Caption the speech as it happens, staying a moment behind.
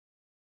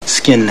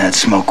Skin that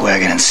smoke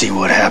wagon and see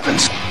what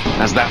happens.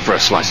 How's that for a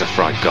slice of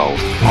fried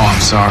gold? Oh, I'm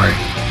sorry.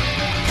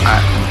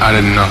 I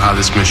didn't know how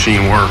this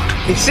machine worked.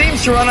 It seems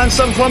to run on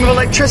some form of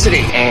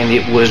electricity. And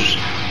it was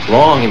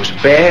wrong. It was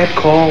a bad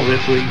call,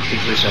 Ripley.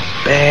 It was a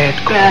bad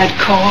call. Bad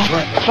call.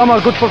 Some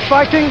are good for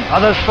fighting,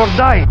 others for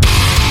dying.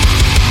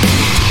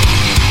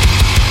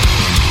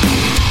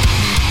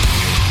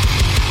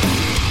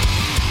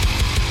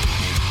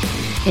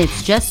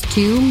 It's Just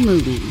Two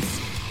Movies.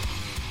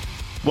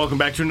 Welcome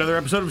back to another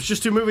episode of It's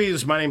Just Two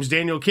Movies. My name's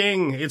Daniel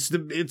King.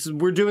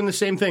 We're doing the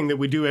same thing that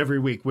we do every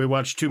week. We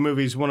watch two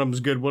movies. One of them's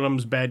good, one of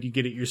them's bad. You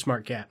get it, you're a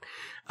smart cat.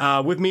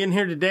 With me in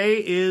here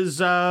today is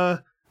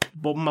my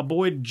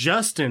boy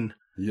Justin.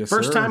 Yes,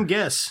 First sir. time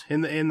guest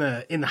in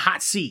the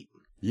hot seat.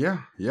 Yeah,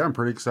 I'm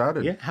pretty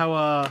excited. Yeah,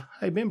 how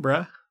you been,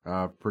 bruh?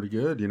 Pretty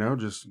good,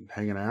 just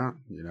hanging out,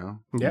 Yeah.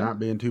 not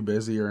being too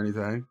busy or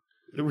anything.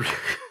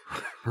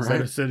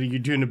 Right. So you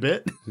doing a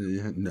bit?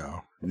 Yeah,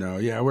 no,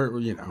 yeah,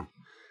 we're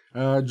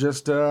I've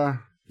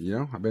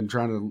been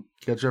trying to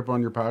catch up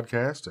on your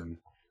podcast, and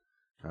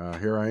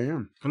here I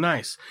am.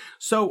 Nice.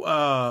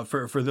 So,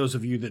 for those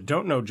of you that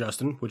don't know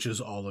Justin, which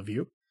is all of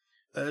you,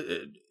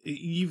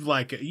 you've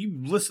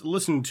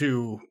listened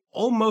to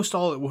almost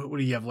all. What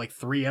do you have? Like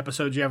 3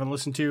 episodes you haven't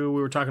listened to?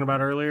 We were talking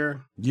about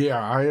earlier. Yeah,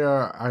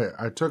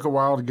 I took a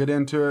while to get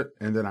into it,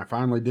 and then I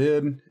finally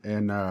did,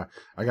 and I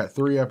got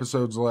 3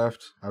 episodes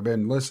left. I've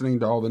been listening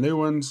to all the new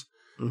ones.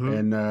 Mm-hmm.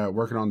 And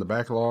working on the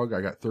backlog.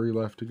 I got 3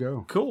 left to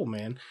go. Cool,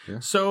 man. Yeah.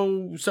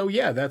 So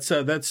yeah, that's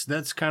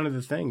kind of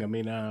the thing. I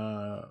mean,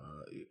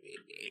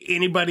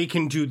 anybody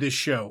can do this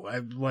show.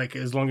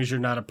 As long as you're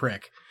not a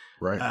prick,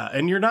 Right?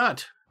 And you're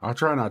not. I'll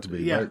try not to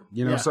be. Yeah.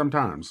 But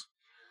sometimes.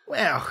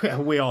 Well,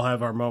 we all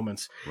have our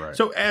moments. Right.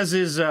 So as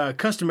is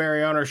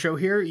customary on our show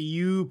here,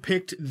 you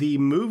picked the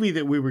movie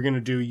that we were going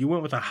to do. You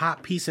went with a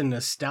hot piece of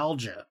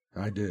nostalgia.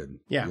 I did.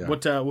 Yeah.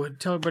 What? Tell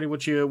everybody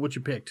what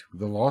you picked.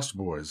 The Lost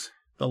Boys.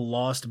 The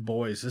Lost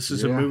Boys. This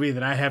is a movie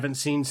that I haven't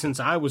seen since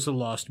I was a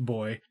lost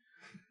boy,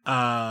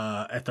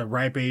 at the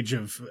ripe age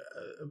of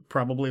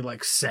probably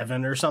like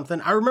 7 or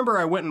something. I remember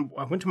I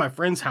went to my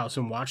friend's house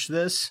and watched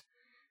this,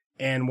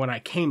 and when I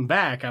came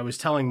back, I was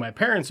telling my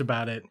parents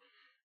about it,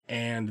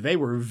 and they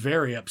were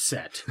very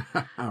upset.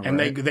 And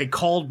they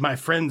called my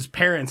friend's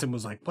parents and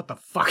was like, "What the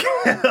fuck?"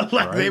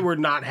 They were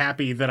not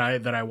happy that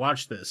I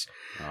watched this.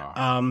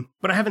 Oh.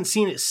 But I haven't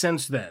seen it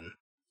since then,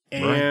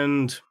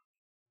 and. Right.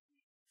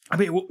 I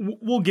mean,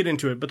 we'll get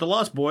into it, but The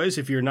Lost Boys,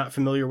 if you're not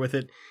familiar with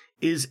it,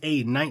 is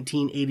a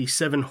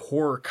 1987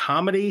 horror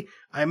comedy.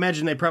 I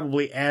imagine they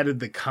probably added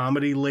the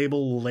comedy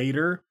label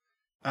later.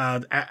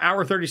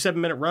 Hour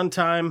 37-minute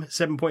runtime,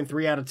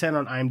 7.3 out of 10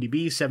 on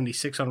IMDb,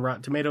 76 on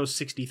Rotten Tomatoes,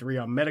 63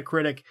 on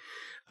Metacritic.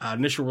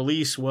 Initial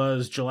release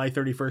was July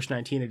 31st,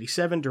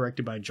 1987,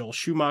 directed by Joel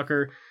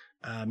Schumacher.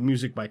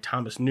 Music by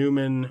Thomas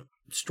Newman.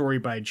 Story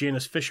by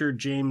Janice Fisher,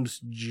 James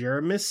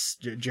Jeremias.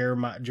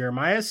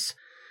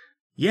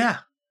 Yeah.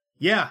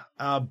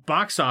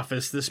 Box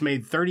office, this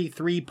made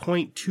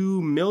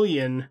 $33.2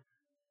 million.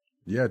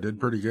 Yeah, it did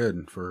pretty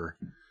good for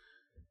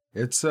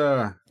it's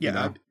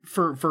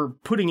for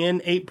putting in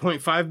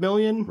 $8.5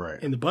 million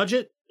in the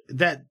budget.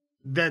 That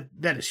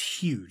is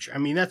huge. I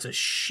mean, that's a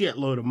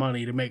shitload of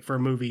money to make for a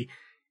movie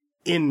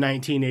in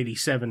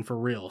 1987 for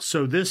real.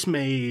 So this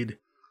made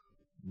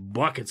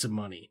buckets of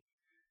money.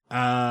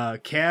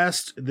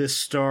 Cast, this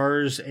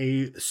stars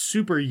a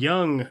super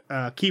young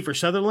Kiefer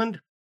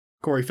Sutherland,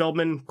 Corey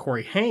Feldman,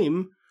 Corey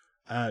Haim,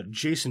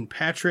 Jason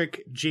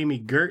Patric, Jamie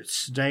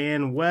Gertz,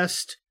 Diane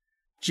West,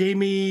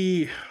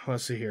 Jameson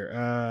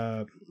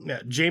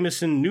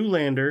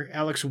Newlander,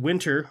 Alex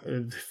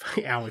Winter.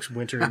 Alex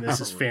Winter, and this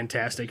is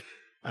fantastic.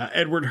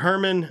 Edward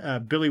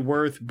Herman, Billy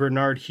Wirth,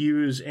 Bernard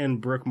Hughes,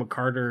 and Brooke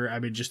McCarter. I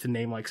mean, just to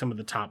name like some of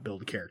the top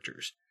billed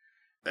characters.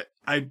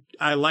 I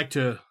like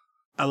to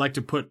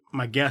put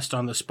my guest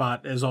on the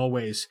spot as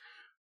always.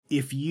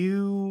 If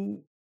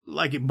you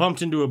it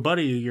bumped into a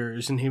buddy of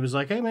yours and he was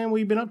like, "Hey man, what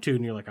you been up to?"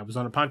 And you're like, "I was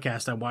on a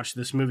podcast. I watched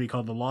this movie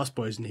called The Lost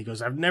Boys." And he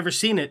goes, "I've never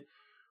seen it.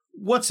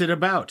 What's it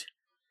about?"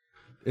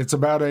 It's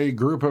about a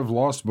group of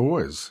lost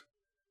boys.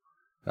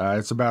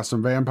 It's about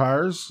some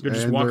vampires. They're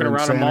just walking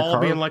around a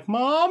mall being like,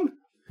 "Mom?"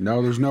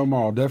 No, there's no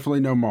mall. Definitely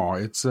no mall.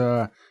 It's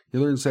they're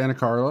in Santa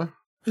Carla.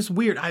 It's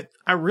weird.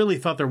 I really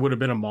thought there would have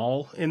been a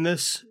mall in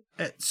this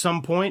at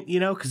some point,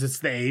 because it's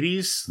the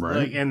 80s.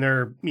 Right. And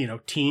they're,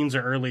 teens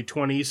or early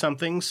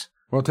 20-somethings.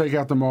 Well, take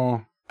out the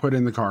mall, put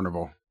in the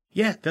carnival.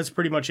 Yeah, that's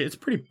pretty much it. It's a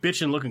pretty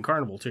bitchin' looking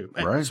carnival, too.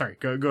 Right. Sorry,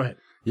 go ahead.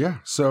 Yeah,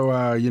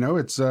 so,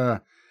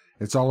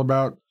 it's all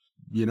about,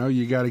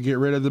 you got to get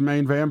rid of the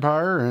main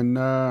vampire, and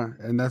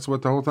that's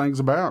what the whole thing's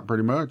about,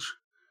 pretty much.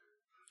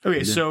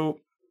 Okay,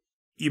 so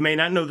you may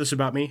not know this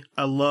about me.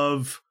 I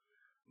love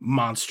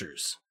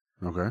monsters.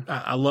 Okay.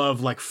 I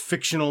love,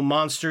 fictional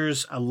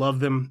monsters. I love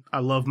them. I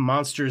love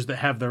monsters that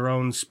have their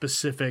own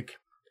specific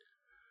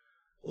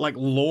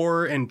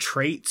lore and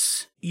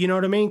traits, you know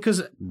what I mean?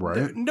 Because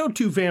no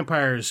two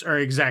vampires are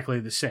exactly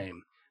the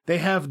same. They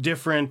have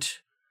different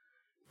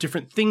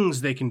different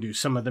things they can do.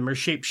 Some of them are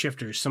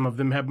shapeshifters. Some of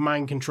them have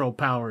mind control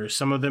powers.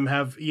 Some of them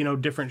have,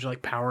 different,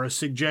 like, power of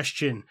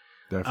suggestion.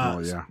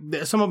 Definitely,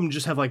 yeah. Some of them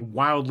just have, like,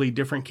 wildly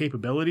different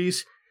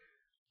capabilities.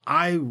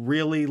 I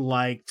really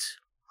liked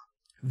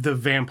the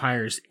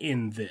vampires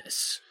in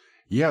this.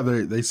 Yeah,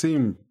 they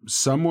seem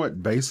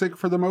somewhat basic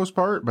for the most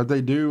part, but they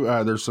do.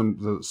 There's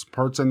some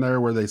parts in there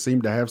where they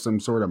seem to have some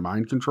sort of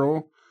mind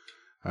control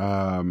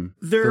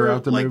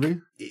throughout the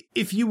movie.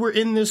 If you were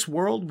in this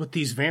world with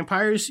these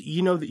vampires,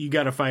 you know that you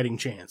got a fighting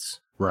chance.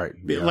 Right.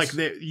 Yes. Like,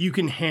 you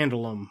can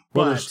handle them,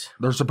 well, but...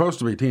 They're supposed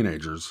to be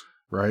teenagers,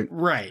 right?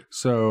 Right.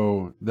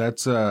 So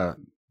that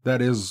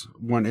is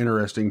one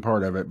interesting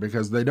part of it,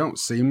 because they don't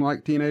seem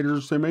like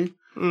teenagers to me.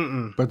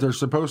 Mm-mm. But they're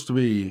supposed to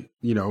be,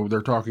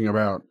 they're talking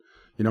about,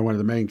 one of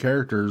the main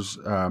characters,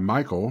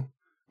 Michael,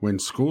 when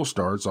school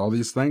starts, all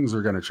these things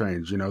are going to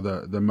change.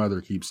 The mother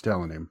keeps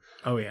telling him.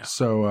 Oh, yeah.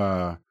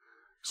 So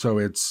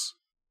it's,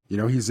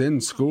 he's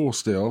in school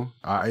still.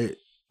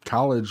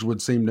 College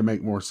would seem to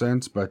make more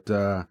sense, but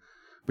yeah,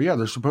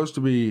 they're supposed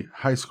to be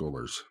high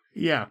schoolers.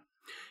 Yeah.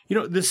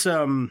 This,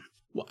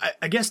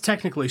 I guess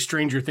technically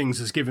Stranger Things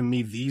has given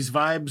me these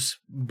vibes,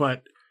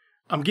 but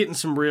I'm getting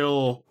some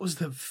real, what's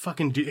the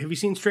fucking dude? Have you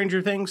seen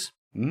Stranger Things?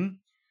 Mm-hmm.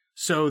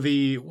 So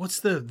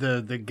what's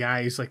the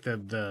guy? He's like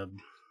he's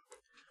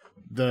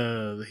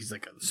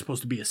like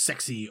supposed to be a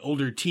sexy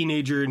older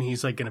teenager, and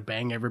he's like gonna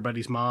bang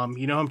everybody's mom.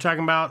 You know what I'm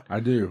talking about? I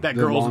do. The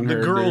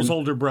girl's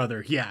older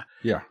brother. Yeah.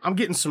 Yeah. I'm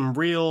getting some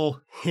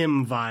real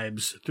him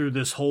vibes through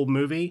this whole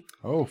movie.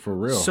 Oh, for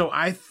real. So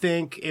I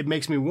think it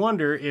makes me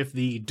wonder if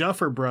the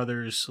Duffer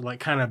Brothers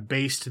like kind of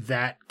based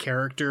that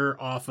character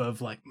off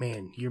of, like,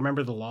 man, you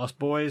remember the Lost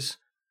Boys?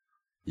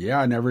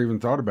 Yeah, I never even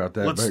thought about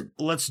that.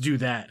 Let's do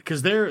that,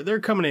 because they're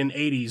coming in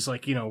 80s,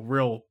 like,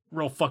 real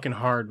fucking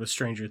hard with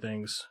Stranger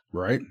Things.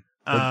 Right.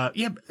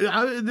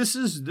 This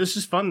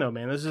is fun though,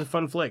 man. This is a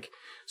fun flick.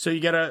 So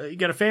you got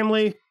a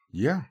family.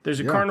 Yeah. There's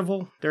a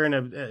carnival. They're in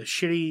a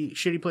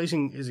shitty place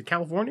is it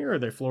California or are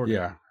they Florida?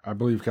 Yeah, I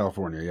believe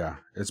California. Yeah,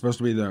 it's supposed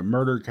to be the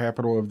murder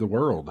capital of the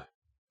world.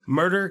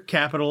 Murder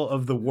capital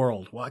of the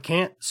world. Well, I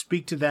can't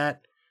speak to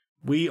that.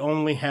 We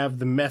only have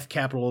the meth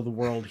capital of the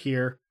world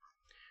here.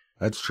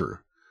 That's true.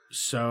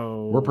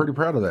 So we're pretty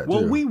proud of that.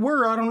 Well, too. we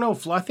were. I don't know.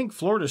 I think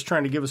Florida's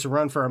trying to give us a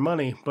run for our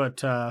money, but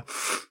they're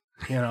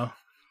gonna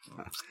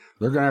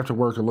have to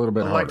work a little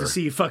bit harder. I'd like to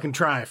see you fucking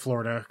try,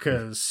 Florida,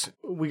 because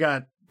we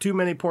got too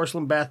many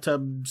porcelain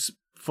bathtubs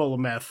full of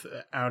meth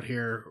out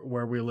here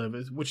where we live,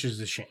 which is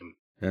a shame.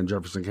 And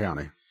Jefferson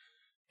County.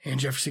 Yeah,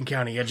 Jefferson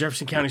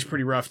County's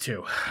pretty rough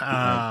too.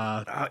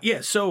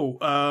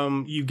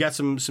 So you've got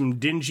some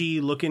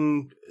dingy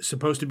looking,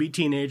 supposed to be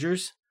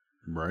teenagers.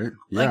 Right.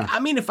 Yeah. Like, I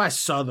mean, if I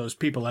saw those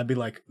people, I'd be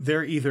like,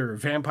 they're either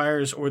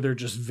vampires or they're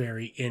just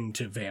very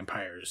into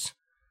vampires.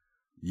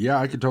 Yeah,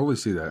 I could totally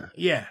see that.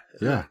 Yeah.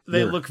 Yeah.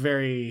 They look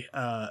very,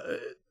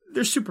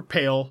 they're super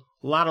pale,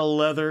 a lot of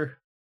leather.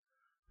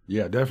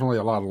 Yeah, definitely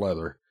a lot of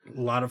leather.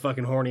 A lot of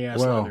fucking horny ass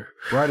leather.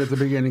 Right at the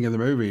beginning of the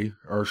movie,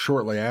 or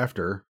shortly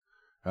after,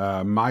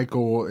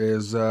 Michael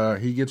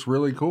he gets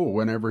really cool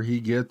whenever he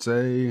gets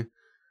a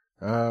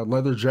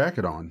leather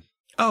jacket on.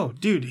 Oh,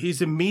 dude,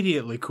 he's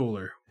immediately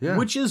cooler. Yeah.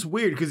 Which is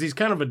weird because he's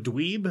kind of a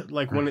dweeb,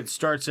 like when it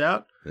starts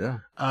out. Yeah.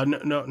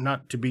 No,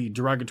 not to be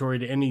derogatory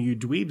to any of you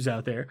dweebs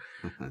out there,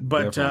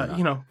 but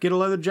get a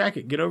leather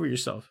jacket, get over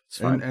yourself. It's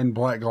fine. And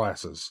black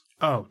glasses.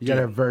 Oh, you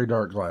gotta have very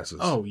dark glasses.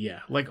 Oh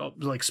yeah,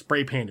 like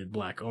spray painted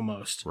black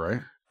almost.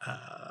 Right.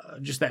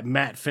 Just that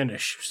matte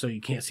finish, so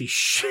you can't see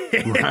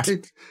shit.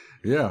 Right.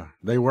 Yeah,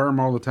 they wear them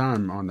all the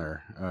time on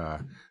there.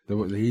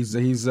 He's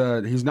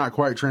not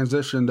quite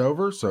transitioned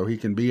over, so he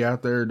can be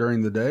out there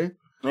during the day.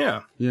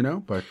 Yeah,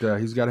 but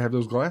he's got to have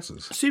those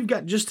glasses. So you've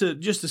got just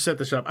to set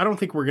this up. I don't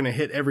think we're going to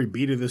hit every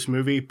beat of this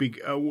movie.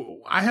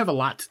 I have a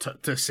lot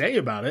to say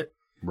about it.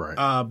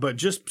 Right. But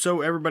just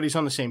so everybody's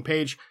on the same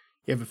page,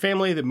 you have a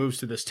family that moves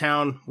to this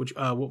town, which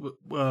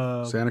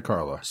Santa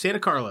Carla. Santa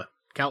Carla,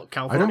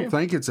 California. I don't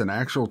think it's an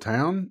actual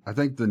town. I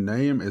think the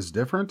name is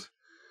different.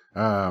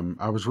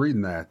 I was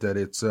reading that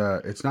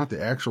it's not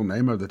the actual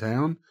name of the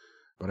town,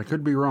 but I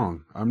could be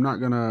wrong. I'm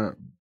not gonna.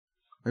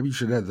 Maybe you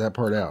should edit that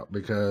part out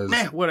because...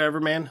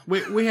 whatever, man.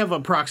 We have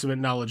approximate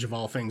knowledge of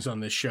all things on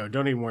this show.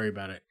 Don't even worry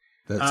about it.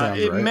 That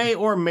sounds right. It may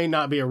or may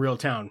not be a real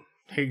town.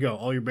 Here you go.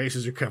 All your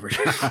bases are covered.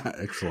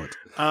 Excellent.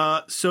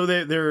 So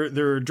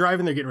they're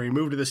driving. They're getting ready to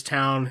move to this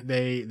town.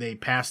 They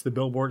pass the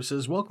billboard that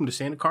says, "Welcome to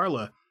Santa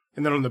Carla."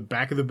 And then on the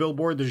back of the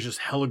billboard, there's just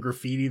hella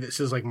graffiti that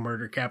says, like,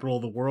 "Murder Capital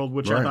of the World,"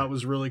 which I thought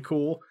was really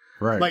cool.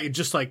 Right. Like, it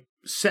just, like,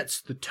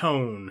 sets the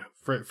tone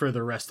for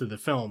the rest of the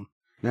film.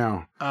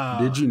 Now,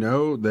 did you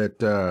know that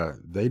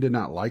they did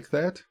not like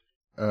that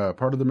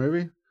part of the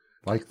movie?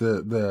 Like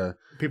the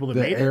people that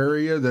the made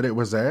area that it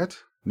was at?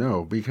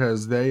 No,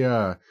 because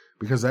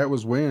because that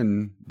was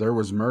when there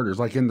was murders.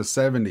 Like in the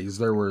 70s,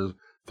 there were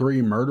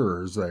 3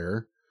 murderers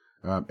there.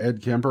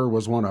 Ed Kemper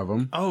was one of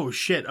them. Oh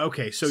shit!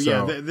 Okay, so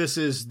yeah, this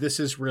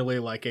is really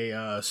like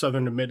a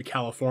southern to mid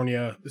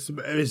California. This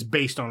is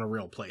based on a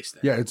real place.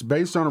 Then. Yeah, it's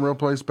based on a real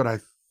place, but I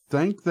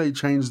think they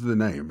changed the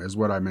name. Is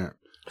what I meant.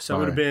 So it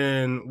would have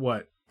been,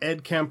 what?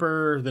 Ed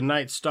Kemper, the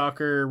Night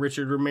Stalker,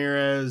 Richard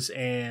Ramirez,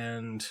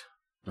 and...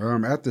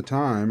 At the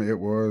time, it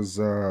was...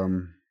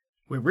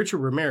 Wait, Richard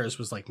Ramirez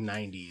was like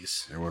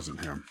 90s. It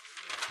wasn't him.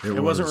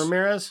 It wasn't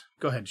Ramirez?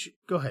 Go ahead.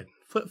 Go ahead.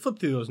 Flip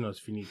through those notes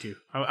if you need to.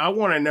 I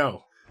want to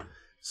know.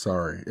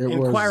 Sorry.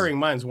 Inquiring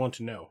minds want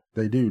to know.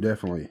 They do,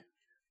 definitely.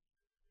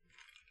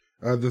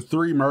 The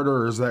 3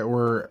 murderers that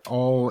were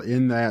all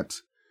in that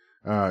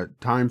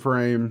time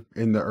frame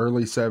in the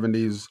early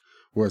 70s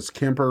was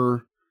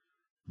Kemper,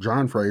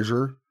 John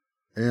Fraser,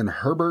 and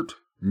Herbert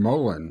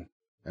Mullen.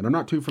 And I'm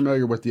not too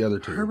familiar with the other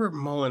 2. Herbert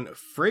Mullen.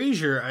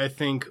 Fraser, I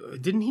think,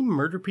 didn't he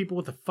murder people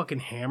with a fucking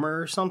hammer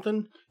or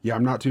something? Yeah,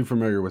 I'm not too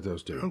familiar with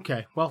those 2.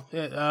 Okay. Well,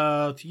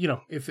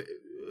 if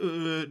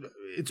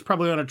it's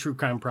probably on a true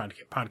crime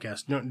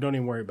podcast. Don't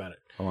even worry about it.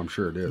 Oh, I'm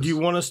sure it is. Do you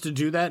want us to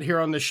do that here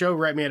on the show?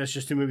 Write me at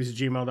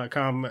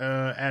usjusttwomovies@gmail.com.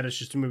 Add us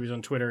just two movies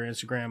on Twitter,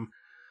 Instagram.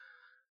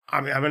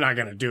 I'm not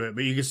going to do it,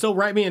 but you can still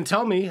write me and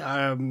tell me.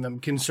 I'm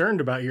concerned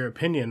about your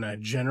opinion. I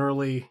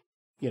generally,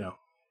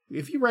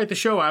 if you write the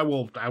show,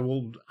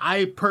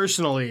 I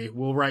personally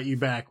will write you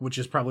back, which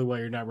is probably why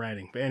you're not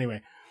writing. But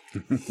anyway.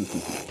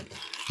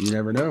 You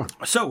never know.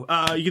 So,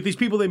 you get these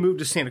people, they move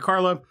to Santa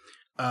Carla.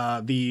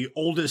 The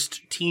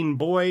oldest teen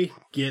boy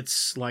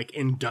gets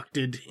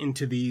inducted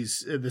into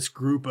this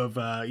group of,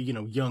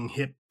 young,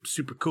 hip,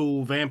 super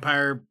cool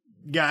vampire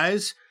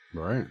guys.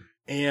 Right.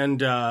 And,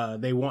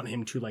 they want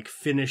him to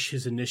finish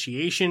his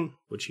initiation,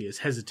 which he is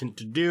hesitant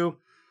to do.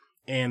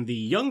 And the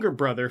younger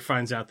brother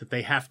finds out that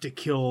they have to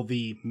kill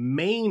the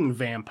main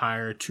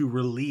vampire to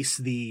release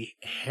the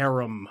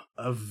harem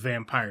of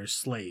vampire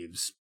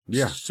slaves,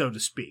 so to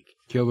speak.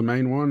 Kill the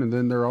main one, and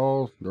then they're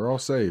all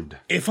saved.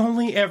 If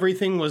only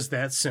everything was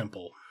that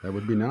simple. That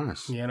would be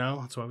nice.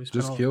 That's why we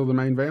spend just kill the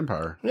main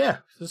vampire. Yeah,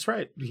 that's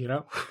right.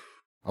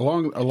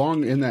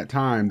 Along in that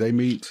time, they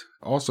meet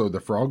also the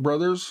Frog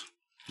Brothers,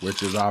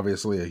 which is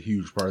obviously a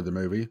huge part of the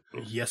movie.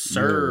 Yes,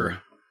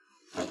 sir.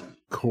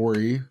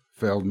 Corey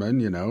Feldman,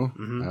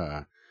 Mm-hmm.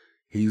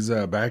 He's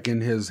back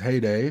in his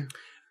heyday.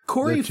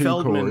 Corey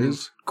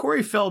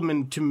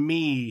Feldman, to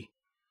me,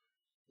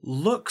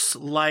 looks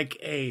like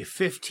a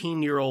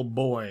 15-year-old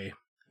boy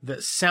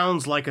that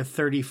sounds like a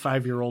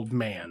 35-year-old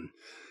man.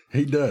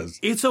 He does.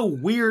 It's a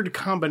weird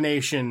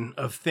combination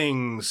of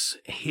things.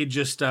 He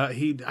just, I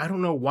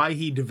don't know why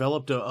he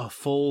developed a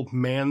full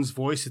man's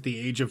voice at the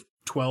age of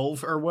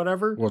 12 or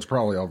whatever. Well, it's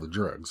probably all the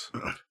drugs.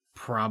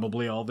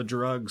 Probably all the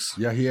drugs.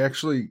 Yeah, he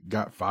actually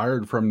got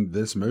fired from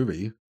this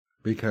movie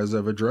because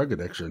of a drug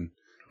addiction.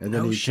 And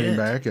then came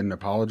back and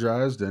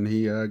apologized, and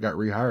he got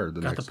rehired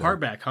the next day. Got the part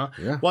back, huh?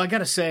 Yeah. Well, I got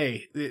to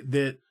say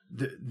that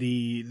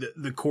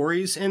the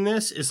Coreys in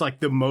this is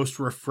the most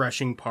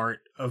refreshing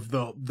part of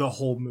the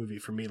whole movie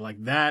for me.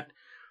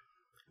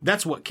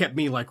 That's what kept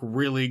me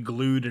really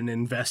glued and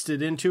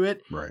invested into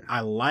it. Right. I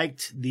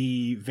liked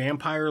the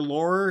vampire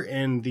lore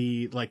and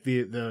the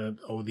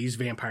these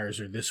vampires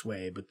are this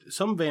way, but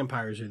some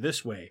vampires are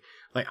this way.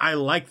 I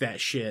like that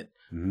shit.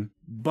 Mm-hmm.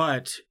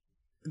 But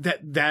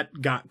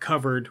that got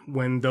covered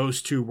when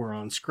those two were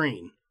on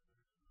screen.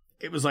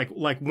 It was like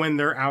when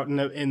they're out in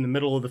the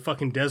middle of the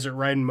fucking desert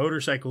riding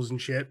motorcycles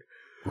and shit.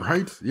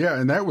 Right? Yeah,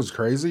 and that was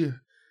crazy.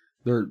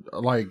 They're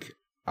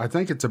I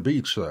think it's a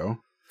beach though.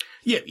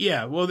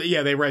 Yeah. Well,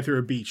 yeah, they ride through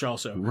a beach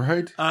also.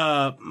 Right.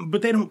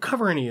 But they don't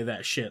cover any of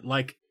that shit.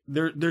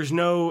 There's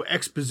no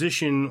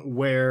exposition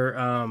where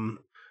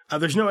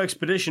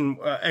exposition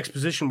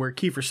where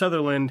Kiefer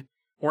Sutherland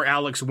or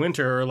Alex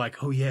Winter are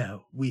oh yeah,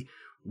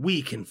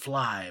 we can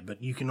fly,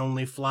 but you can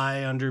only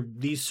fly under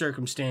these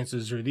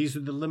circumstances, or these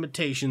are the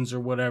limitations, or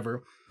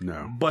whatever.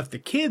 No. But the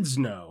kids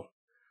know.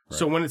 Right.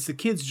 So when it's the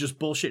kids just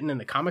bullshitting in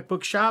the comic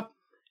book shop,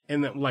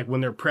 and then,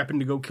 when they're prepping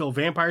to go kill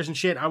vampires and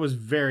shit, I was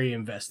very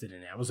invested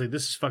in it. I was like,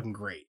 this is fucking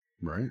great.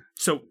 Right.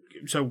 So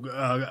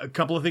a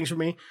couple of things for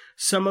me.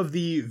 Some of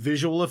the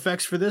visual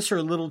effects for this are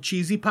a little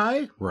cheesy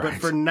pie. Right. But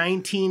for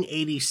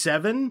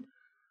 1987,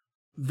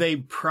 they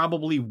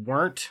probably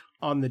weren't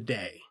on the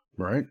day.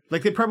 Right. They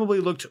probably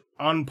looked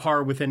on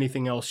par with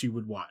anything else you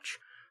would watch.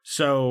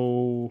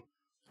 So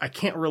I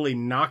can't really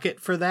knock it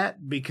for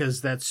that,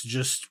 because that's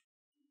just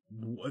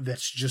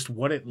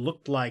what it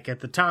looked like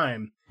at the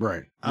time.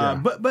 Right.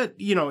 Yeah. But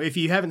if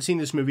you haven't seen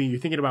this movie and you're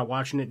thinking about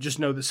watching it, just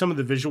know that some of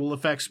the visual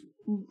effects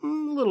a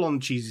little on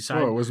the cheesy side.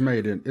 Well, it was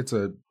it's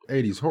a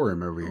 80s horror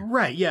movie.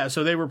 Right. Yeah.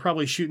 So they were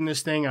probably shooting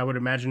this thing. I would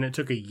imagine it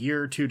took a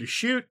year or two to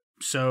shoot.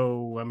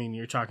 So, I mean,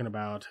 you're talking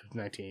about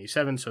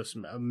 1987, so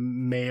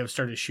may have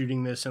started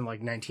shooting this in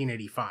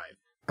 1985.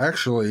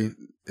 Actually,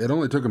 it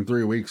only took them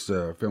 3 weeks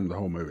to film the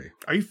whole movie.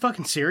 Are you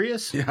fucking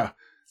serious? Yeah.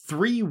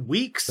 3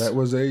 weeks? That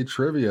was a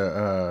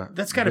trivia.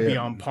 That's got to be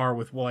on par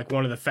with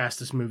one of the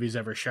fastest movies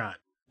ever shot.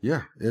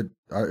 Yeah,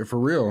 for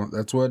real.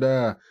 That's what,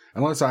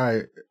 unless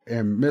I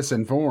am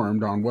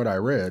misinformed on what I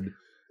read.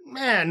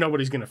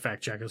 Nobody's going to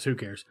fact check us. Who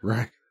cares?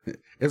 Right.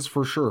 It's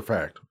for sure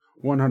fact.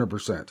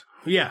 100%.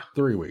 Yeah.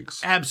 3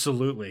 weeks.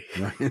 Absolutely.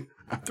 Right.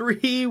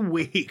 3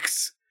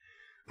 weeks.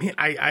 Man,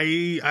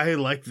 I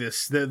like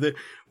this.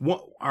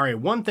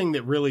 One thing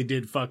that really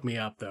did fuck me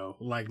up though,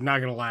 like not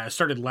gonna lie, I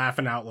started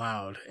laughing out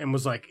loud and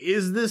was like,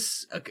 is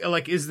this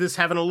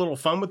having a little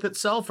fun with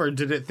itself, or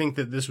did it think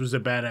that this was a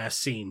badass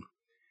scene?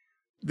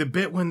 The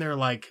bit when they're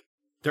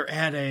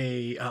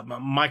at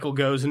Michael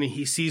goes and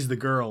he sees the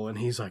girl and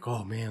he's like,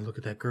 oh man, look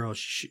at that girl.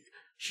 She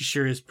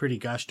sure is pretty,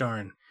 gosh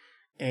darn.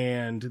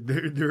 And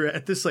they're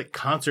at this like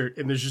concert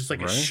and there's just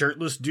like a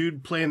shirtless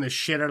dude playing the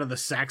shit out of the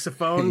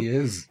saxophone. He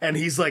is. And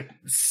he's like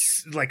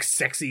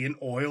sexy and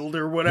oiled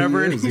or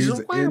whatever. He is. And he's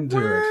He's like, into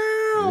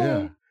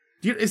it.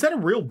 Yeah. Is that a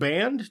real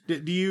band?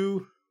 Do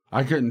you?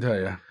 I couldn't tell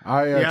you.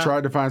 I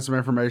tried to find some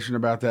information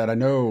about that. I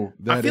know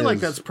that I feel like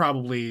that's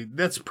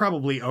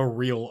probably a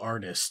real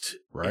artist,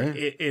 right?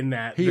 In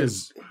that he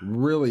is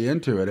really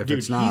into it. If dude,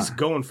 it's not, he's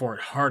going for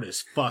it hard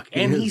as fuck,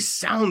 and he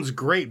sounds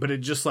great. But it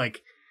just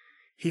like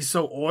he's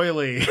so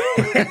oily.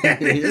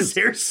 His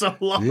hair's so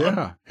long.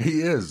 Yeah,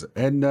 he is.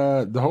 And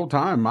the whole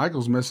time,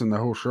 Michael's missing the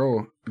whole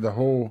show.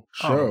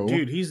 Oh,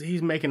 dude,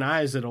 he's making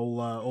eyes at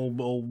old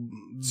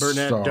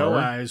Burnett Star. Doe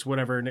Eyes,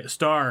 whatever.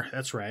 Star,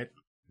 that's right.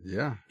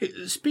 Yeah.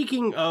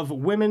 Speaking of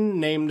women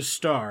named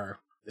Star,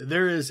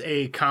 there is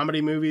a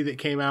comedy movie that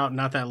came out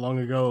not that long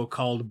ago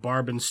called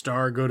Barb and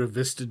Star Go to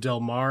Vista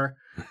Del Mar.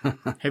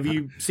 Have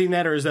you seen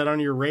that, or is that on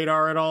your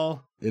radar at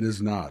all? It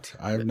is not.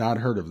 I have not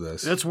heard of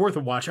this. That's worth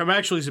a watch. I'm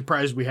actually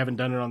surprised we haven't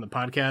done it on the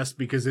podcast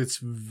because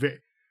it's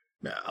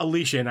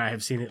Alicia and I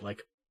have seen it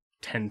like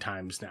 10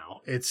 times now.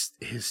 It's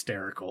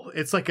hysterical.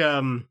 It's like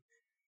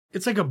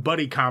a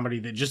buddy comedy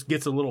that just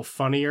gets a little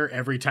funnier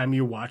every time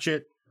you watch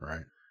it.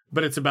 Right.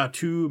 But it's about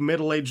two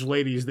middle-aged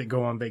ladies that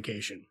go on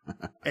vacation.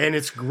 And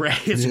it's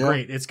great. It's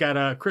great. It's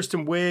got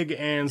Kristen Wiig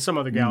and some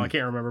other gal. I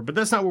can't remember. But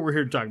that's not what we're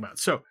here to talk about.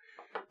 So,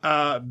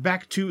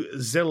 back to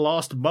The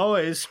Lost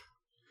Boys.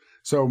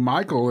 So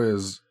Michael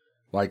is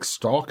like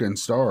stalking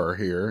Star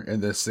here in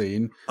this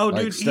scene. Oh,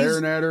 like, dude.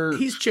 staring at her.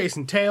 He's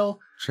chasing tail.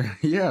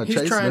 Yeah, he's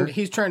chasing her.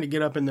 He's trying to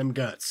get up in them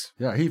guts.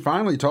 Yeah, he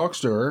finally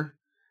talks to her.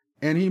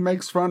 And he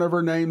makes fun of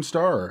her name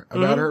Star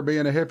about her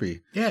being a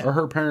hippie. Yeah. Or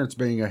her parents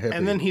being a hippie.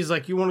 And then he's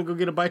like, you want to go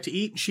get a bite to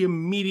eat? She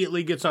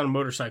immediately gets on a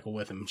motorcycle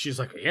with him. She's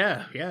like,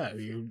 yeah,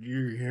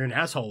 you're an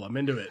asshole. I'm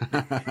into it.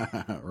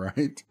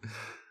 Right.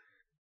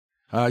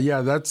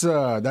 Yeah, that's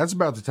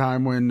about the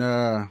time when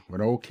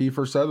old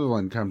Kiefer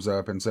Sutherland comes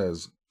up and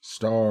says,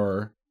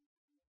 Star.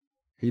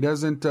 She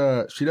doesn't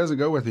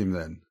go with him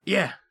then.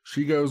 Yeah.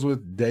 She goes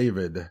with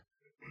David.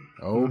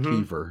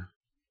 Kiefer.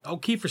 Oh,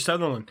 Kiefer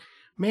Sutherland.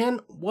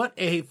 Man, what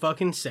a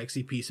fucking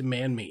sexy piece of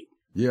man meat.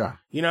 Yeah.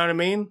 You know what I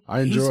mean?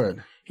 I enjoy it.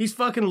 He's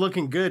fucking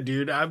looking good,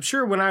 dude. I'm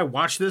sure when I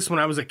watched this when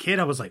I was a kid,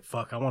 I was like,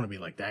 fuck, I want to be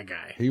like that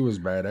guy. He was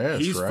badass,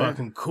 He's right?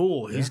 fucking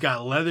cool. Yeah. He's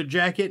got a leather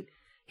jacket.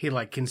 He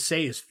like can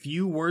say as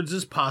few words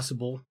as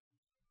possible.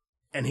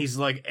 And he's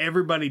like,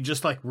 everybody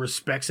just like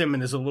respects him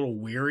and is a little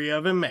weary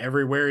of him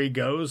everywhere he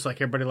goes. Like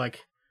everybody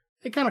like,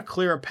 they kind of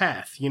clear a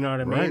path. You know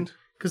what I mean?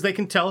 Because they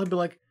can tell he'd be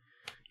like,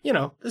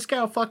 this guy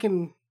will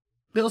fucking...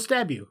 They'll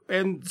stab you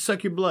and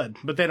suck your blood,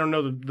 but they don't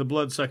know the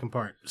blood sucking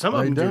part. Some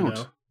of them don't. Do,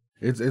 though.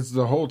 It's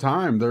the whole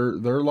time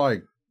they're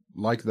like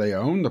they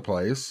own the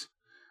place,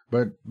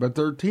 but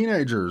they're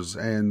teenagers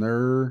and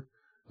they're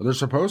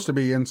supposed to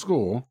be in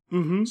school,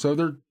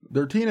 so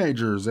they're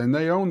teenagers and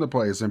they own the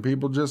place and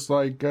people just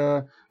like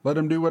let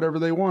them do whatever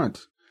they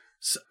want.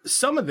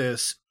 Some of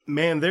this,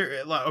 man,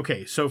 they're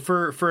okay. So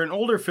for an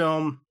older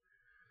film.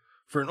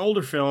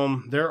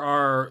 There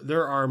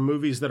are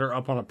movies that are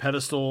up on a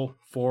pedestal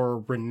for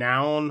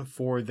renown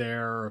for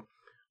their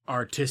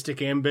artistic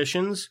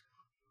ambitions.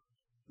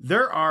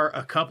 There are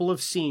a couple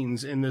of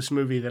scenes in this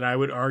movie that I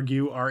would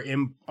argue are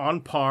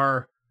on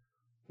par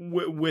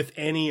with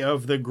any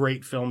of the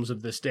great films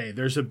of this day.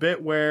 There's a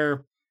bit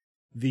where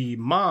the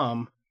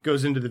mom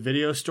goes into the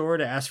video store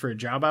to ask for a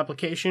job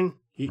application.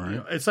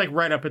 It's like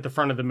right up at the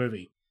front of the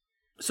movie.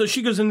 So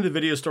she goes into the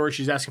video store.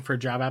 She's asking for a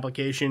job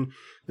application.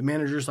 The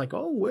manager's like,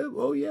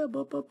 oh yeah,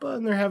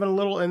 and they're having a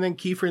little. And then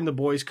Kiefer and the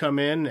boys come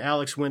in,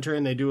 Alex Winter,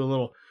 and they do a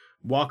little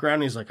walk around.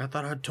 And he's like, I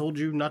thought I told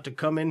you not to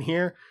come in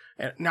here.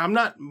 And now I'm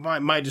not.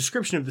 My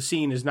description of the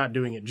scene is not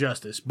doing it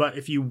justice. But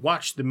if you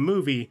watch the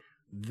movie,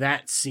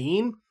 that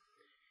scene,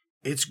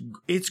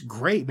 it's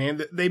great,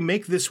 man. They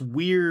make this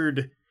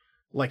weird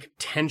like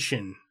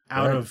tension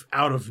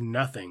out of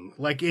nothing.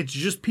 Like it's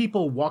just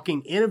people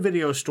walking in a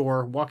video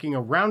store, walking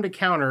around a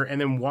counter,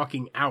 and then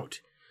walking out.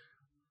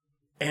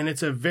 And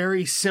it's a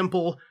very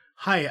simple,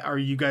 hi, are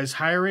you guys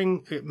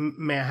hiring?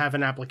 May I have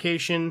an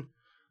application?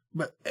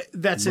 But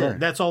that's it.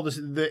 That's all this.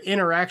 The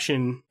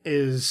interaction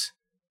is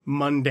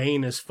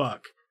mundane as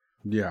fuck.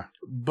 Yeah.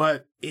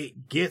 But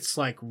it gets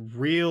like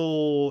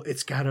real,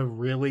 it's got a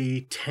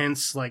really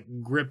tense, like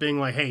gripping,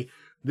 like, hey,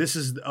 this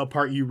is a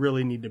part you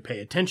really need to pay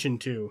attention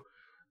to.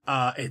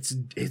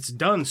 It's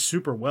done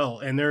super well.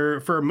 And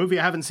for a movie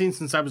I haven't seen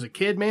since I was a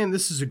kid, man,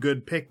 this is a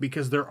good pick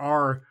because there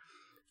are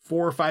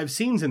 4 or 5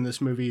 scenes in this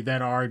movie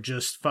that are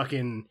just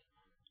fucking,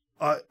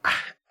 I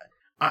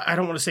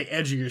don't want to say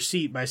edge of your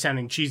seat by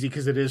sounding cheesy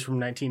because it is from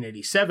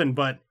 1987,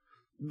 but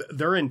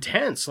they're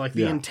intense, like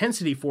the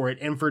intensity for it.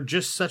 And for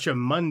just such a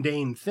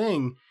mundane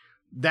thing,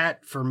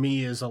 that for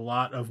me is a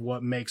lot of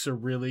what makes a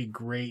really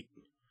great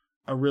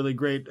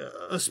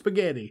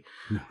spaghetti.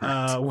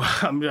 I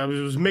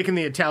was making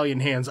the Italian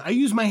hands. I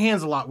use my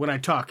hands a lot when I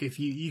talk. If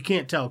you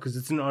can't tell, because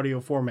it's an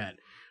audio format.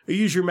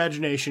 Use your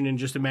imagination and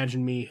just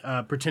imagine me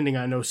pretending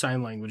I know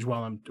sign language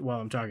while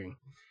I'm talking.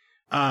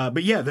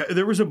 But yeah,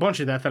 there was a bunch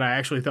of that I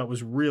actually thought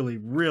was really,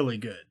 really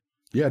good.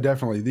 Yeah,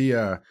 definitely.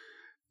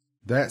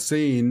 That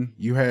scene,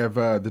 you have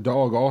the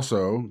dog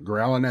also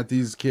growling at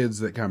these kids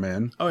that come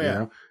in. Oh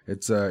yeah,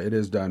 it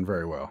is done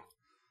very well.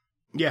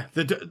 Yeah,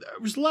 there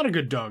was a lot of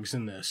good dogs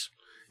in this.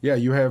 Yeah,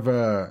 you have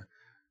they're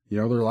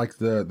like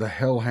the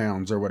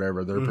hellhounds or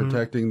whatever. They're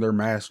protecting their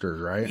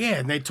masters, right? Yeah,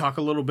 and they talk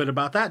a little bit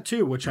about that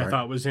too, which I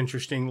thought was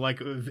interesting.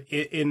 Like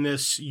in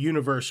this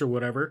universe or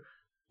whatever.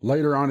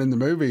 Later on in the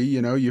movie,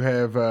 you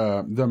have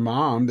the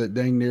mom that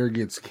dang near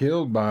gets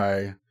killed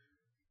by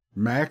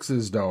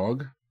Max's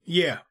dog.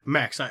 Yeah,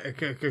 Max. I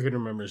couldn't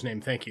remember his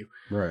name. Thank you.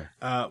 Right.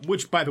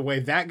 Which, by the way,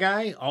 that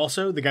guy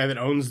also, the guy that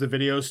owns the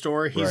video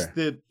store, he's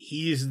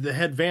the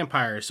head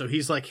vampire. So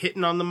he's like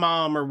hitting on the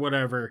mom or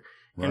whatever.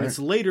 Right. And it's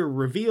later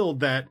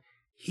revealed that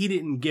he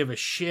didn't give a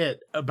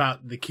shit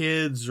about the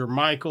kids or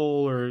Michael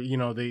or,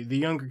 the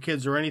younger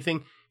kids or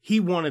anything. He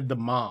wanted the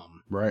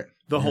mom. Right.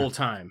 The whole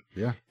time.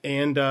 Yeah.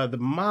 And the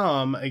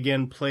mom,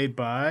 again, played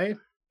by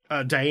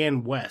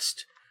Diane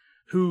West,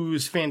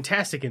 who's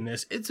fantastic in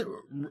this. It's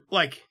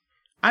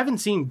I haven't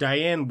seen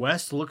Diane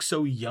West look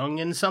so young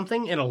in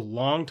something in a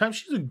long time.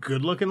 She's a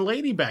good-looking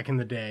lady back in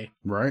the day.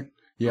 Right.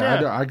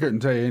 Yeah. I couldn't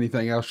tell you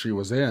anything else she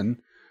was in.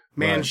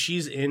 Man,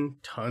 she's in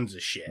tons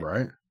of shit.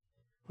 Right.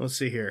 Let's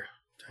see here.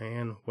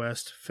 Diane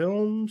West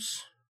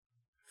films,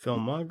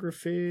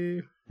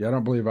 filmography. Yeah, I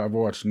don't believe I've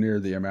watched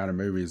near the amount of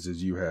movies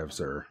as you have,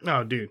 sir.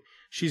 Oh, dude.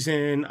 She's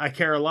in I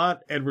Care a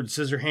Lot, Edward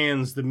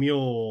Scissorhands, The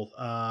Mule,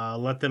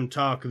 Let Them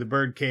Talk, The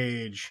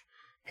Birdcage,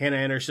 Hannah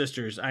and Her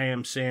Sisters, I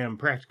Am Sam,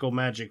 Practical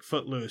Magic,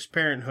 Footloose,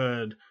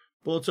 Parenthood,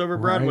 Bullets Over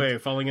Broadway,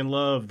 Falling in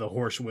Love, The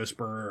Horse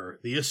Whisperer,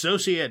 The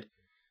Associate.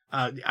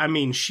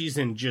 She's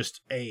in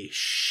just a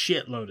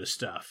shitload of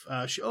stuff.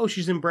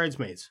 She's in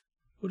Bridesmaids.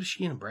 What is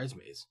she in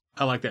Bridesmaids?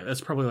 I like that.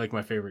 That's probably like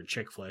my favorite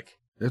chick flick.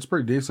 It's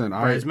pretty decent.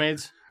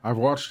 Bridesmaids? I've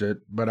watched it,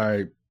 but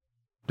I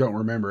don't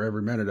remember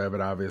every minute of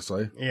it,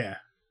 obviously. Yeah.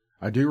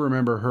 I do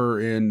remember her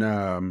in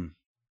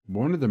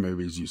one of the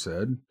movies you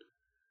said.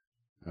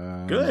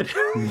 Good.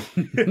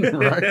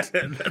 Right.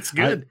 That's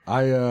good.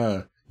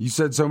 You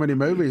said so many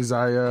movies.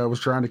 I was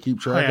trying to keep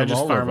track of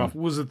all of them. Off.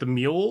 Was it The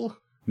Mule?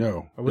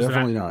 No,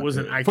 definitely not. Was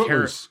it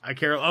Footloose? I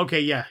Care.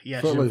 Okay, yeah.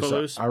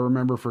 Footloose. I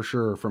remember for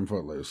sure from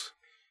Footloose.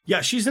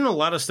 Yeah, she's in a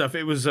lot of stuff.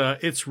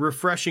 It's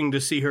refreshing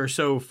to see her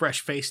so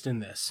fresh-faced in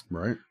this.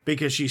 Right.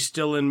 Because she's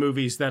still in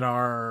movies that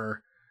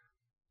are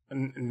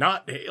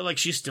not, like,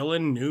 she's still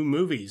in new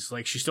movies.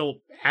 Like, she's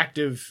still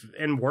active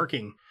and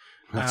working.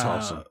 That's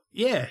awesome.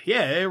 Yeah,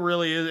 it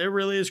really is. It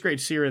really is great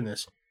to see her in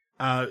this.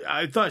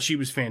 I thought she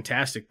was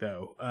fantastic,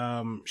 though.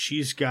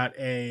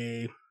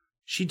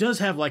 She does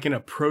have like an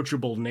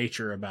approachable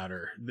nature about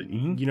her.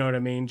 You know what I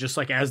mean? Just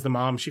like as the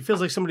mom, she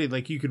feels like somebody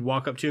like you could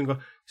walk up to and go,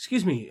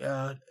 "Excuse me,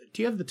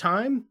 do you have the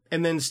time?"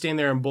 And then stand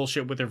there and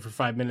bullshit with her for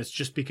 5 minutes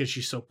just because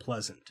she's so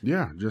pleasant.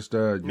 Yeah, just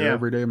your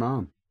everyday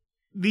mom.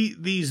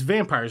 These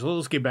vampires.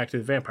 Let's get back to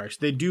the vampires.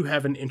 They do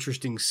have an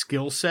interesting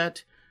skill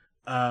set.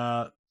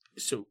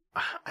 So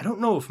I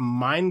don't know if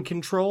mind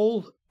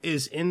control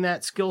is in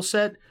that skill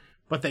set,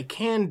 but they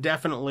can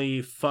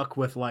definitely fuck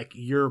with like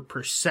your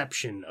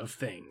perception of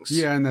things.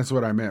 Yeah, and that's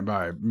what I meant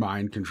by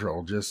mind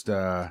control. Just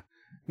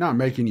not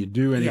making you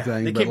do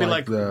anything. They can't be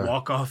like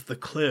walk off the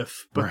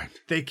cliff, but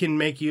they can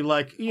make you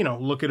like,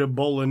 look at a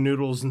bowl of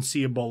noodles and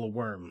see a bowl of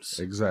worms.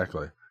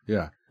 Exactly.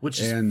 Yeah. Which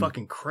is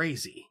fucking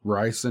crazy.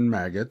 Rice and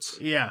maggots.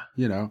 Yeah.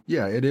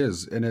 Yeah, it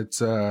is. And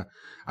it's, I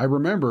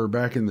remember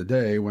back in the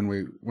day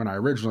when I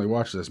originally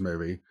watched this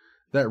movie,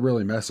 that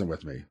really messing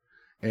with me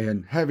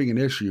and having an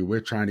issue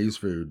with Chinese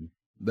food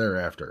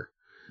thereafter,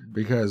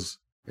 because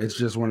it's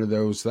just one of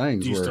those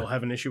things. Do you still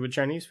have an issue with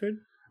Chinese food?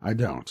 I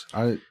don't.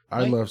 I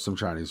love some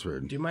Chinese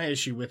food. Dude, my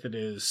issue with it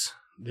is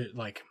that,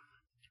 like,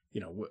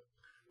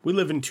 we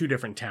live in two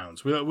different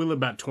towns. We live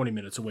about 20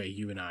 minutes away,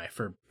 you and I,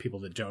 for people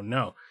that don't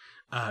know.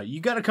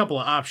 You got a couple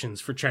of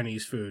options for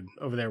Chinese food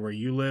over there where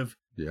you live.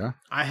 Yeah.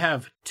 I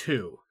have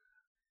two.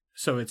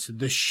 So it's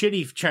the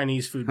shitty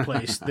Chinese food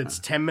place that's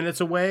 10 minutes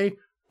away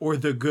or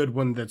the good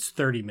one that's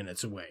 30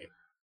 minutes away.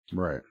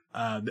 Right.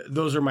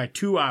 Those are my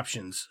two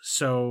options.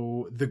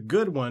 So the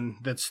good one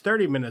that's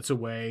 30 minutes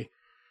away,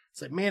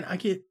 it's like, man,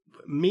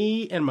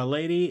 me and my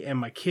lady and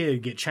my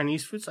kid get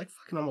Chinese food. It's like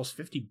fucking almost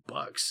 $50.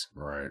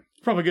 Right.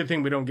 It's probably a good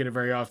thing we don't get it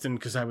very often,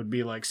 because I would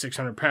be like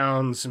 600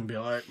 pounds and be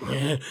like,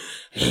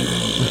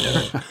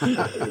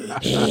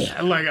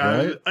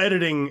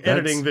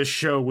 editing this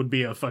show would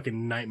be a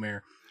fucking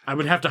nightmare. I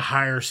would have to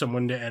hire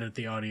someone to edit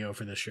the audio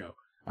for this show.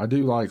 I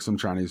do like some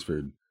Chinese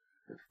food.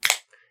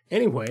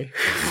 Anyway.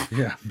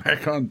 Yeah,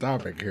 back on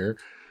topic here.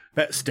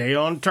 That stay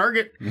on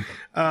target.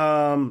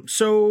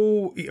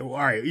 So, all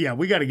right, yeah,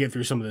 we got to get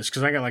through some of this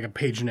because I got like a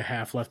page and a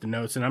half left of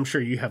notes, and I'm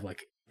sure you have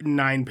like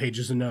 9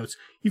 pages of notes.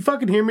 You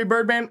fucking hear me,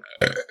 Birdman?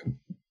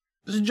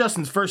 This is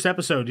Justin's first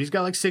episode. He's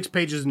got like 6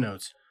 pages of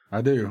notes.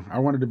 I do. I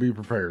wanted to be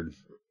prepared.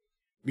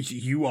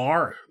 You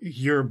are.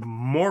 You're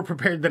more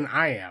prepared than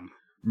I am.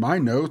 My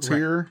notes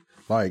here,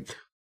 like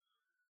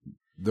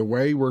the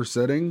way we're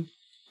sitting,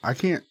 I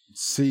can't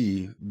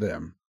see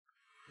them.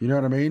 You know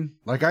what I mean?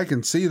 Like I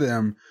can see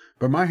them,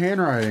 but my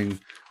handwriting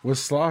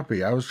was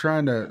sloppy. I was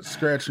trying to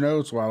scratch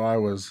notes while I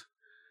was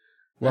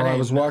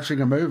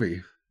watching a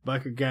movie.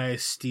 Biker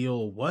guys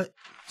steal what?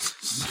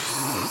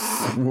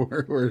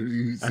 Where do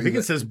you see I think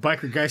that? it says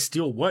biker guys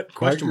steal what?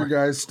 Biker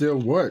guys steal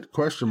what?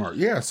 Question mark.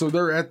 Yeah, so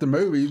they're at the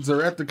movies,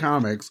 they're at the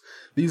comics.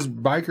 These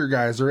biker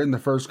guys are in the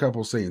first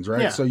couple scenes,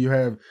 right? Yeah. So you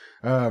have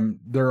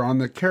they're on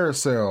the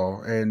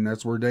carousel, and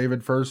that's where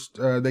David first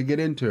they get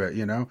into it,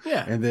 you know?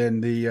 Yeah. And then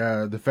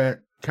the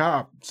fat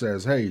cop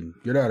says, "Hey,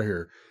 get out of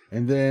here."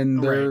 And then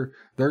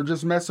they're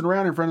just messing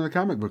around in front of the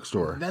comic book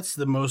store. That's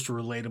the most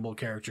relatable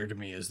character to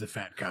me is the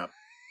fat cop.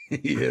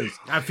 He is.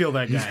 I feel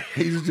that guy.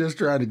 He's just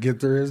trying to get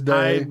through his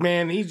day.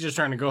 Man, he's just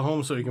trying to go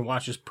home so he can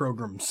watch his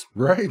programs.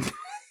 Right?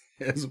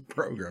 His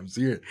programs.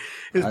 Yeah.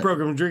 His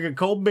program, drink a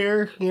cold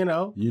beer, you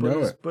know. You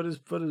know it. Put his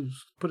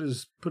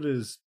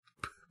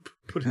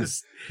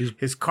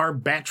car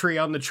battery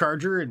on the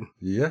charger and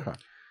Yeah.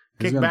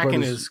 kick back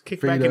in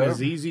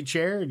his easy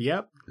chair. And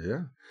yep.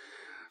 Yeah.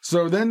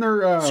 So then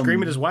they're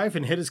Scream at his wife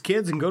and hit his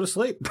kids and go to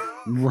sleep.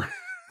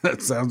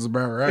 That sounds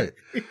about right.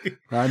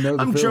 I know.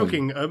 I'm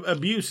joking.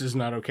 Abuse is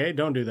not okay.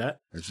 Don't do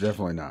that. It's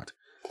definitely not.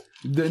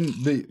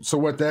 Then so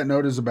what that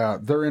note is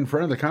about? They're in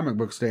front of the comic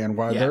book stand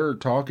while they're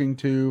talking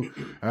to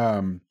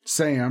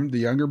Sam, the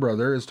younger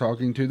brother, is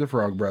talking to the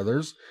Frog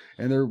Brothers,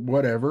 and they're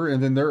whatever,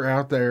 and then they're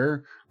out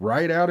there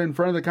right out in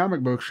front of the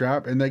comic book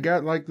shop, and they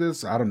got like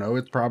this. I don't know.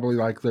 It's probably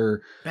like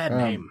their bad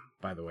name,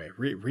 by the way.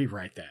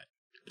 Rewrite that.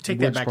 Take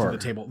that back to the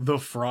table. The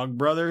Frog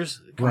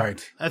Brothers. Come on.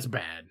 That's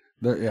bad.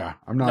 Yeah,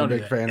 I'm not a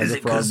big fan of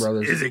the Frog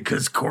Brothers. Is it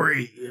because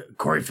Corey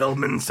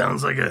Feldman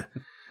sounds like a...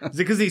 Is it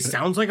because he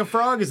sounds like a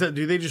frog?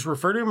 Do they just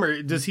refer to him,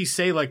 or does he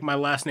say like my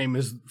last name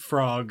is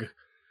Frog?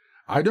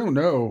 I don't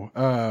know.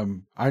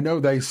 I know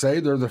they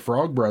say they're the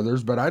Frog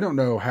Brothers, but I don't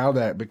know how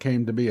that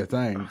became to be a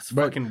thing. It's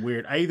fucking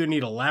weird. I either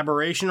need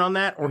elaboration on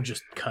that or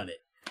just cut it.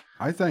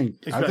 I think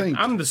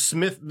I'm the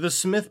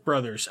Smith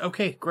brothers.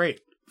 Okay, great,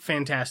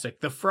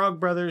 fantastic. The Frog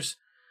Brothers.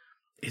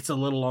 It's a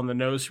little on the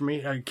nose for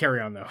me. Carry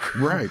on though.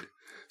 Right.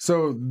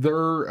 So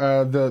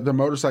they're the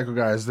motorcycle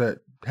guys that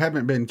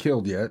haven't been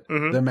killed yet.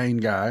 Mm-hmm. The main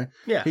guy.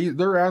 Yeah.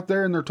 They're out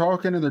there and they're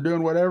talking and they're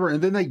doing whatever,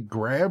 and then they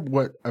grab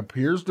what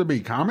appears to be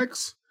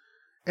comics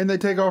and they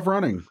take off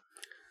running.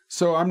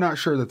 So I'm not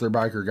sure that they're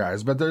biker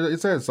guys, but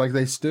it says like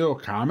they steal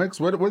comics.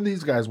 What do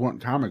these guys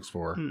want comics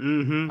for?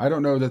 Mm-hmm. I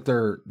don't know that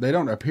they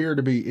don't appear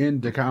to be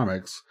into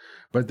comics,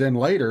 but then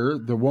later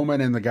the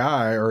woman and the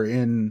guy are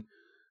in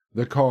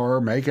the car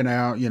making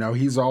out, you know,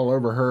 he's all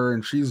over her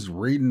and she's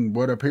reading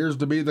what appears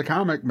to be the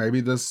comic,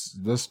 maybe the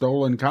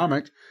stolen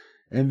comic.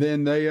 And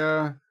then they,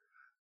 then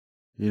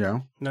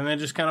they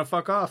just kind of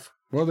fuck off.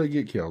 Well, they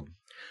get killed.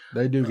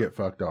 They do get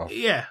fucked off.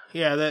 Yeah.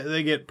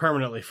 They get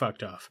permanently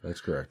fucked off. That's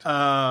correct.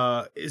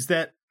 Is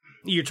that,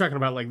 you're talking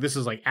about like, this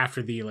is like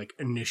after the like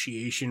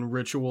initiation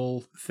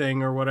ritual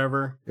thing or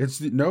whatever?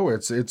 It's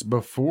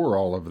before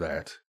all of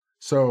that.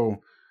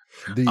 So,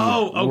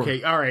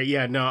 okay. All right.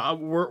 Yeah. No,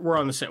 we're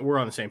on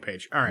the same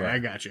page. All right. Right. I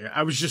got you.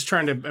 I was just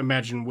trying to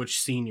imagine which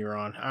scene you're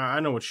on. I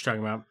know what you're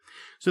talking about.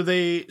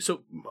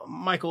 So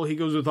Michael, he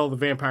goes with all the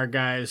vampire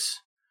guys.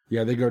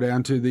 Yeah, they go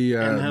down to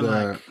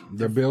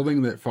the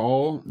building that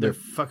fall. They're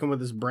fucking with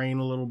his brain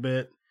a little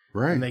bit.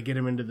 Right. And they get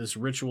him into this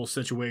ritual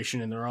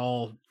situation and they're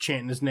all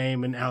chanting his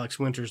name and Alex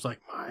Winter's like,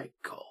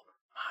 Michael.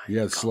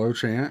 Yeah, slow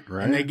chant,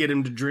 right? And they get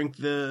him to drink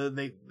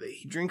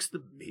he drinks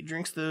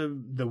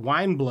the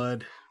wine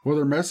blood. Well,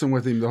 they're messing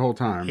with him the whole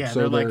time. Yeah, so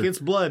they're like, it's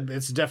blood.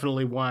 It's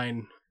definitely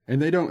wine.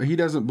 And he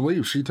doesn't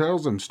believe.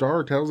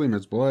 Star tells him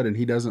it's blood, and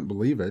he doesn't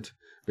believe it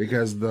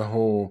because the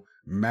whole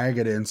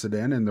maggot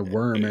incident and the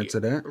worm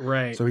incident.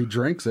 Right. So he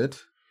drinks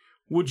it.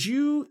 Would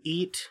you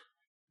eat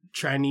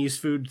Chinese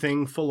food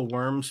thing full of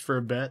worms for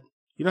a bet?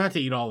 You don't have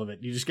to eat all of it.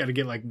 You just got to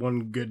get like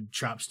one good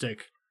chopstick.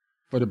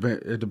 But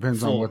it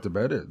depends on what the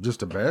bet is.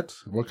 Just a bet?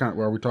 What kind?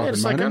 Are we talking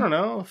it's money? like, I don't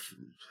know,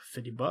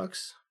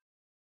 $50.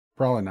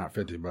 Probably not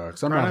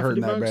 $50. I'm not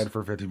hurting that bad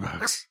for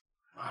 $50.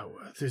 Oh,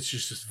 it's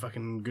just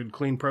fucking good,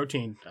 clean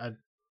protein.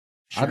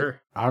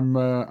 Sure. I'm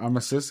a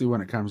sissy when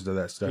it comes to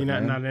that stuff.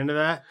 You're not into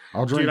that?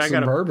 I'll drink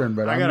some bourbon,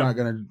 but I'm not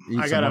going to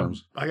eat some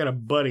worms. I got a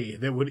buddy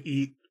that would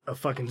eat a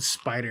fucking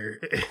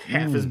spider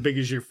half as big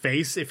as your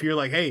face. If you're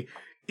like, hey,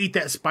 eat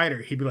that spider,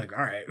 he'd be like,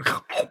 all right.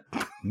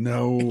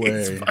 No way.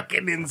 It's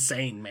fucking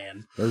insane,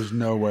 man. There's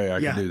no way I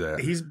could do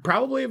that. He's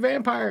probably a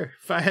vampire,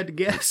 if I had to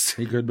guess.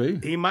 He could be.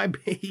 He might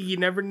be. You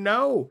never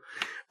know.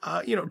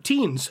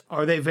 Teens,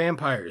 are they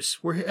vampires?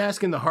 We're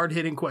asking the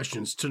hard-hitting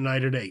questions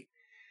tonight at 8.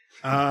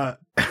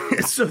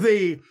 So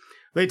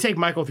they take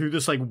Michael through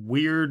this like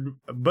weird,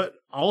 but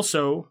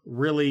also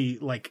really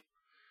like,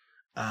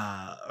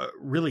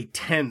 really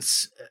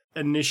tense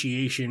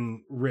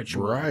initiation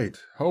ritual. Right.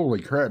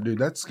 Holy crap, dude.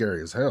 That's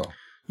scary as hell.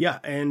 Yeah.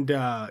 And,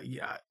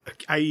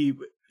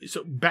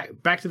 so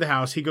back to the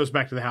house. He goes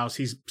back to the house.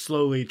 He's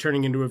slowly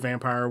turning into a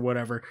vampire or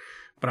whatever.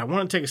 But I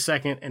want to take a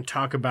second and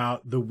talk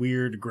about the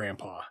weird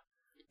grandpa.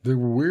 The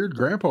weird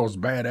grandpa's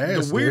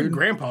badass. The weird dude.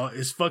 grandpa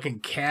is fucking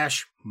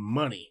cash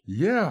money.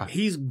 Yeah.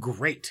 He's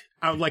great.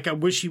 I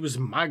wish he was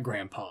my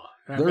grandpa.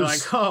 And I'd be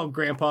like, oh,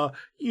 grandpa,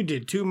 you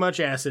did too much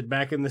acid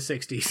back in the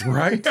 60s.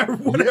 Right. Or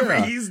whatever.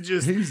 Yeah.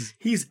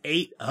 He's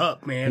ate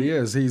up, man. He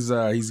is. He's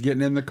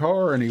getting in the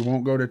car and he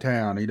won't go to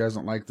town. He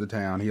doesn't like the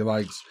town.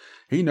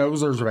 He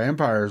knows there's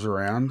vampires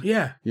around.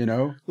 Yeah. You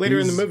know? Later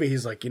in the movie,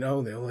 he's like, the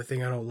only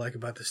thing I don't like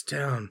about this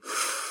town,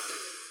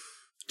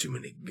 too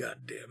many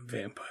goddamn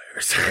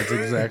vampires. That's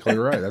exactly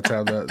right. That's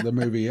how the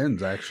movie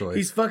ends, actually.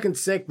 He's fucking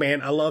sick,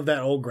 man. I love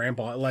that old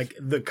grandpa. Like,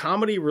 the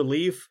comedy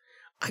relief,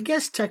 I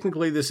guess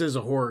technically this is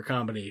a horror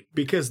comedy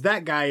because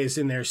that guy is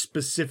in there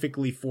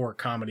specifically for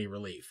comedy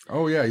relief.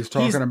 Oh, yeah. He's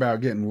talking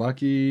about getting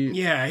lucky.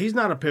 Yeah, he's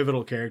not a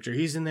pivotal character.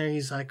 He's in there.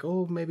 He's like,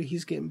 oh, maybe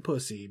he's getting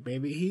pussy.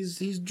 Maybe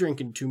he's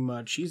drinking too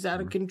much. He's out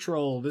of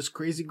control. This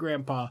crazy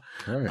grandpa.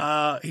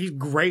 Right. He's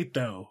great,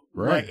 though.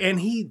 Right.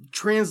 And he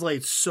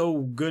translates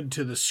so good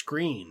to the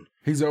screen.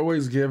 He's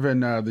always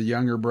given the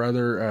younger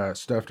brother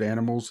stuffed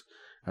animals.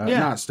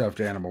 Not stuffed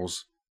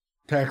animals.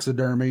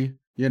 Taxidermy.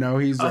 You know,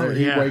 he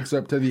wakes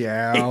up to the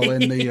owl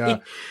and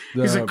the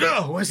he's like,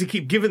 oh, why does he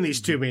keep giving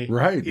these to me?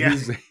 Right. Yeah.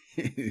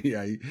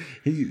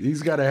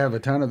 He's got to have a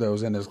ton of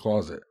those in his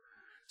closet.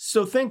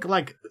 So think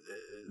like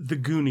the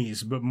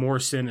Goonies, but more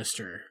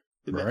sinister.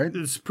 Right.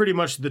 It's pretty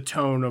much the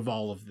tone of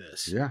all of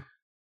this. Yeah.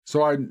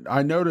 So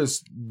I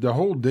noticed the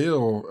whole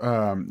deal.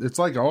 It's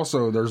like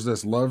also there's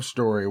this love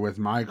story with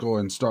Michael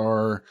and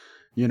Star,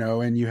 you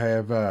know, and you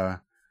have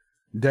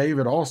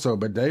David also,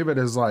 but David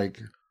is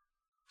like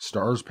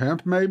Star's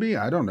pimp, maybe?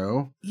 I don't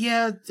know.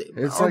 Yeah,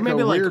 it's or like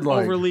maybe a weird,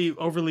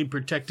 overly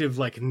protective,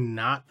 like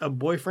not a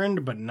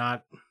boyfriend, but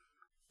not.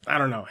 I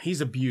don't know.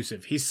 He's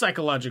abusive. He's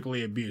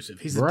psychologically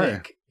abusive. He's a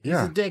dick. He's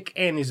a dick,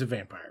 and he's a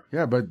vampire.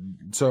 Yeah, but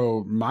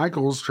so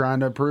Michael's trying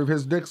to prove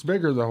his dick's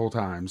bigger the whole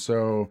time.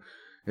 So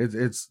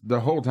it's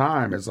the whole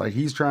time. It's like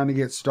he's trying to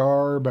get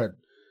Star, but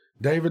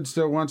David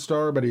still wants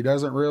Star, but he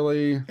doesn't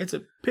really. It's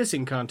a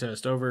pissing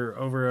contest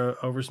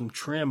over some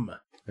trim.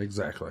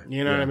 Exactly.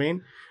 You know what I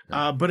mean?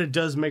 Yeah. But it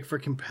does make for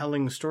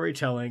compelling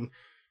storytelling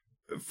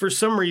for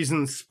some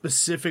reason,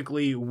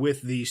 specifically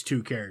with these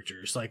two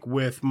characters, like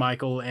with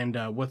Michael and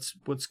what's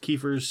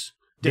Kiefer's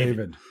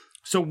David.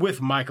 So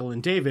with Michael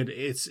and David,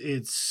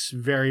 it's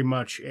very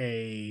much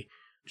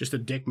just a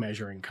dick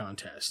measuring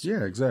contest.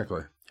 Yeah,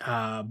 exactly.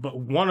 But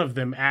one of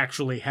them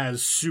actually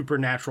has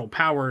supernatural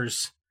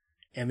powers,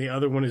 and the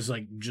other one is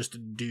like just a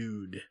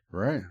dude.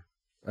 Right.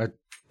 A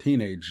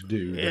teenage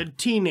dude. A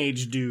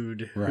teenage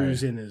dude right.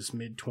 who's in his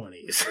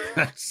mid-20s.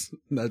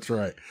 That's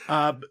right.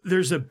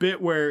 There's a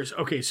bit where,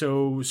 okay,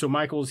 so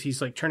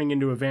he's like turning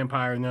into a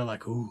vampire, and they're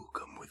like, ooh,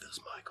 come with us,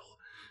 Michael.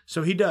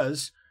 So he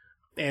does,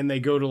 and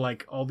they go to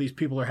like, all these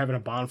people are having a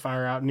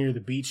bonfire out near the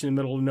beach in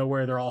the middle of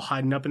nowhere. They're all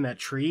hiding up in that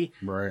tree.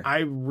 Right. I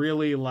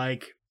really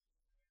like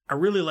the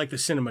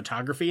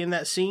cinematography in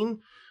that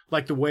scene.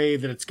 Like the way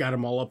that it's got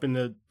them all up in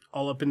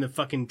the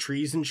fucking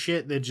trees and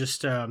shit. They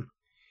just,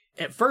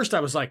 at first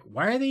I was like,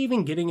 why are they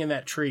even getting in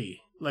that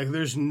tree? Like,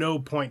 there's no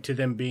point to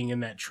them being in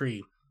that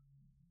tree.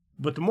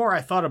 But the more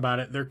I thought about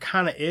it, there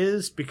kind of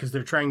is, because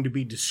they're trying to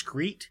be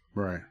discreet.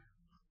 Right.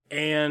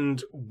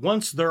 And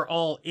once they're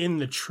all in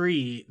the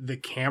tree, the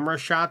camera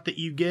shot that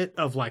you get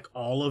of like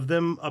all of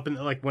them up in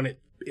like when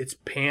it's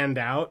panned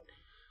out,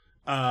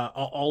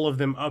 all of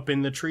them up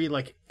in the tree,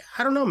 like,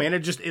 I don't know, man,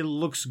 it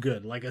looks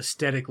good. Like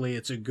aesthetically,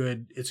 it's a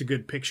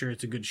good picture.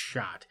 It's a good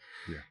shot.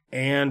 Yeah.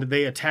 And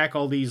they attack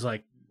all these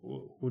like,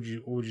 would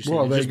you say?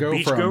 Well, they're just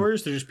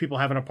beachgoers? They're just people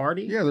having a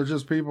party? Yeah, they're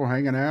just people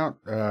hanging out,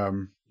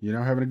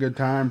 having a good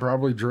time,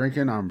 probably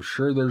drinking. I'm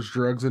sure there's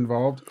drugs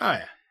involved. Oh,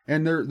 yeah.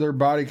 And their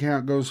body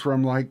count goes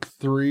from like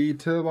 3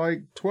 to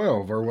like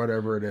 12 or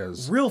whatever it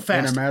is. Real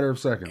fast. In a matter of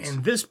seconds.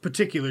 And this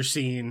particular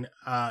scene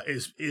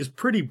is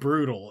pretty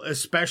brutal,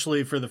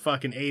 especially for the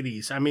fucking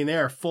 80s. I mean, they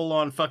are full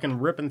on fucking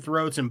ripping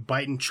throats and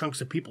biting chunks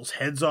of people's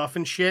heads off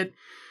and shit.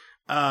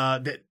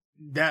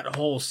 That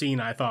whole scene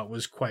I thought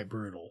was quite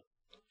brutal.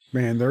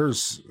 Man,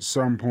 there's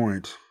some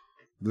point,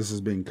 this is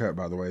being cut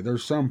by the way,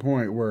 there's some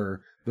point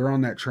where they're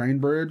on that train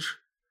bridge.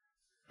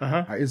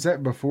 Uh-huh. Is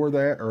that before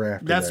that or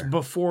after that? That's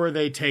before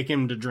they take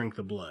him to drink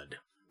the blood.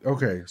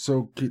 Okay,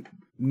 so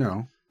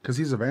no, because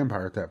he's a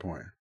vampire at that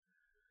point.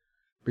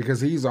 Because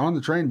he's on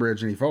the train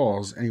bridge and he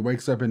falls and he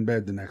wakes up in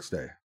bed the next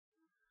day.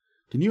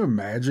 Can you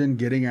imagine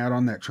getting out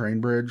on that train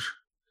bridge?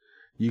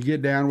 You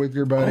get down with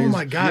your buddies. Oh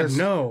my God,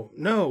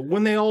 no.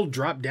 When they all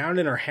drop down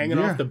and are hanging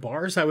off the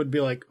bars, I would be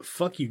like,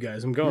 fuck you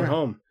guys, I'm going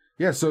home.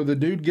 Yeah, so the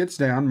dude gets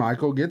down,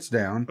 Michael gets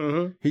down.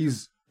 Mm-hmm.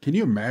 Can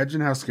you imagine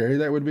how scary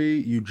that would be?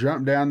 You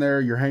jump down there,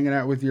 you're hanging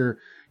out with your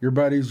your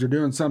buddies, you're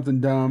doing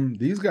something dumb.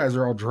 These guys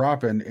are all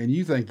dropping, and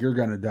you think you're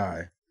going to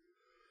die.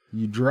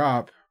 You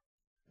drop.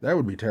 That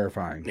would be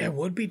terrifying. Yeah, it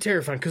would be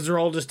terrifying because they're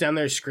all just down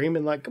there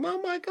screaming like, "Come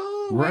on,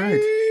 Michael!" Right.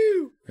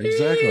 Woo,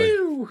 Exactly.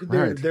 woo."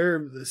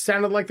 They're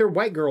sounded like they're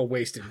white girl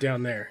wasted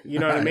down there. You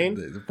know what I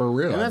mean? For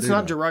real. And that's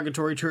not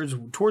derogatory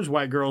towards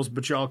white girls,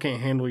 but y'all can't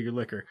handle your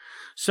liquor.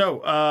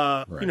 So,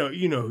 Right.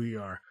 you know who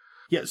you are.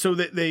 Yeah. So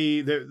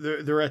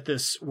they're at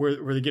this where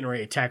they're getting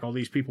ready to attack all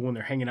these people when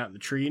they're hanging out in the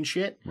tree and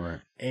shit.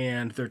 Right.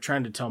 And they're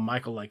trying to tell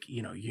Michael like,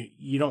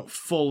 you don't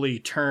fully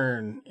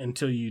turn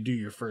until you do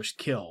your first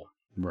kill.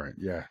 Right.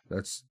 Yeah.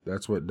 That's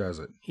what does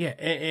it. Yeah,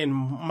 and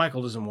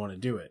Michael doesn't want to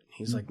do it.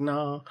 He's like,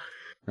 no.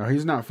 No,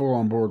 he's not full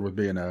on board with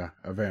being a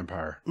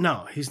vampire.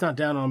 No, he's not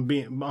down on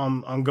being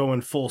on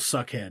going full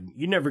suckhead.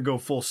 You never go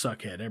full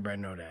suckhead.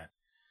 Everybody know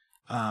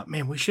that.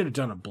 Man, we should have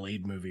done a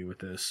Blade movie with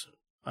this.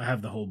 I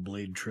have the whole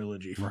Blade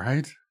trilogy.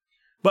 Right.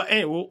 But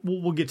anyway,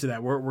 we'll get to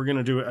that. We're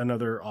gonna do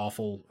another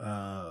awful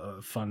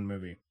fun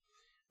movie.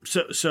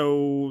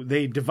 So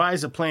they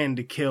devise a plan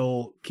to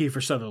kill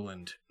Kiefer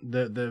Sutherland.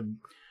 The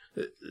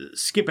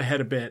skip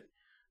ahead a bit.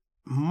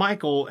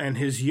 Michael and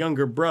his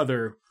younger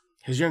brother's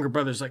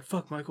like,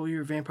 "Fuck, Michael,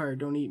 you're a vampire.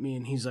 Don't eat me."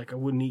 And he's like, "I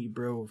wouldn't eat you,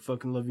 bro. I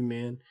fucking love you,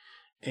 man."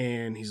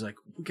 And he's like,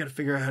 "We got to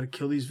figure out how to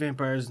kill these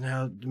vampires and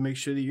how to make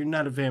sure that you're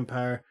not a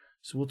vampire.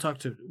 So we'll talk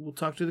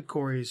to the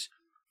Coreys."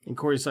 And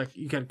Corey's like,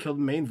 "You got to kill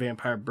the main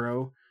vampire,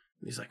 bro."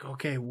 And he's like,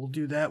 "Okay, we'll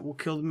do that. We'll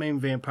kill the main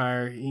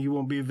vampire. You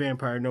won't be a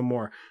vampire no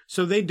more."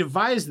 So they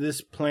devise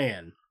this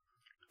plan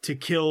to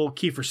kill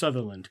Kiefer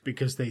Sutherland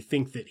because they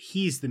think that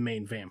he's the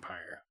main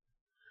vampire.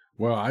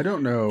 Well, I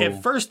don't know.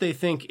 At first, they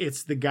think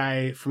it's the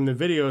guy from the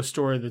video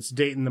store that's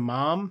dating the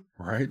mom.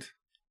 Right.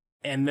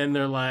 And then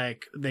they're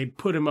like, they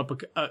put him up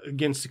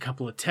against a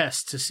couple of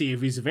tests to see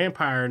if he's a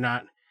vampire or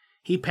not.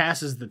 He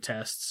passes the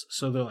tests.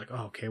 So they're like,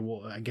 oh, okay,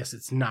 well, I guess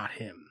it's not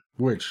him.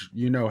 Which,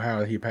 you know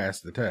how he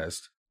passed the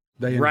test.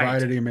 They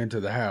invited him into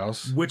the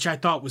house. Which I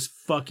thought was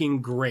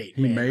fucking great.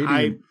 He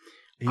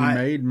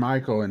made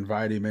Michael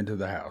invite him into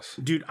the house.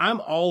 Dude,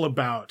 I'm all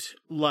about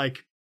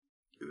like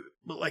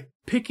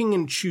picking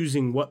and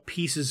choosing what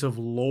pieces of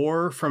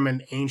lore from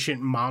an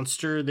ancient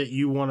monster that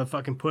you want to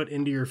fucking put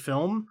into your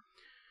film.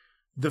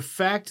 The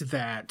fact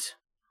that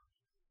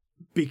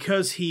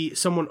because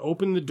someone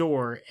opened the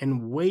door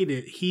and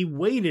he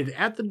waited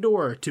at the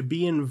door to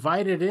be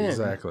invited in.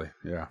 Exactly.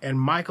 Yeah. And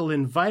Michael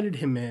invited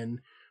him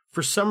in.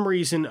 For some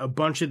reason, a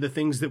bunch of the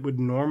things that would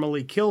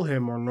normally kill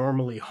him or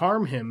normally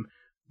harm him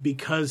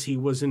because he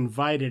was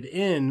invited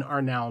in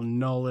are now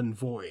null and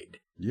void.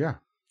 Yeah.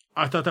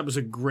 I thought that was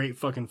a great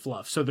fucking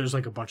fluff. So there's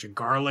like a bunch of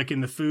garlic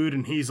in the food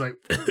and he's like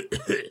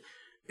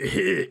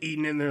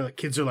eating in there. Like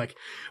kids are like,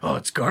 "Oh,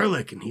 it's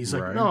garlic." And he's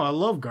like, "No, I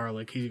love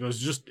garlic." He goes,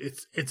 "Just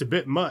it's a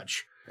bit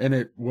much." And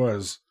it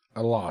was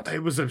a lot.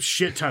 It was a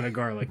shit ton of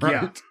garlic.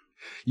 Right? Yeah.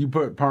 You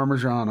put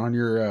Parmesan on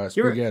your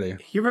spaghetti.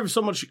 You ever have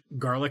so much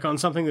garlic on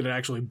something that it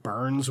actually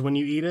burns when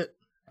you eat it?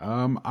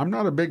 I'm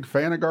not a big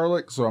fan of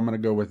garlic, so I'm going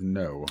to go with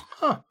no.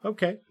 Huh,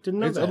 okay. Didn't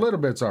know that. A little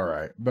bit's all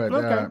right, but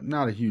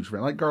not a huge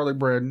fan. Like garlic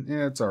bread,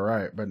 yeah, it's all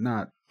right, but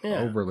not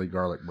overly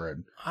garlic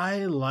bread.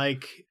 I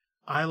like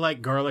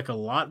garlic a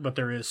lot, but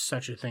there is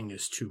such a thing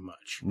as too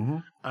much. Mm-hmm.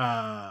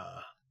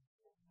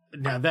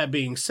 Now, that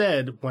being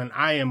said, when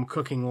I am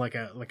cooking like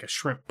a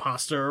shrimp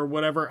pasta or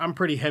whatever, I'm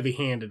pretty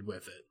heavy-handed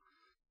with it.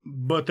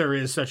 But there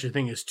is such a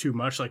thing as too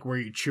much, like where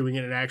you're chewing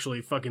it, it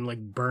actually fucking like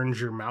burns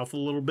your mouth a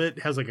little bit.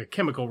 It has like a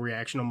chemical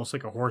reaction, almost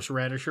like a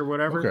horseradish or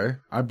whatever. Okay,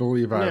 I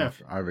believe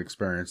I've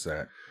experienced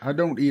that. I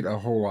don't eat a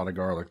whole lot of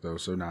garlic though,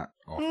 so not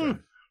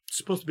often. It's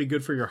supposed to be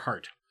good for your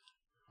heart.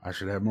 I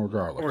should have more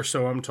garlic. Or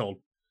so I'm told.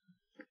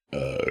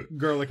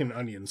 Garlic and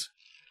onions.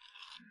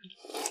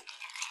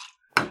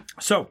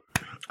 So,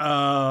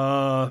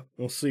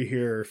 we'll see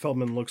here.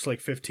 Feldman looks like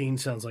 15,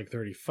 sounds like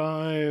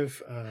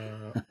 35.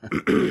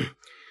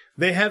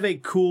 They have a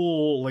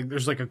cool,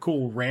 there's a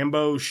cool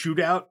Rambo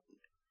shootout.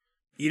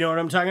 You know what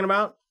I'm talking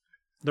about?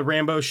 The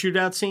Rambo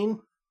shootout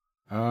scene?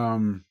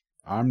 I'm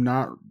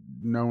not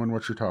knowing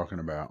what you're talking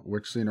about.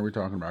 Which scene are we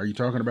talking about? Are you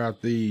talking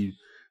about the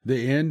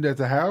end at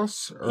the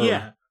house? Or?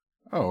 Yeah.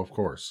 Oh, of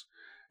course.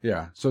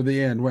 Yeah. So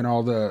the end when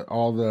all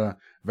the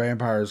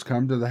vampires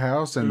come to the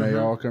house and they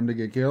all come to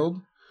get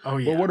killed? Oh,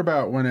 yeah. Well, what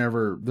about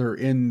whenever they're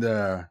in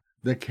the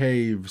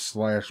cave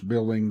 /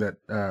 building that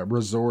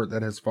resort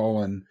that has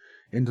fallen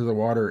into the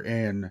water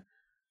and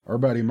our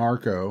buddy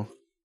Marco,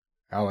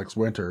 Alex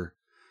Winter,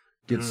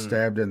 gets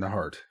stabbed in the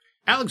heart?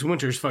 Alex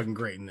Winter's fucking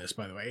great in this,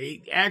 by the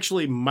way. He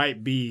actually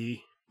might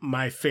be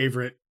my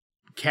favorite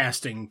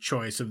casting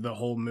choice of the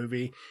whole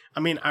movie.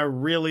 I mean, I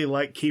really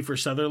like Kiefer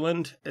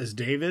Sutherland as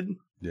David.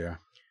 Yeah.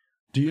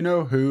 Do you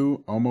know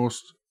who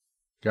almost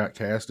got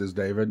cast as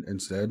David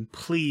instead?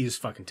 Please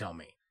fucking tell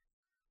me.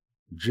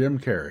 Jim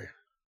Carrey.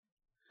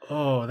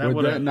 Oh,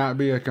 would that not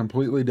be a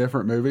completely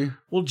different movie?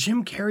 Well,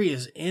 Jim Carrey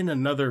is in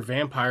another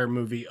vampire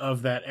movie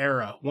of that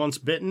era, Once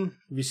Bitten.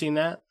 Have you seen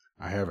that?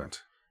 I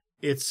haven't.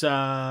 It's,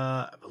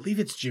 I believe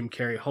it's Jim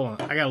Carrey.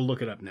 Hold on, I gotta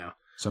look it up now.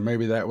 So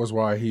maybe that was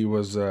why he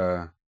was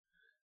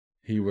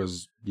he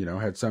was,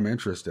 had some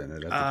interest in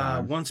it at the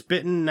time. Once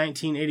Bitten,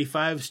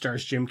 1985,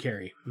 stars Jim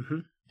Carrey. Mm-hmm.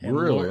 And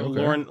Really?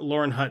 Okay.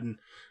 Lauren Hutton.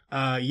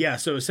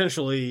 So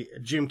essentially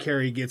Jim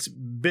Carrey gets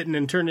bitten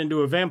and turned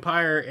into a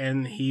vampire,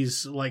 and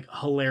he's like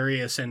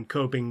hilarious and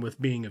coping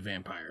with being a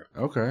vampire.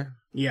 Okay.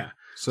 Yeah.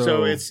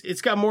 So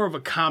it's got more of a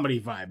comedy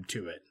vibe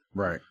to it.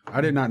 Right.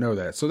 I did not know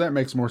that. So that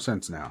makes more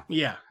sense now.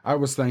 Yeah. I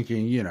was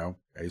thinking,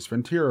 Ace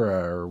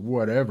Ventura or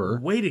whatever.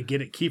 Way to get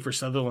it, Kiefer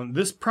Sutherland.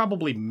 This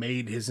probably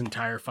made his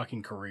entire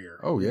fucking career.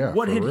 Oh, yeah.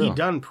 What had he real.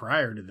 done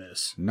prior to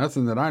this?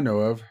 Nothing that I know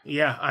of.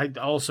 Yeah,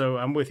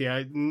 I'm with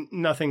you.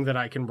 Nothing that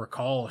I can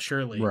recall,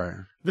 surely. Right.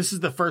 This is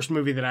the first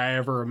movie that I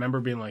ever remember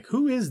being like,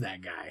 who is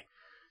that guy?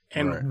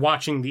 And Right.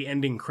 watching the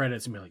ending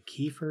credits and be like,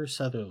 Kiefer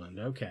Sutherland,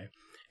 okay.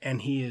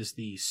 And he is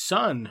the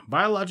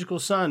biological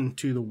son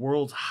to the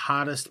world's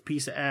hottest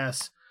piece of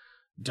ass,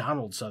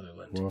 Donald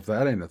Sutherland. Well, if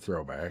that ain't a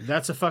throwback.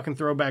 That's a fucking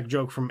throwback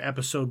joke from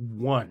episode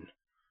 1.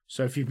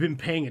 So if you've been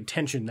paying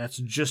attention, that's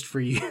just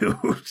for you.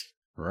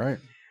 Right.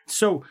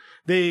 So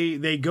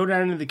they go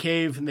down into the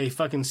cave and they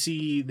fucking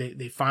see,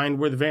 they find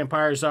where the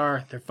vampires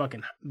are.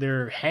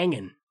 They're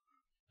hanging.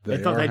 They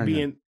thought they'd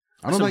be in.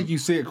 I don't think you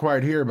see it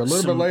quite here, but a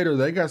little bit later,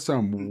 they got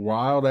some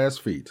wild ass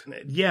feet.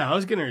 Yeah, I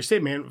was going to say,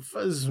 man,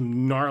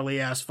 some gnarly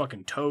ass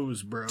fucking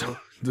toes, bro.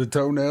 The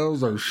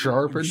toenails are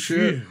sharp and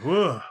shit.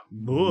 Ugh.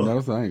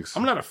 No thanks.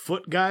 I'm not a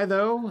foot guy,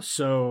 though,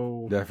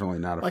 so. Definitely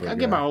not a foot guy. I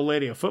give my old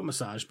lady a foot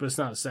massage, but it's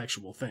not a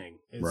sexual thing.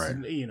 It's, right.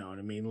 You know what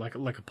I mean? Like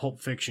a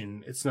Pulp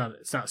Fiction. It's not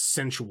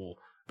sensual.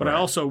 But right. I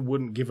also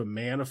wouldn't give a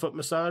man a foot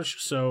massage,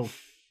 so.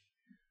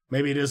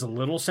 Maybe it is a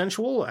little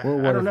sensual.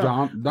 Well, I don't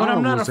know. But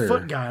I'm not a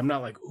foot guy. I'm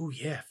not like, ooh,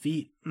 yeah,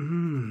 feet.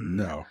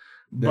 No,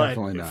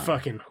 definitely not.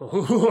 Fucking,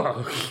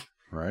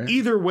 right?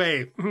 Either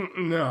way,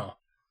 no.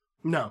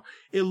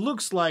 It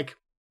looks like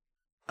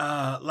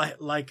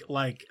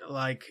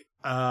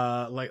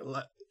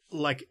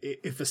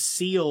if a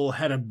seal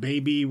had a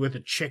baby with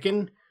a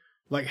chicken,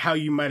 like how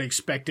you might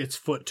expect its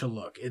foot to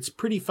look. It's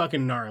pretty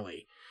fucking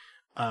gnarly,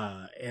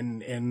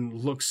 and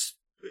looks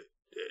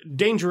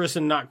dangerous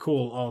and not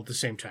cool all at the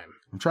same time.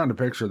 I'm trying to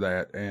picture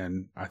that,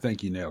 and I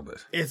think you nailed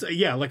it. It's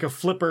like a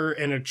flipper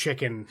and a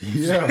chicken.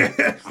 Yeah,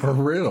 for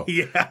real.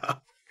 Yeah.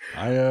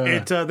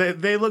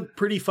 They look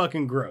pretty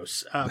fucking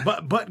gross,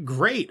 but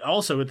great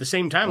also at the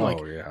same time. Like,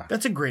 yeah.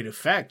 That's a great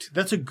effect.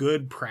 That's a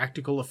good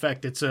practical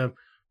effect. It's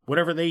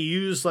whatever they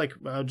use, like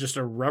just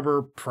a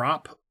rubber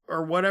prop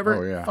or whatever.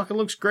 Oh yeah, fucking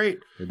looks great.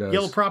 It does.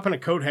 Yellow prop and a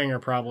coat hanger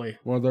probably.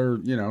 Well, they're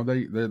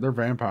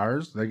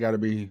vampires. They got to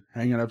be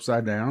hanging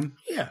upside down.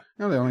 Yeah.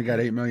 They only got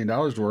 $8 million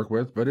to work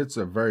with, but it's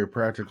a very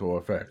practical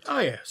effect. Oh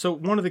yeah. So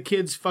one of the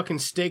kids fucking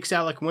stakes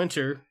Alex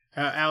Winter,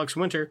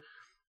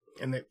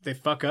 and they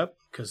fuck up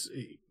because.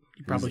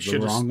 You probably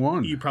should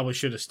have. You probably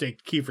should have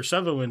staked Kiefer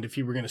Sutherland if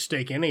you were going to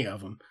stake any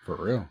of them. For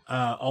real.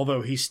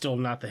 Although he's still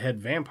not the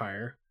head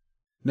vampire.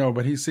 No,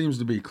 but he seems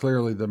to be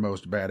clearly the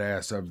most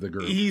badass of the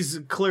group. He's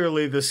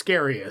clearly the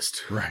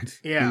scariest. Right.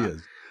 Yeah.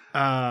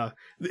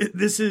 He is.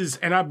 This is,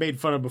 and I've made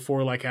fun of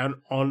before, like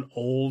on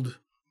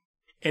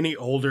any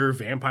older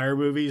vampire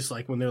movies,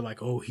 like when they're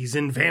like, "Oh, he's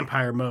in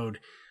vampire mode,"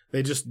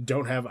 they just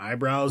don't have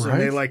eyebrows,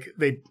 right? And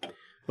they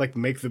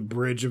make the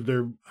bridge of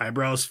their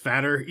eyebrows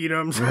fatter. You know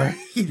what I'm saying? Right.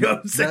 You know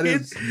what I'm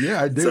saying?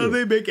 Yeah, I do. So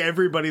they make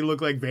everybody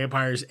look like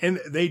vampires, and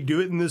they do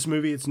it in this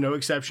movie. It's no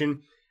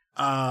exception.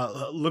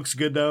 Looks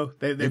good though.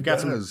 They've got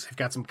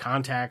some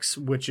contacts,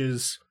 which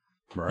is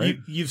right.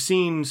 You've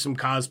seen some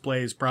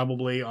cosplays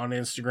probably on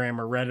Instagram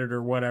or Reddit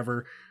or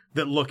whatever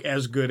that look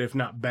as good, if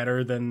not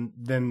better,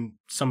 than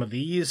some of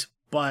these.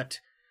 But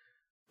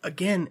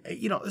again,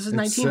 this is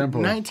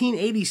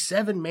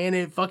 1987, man.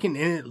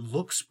 It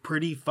looks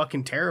pretty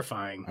fucking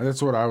terrifying.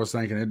 That's what I was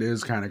thinking. It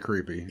is kind of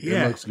creepy.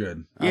 Yeah. It looks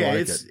good. I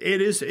like it.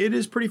 It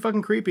is pretty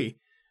fucking creepy.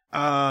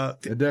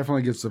 It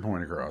definitely gets the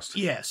point across.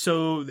 Yeah,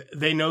 so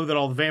they know that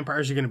all the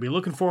vampires are going to be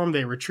looking for them.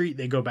 They retreat.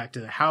 They go back to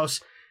the house,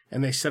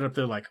 and they set up.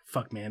 They're like,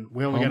 "Fuck, man,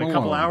 we only got a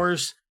couple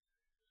hours."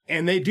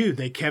 And they do.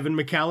 They Kevin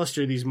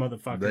McAllister these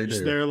motherfuckers. They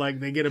do. They're like,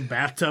 they get a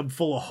bathtub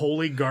full of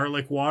holy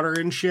garlic water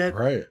and shit.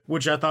 Right.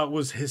 Which I thought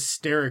was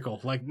hysterical.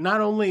 Like,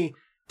 not only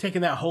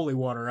taking that holy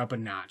water up a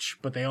notch,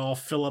 but they all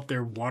fill up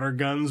their water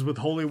guns with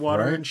holy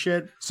water and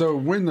shit. So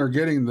when they're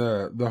getting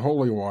the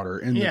holy water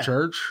in the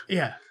church,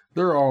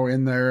 they're all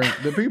in there.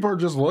 The people are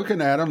just looking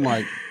at them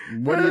like,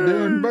 what are you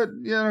doing? But,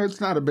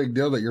 it's not a big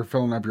deal that you're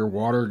filling up your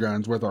water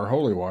guns with our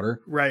holy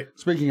water. Right.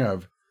 Speaking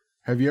of,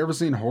 have you ever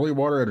seen holy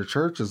water at a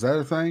church? Is that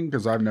a thing?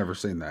 Because I've never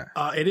seen that.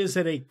 It is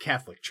at a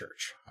Catholic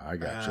church. I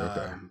got you.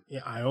 Okay. Yeah,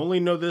 I only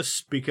know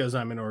this because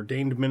I'm an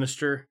ordained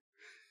minister.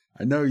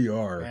 I know you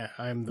are. Yeah,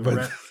 I'm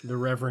the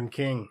Reverend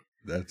King.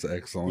 That's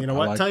excellent. You know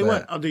what? Like Tell you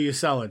what, I'll do you a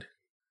solid.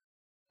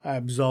 I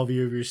absolve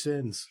you of your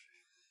sins.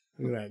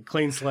 Look at that.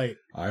 Clean slate.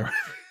 I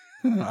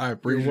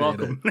appreciate You're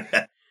welcome.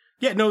 it.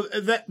 Yeah, no,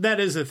 that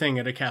is a thing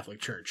at a Catholic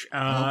church.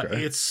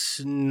 Okay.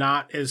 It's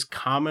not as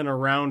common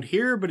around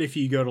here, but if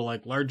you go to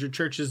like larger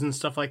churches and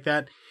stuff like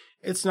that,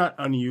 it's not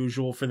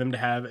unusual for them to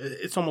have.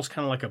 It's almost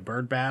kind of like a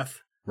bird bath.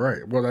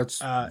 Right. Well,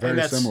 that's and very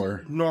that's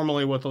similar.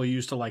 normally what they'll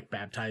use to like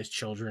baptize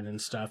children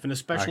and stuff, and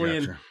especially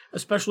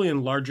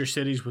in larger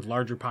cities with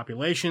larger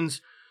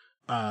populations.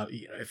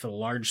 If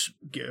a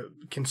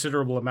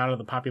considerable amount of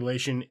the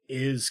population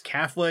is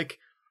Catholic,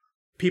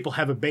 people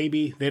have a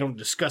baby. They don't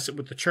discuss it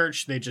with the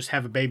church. They just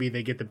have a baby.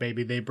 They get the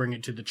baby. They bring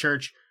it to the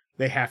church.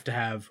 They have to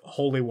have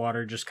holy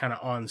water just kind of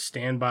on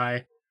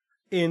standby.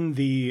 In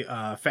the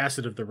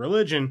facet of the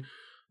religion,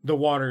 the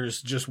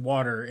water's just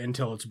water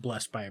until it's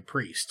blessed by a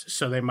priest.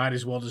 So they might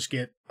as well just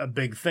get a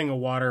big thing of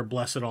water,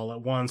 bless it all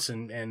at once,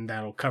 and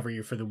that'll cover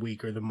you for the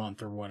week or the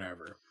month or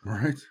whatever.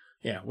 Right.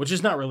 Yeah, which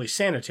is not really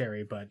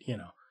sanitary, but,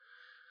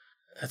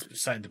 that's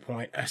beside the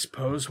point, I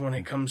suppose, when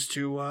it comes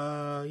to,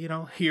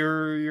 your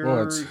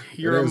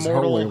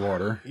holy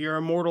water. Your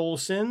immortal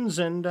sins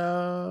and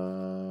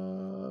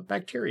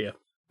bacteria.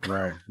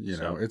 Right.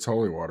 It's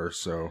holy water,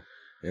 so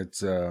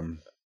it's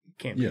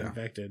can't be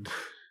infected.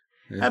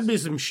 That'd be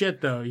some shit,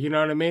 though. You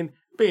know what I mean?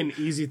 It'd be an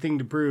easy thing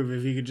to prove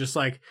if you could just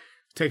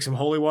take some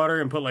holy water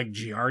and put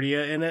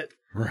Giardia in it.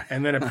 Right.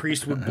 And then a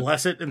priest would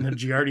bless it and the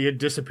Giardia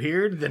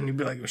disappeared, then you'd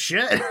be like, oh,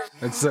 shit.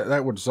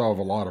 That would solve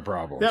a lot of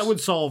problems. That would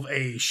solve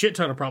a shit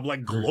ton of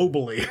problems,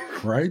 globally.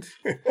 Right?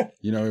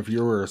 If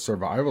you were a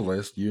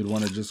survivalist, you'd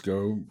want to just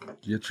go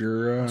get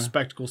your...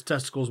 spectacles,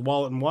 testicles,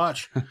 wallet, and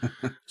watch.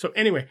 So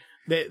anyway,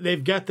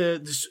 they've got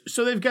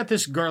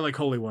this garlic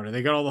holy water.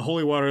 They got all the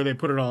holy water, they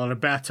put it all in a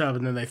bathtub,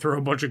 and then they throw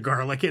a bunch of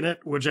garlic in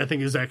it, which I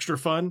think is extra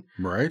fun.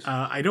 Right.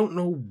 I don't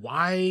know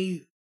why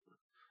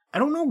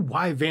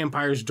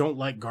vampires don't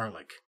like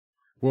garlic.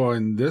 Well,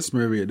 in this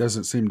movie, it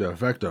doesn't seem to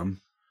affect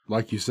them.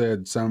 Like you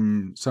said,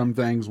 some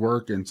things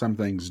work and some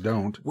things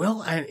don't.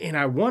 Well, and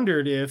I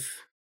wondered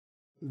if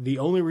the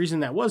only reason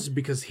that was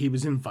because he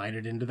was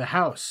invited into the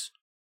house.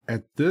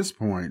 At this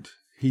point,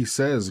 he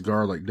says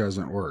garlic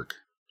doesn't work.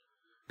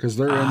 Because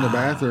they're in the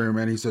bathroom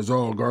and he says,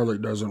 oh,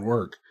 garlic doesn't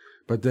work.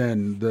 But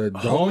then the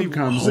dog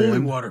comes in. Holy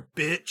water,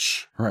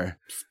 bitch. Right.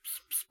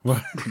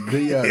 Well,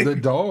 the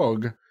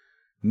dog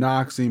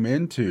knocks him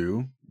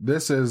into,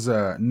 this is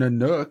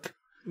Nanook.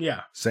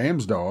 Yeah.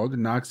 Sam's dog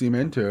knocks him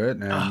into it.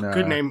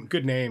 And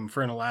good name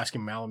for an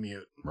Alaskan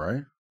Malamute.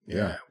 Right?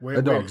 Yeah.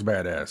 The dog's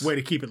badass. Way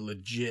to keep it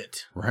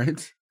legit.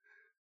 Right?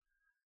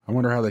 I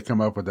wonder how they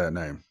come up with that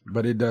name.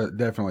 But it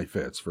definitely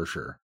fits for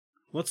sure.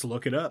 Let's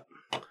look it up.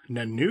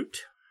 Nanook.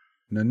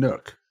 I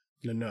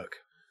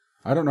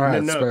don't know how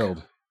it's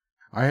spelled.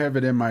 I have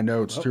it in my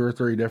notes 2 or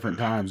 3 different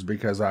times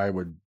because I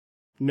would...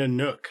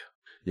 Nanook.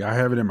 Yeah, I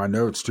have it in my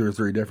notes 2 or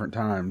 3 different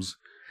times.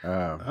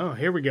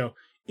 Here we go.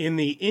 In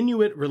the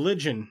Inuit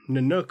religion,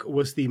 Nanook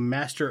was the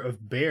master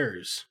of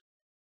bears.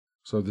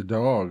 So the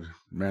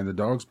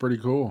dog's pretty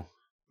cool.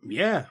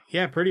 Yeah,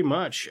 pretty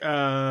much.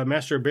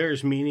 Master of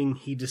bears, meaning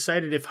he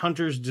decided if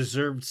hunters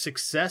deserved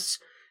success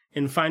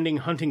in finding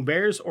hunting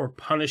bears or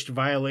punished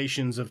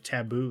violations of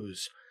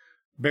taboos.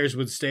 Bears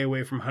would stay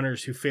away from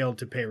hunters who failed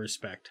to pay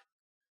respect.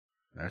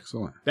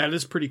 Excellent. That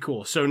is pretty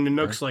cool. So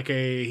Nanook's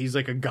he's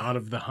like a god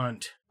of the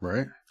hunt.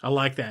 Right. I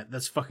like that.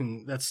 That's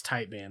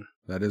tight, man.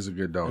 That is a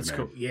good dog name. That's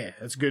cool. Yeah,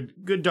 that's good.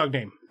 Good dog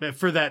name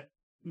for that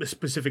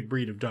specific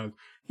breed of dog.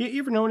 You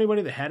ever know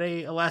anybody that had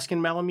a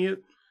Alaskan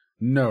Malamute?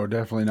 No,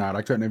 definitely not.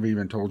 I couldn't have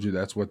even told you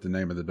that's what the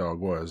name of the dog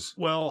was.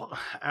 Well,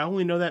 I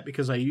only know that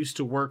because I used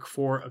to work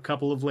for a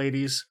couple of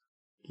ladies.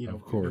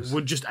 Of course.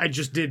 I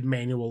just did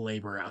manual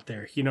labor out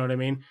there. You know what I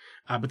mean?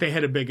 But they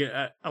had a big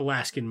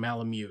Alaskan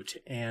Malamute,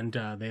 and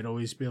they'd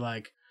always be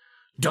like,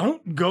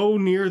 "Don't go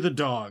near the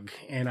dog,"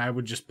 and I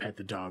would just pet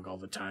the dog all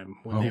the time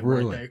when they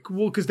were there.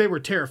 Well, because they were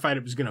terrified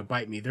it was going to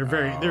bite me. They're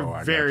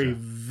very,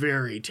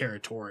 very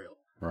territorial.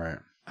 Right.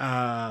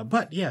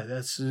 But yeah,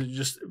 that's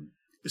just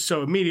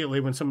so immediately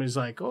when somebody's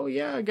like, "Oh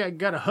yeah, I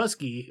got a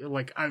husky,"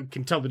 like I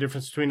can tell the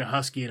difference between a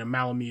husky and a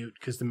Malamute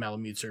because the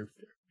Malamutes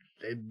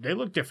they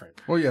look different.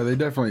 Well, yeah, they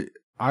definitely.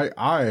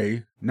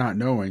 I not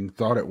knowing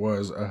thought it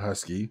was a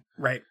husky,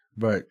 right?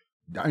 But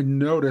I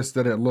noticed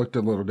that it looked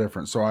a little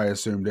different, so I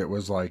assumed it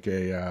was like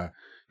a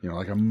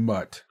like a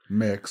mutt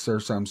mix or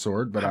some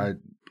sort. But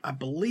I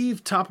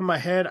believe, top of my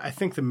head, I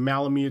think the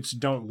Malamutes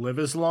don't live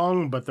as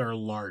long, but they're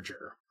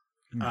larger.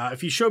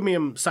 If you showed me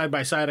them side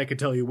by side, I could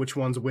tell you which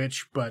one's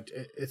which. But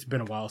it's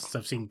been a while since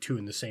I've seen 2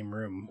 in the same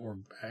room, or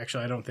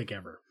actually, I don't think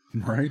ever.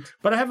 Right.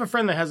 But I have a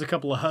friend that has a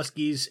couple of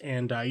huskies,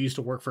 and I used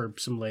to work for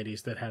some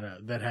ladies that had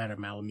a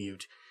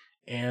Malamute,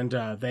 and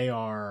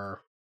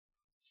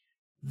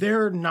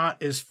they're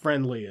not as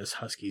friendly as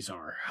huskies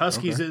are.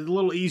 Huskies is a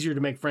little easier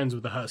to make friends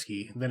with a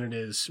husky than it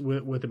is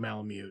with a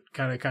Malamute.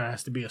 Kind of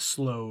has to be a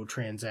slow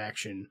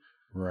transaction.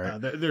 Right.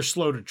 They're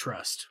slow to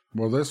trust.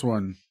 Well, this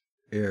one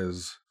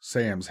is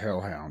Sam's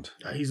hellhound.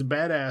 He's a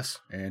badass,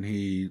 and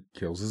he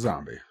kills a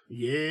zombie.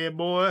 Yeah,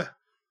 boy.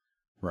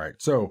 Right.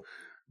 So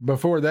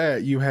before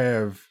that, you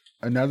have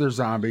another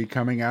zombie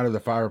coming out of the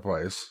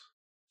fireplace.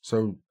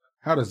 So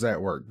how does that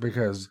work?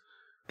 Because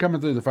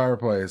coming through the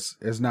fireplace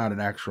is not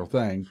an actual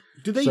thing.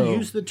 Do they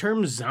use the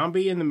term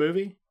zombie in the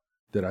movie?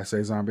 Did I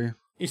say zombie?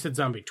 You said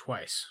zombie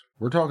twice.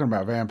 We're talking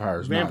about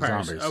vampires, not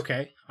zombies.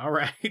 Okay. All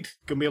right.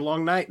 Gonna be a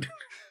long night.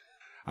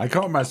 I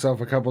caught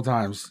myself a couple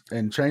times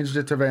and changed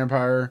it to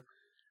vampire,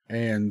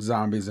 and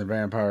zombies and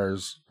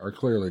vampires are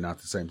clearly not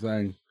the same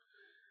thing.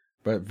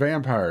 But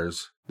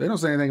vampires, they don't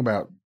say anything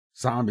about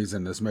zombies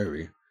in this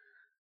movie.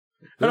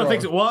 I don't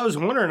think so. Well, I was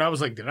wondering, I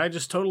was like, did I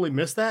just totally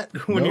miss that?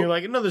 When Nope. you're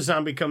like, another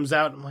zombie comes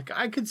out, I'm like,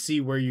 I could see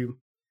where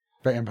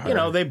Vampire. you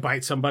know, they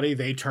bite somebody,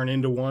 they turn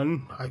into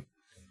one.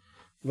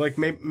 Like,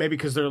 maybe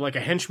because they're like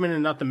a henchman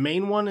and not the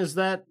main one,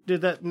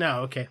 did that?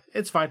 No, okay,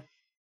 it's fine.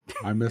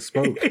 I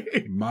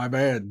misspoke. My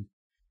bad.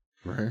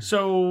 Right.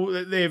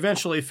 So they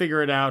eventually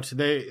figure it out.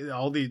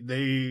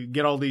 They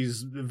get all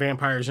these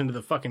vampires into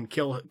the fucking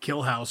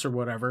kill house or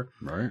whatever.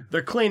 Right.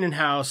 They're cleaning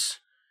house.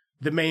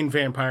 The main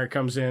vampire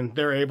comes in.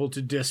 They're able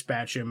to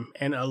dispatch him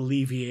and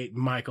alleviate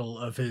Michael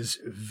of his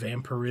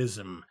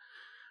vampirism.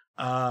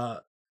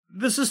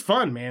 This is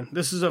fun, man.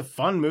 This is a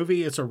fun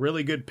movie. It's a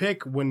really good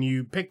pick. When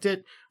you picked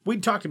it, we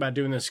talked about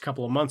doing this a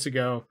couple of months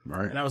ago,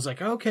 Right. and I was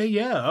like, okay,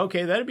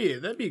 that'd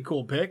be a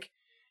cool pick.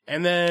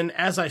 And then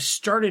as I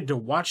started to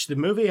watch the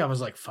movie, I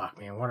was like, fuck,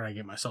 man, what did I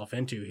get myself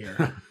into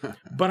here?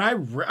 But I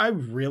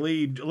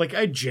really, like,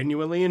 I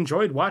genuinely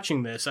enjoyed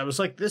watching this. I was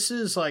like, this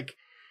is like,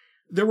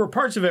 there were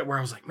parts of it where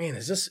I was like, man,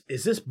 is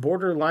this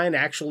borderline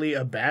actually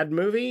a bad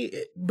movie?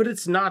 But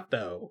it's not,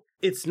 though.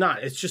 It's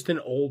not. It's just an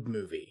old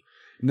movie.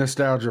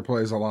 Nostalgia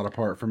plays a lot of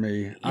part for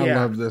me. I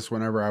Yeah. loved this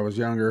whenever I was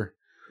younger.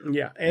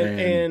 Yeah,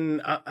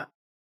 and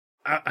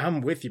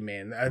I'm with you,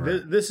 man.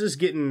 Right. This is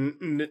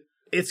getting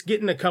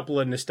a couple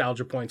of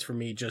nostalgia points for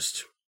me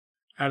just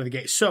out of the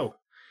gate. So,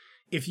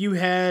 if you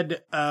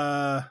had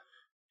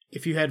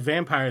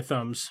vampire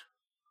thumbs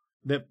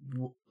that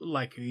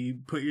like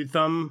you put your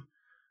thumb,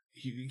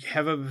 you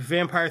have a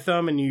vampire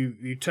thumb and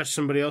you touch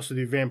somebody else with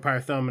your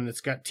vampire thumb and it's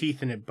got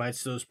teeth and it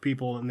bites those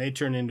people and they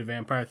turn into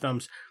vampire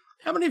thumbs.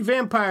 How many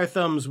vampire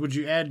thumbs would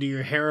you add to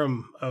your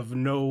harem of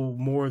no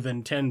more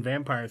than 10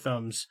 vampire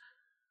thumbs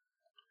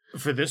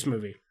for this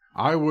movie?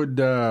 I would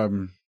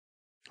go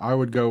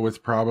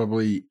with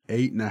probably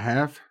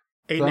 8.5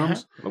 8.5?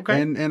 thumbs. Okay.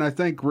 And I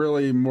think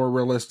really more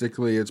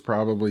realistically, it's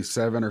probably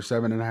 7 or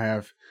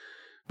 7.5.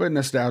 But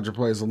nostalgia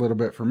plays a little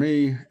bit for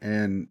me,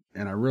 and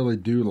I really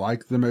do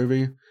like the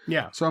movie.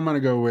 Yeah. So I'm going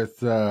to go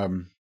with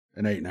an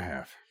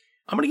 8.5.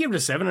 I'm going to give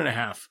it a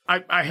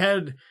 7.5. I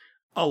had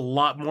a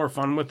lot more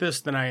fun with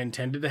this than I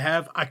intended to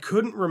have. I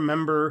couldn't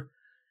remember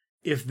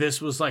if this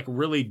was like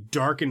really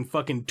dark and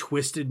fucking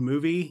twisted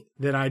movie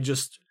that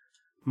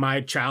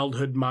my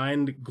childhood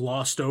mind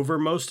glossed over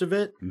most of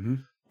it,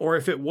 or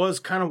if it was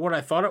kind of what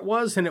I thought it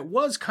was. And it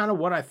was kind of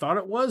what I thought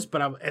it was,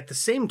 but at the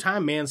same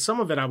time, man,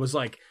 some of it I was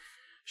like,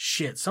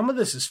 shit, some of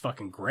this is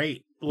fucking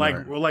great. Like,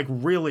 Right. like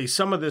really,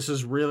 some of this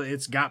is really,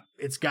 it's got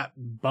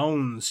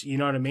bones, you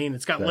know what I mean?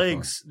 It's got Definitely.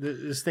 legs.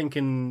 This thing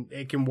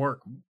can work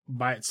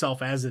by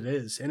itself as it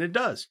is, and it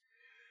does.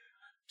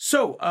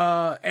 So,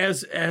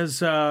 as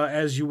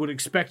you would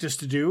expect us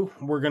to do,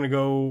 we're gonna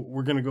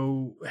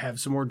go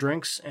have some more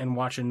drinks and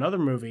watch another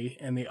movie,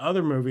 and the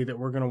other movie that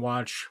we're gonna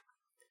watch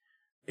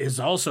is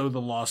also The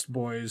Lost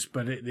Boys,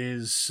 but it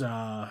is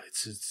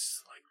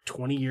it's like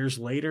 20 years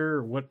later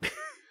or what.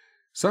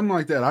 Something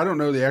like that. I don't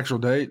know the actual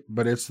date,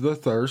 but it's The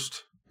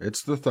Thirst.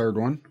 It's the third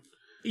one.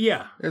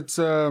 Yeah. It's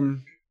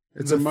the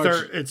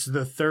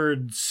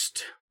third.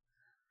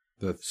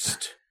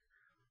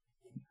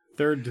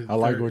 Third. I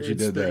like what you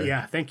did there.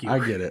 Yeah, thank you.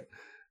 I get it.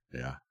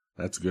 Yeah,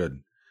 that's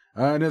good.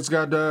 And it's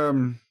got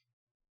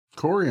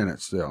Corey in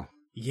it still.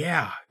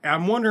 Yeah,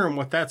 I'm wondering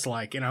what that's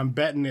like, and I'm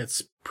betting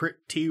it's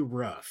pretty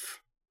rough.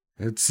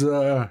 It's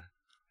a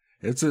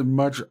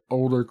much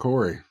older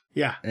Corey,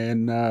 Yeah,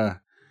 and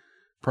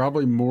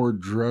probably more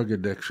drug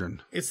addiction.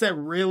 it's that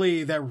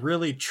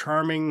really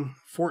charming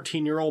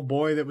 14-year-old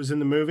boy that was in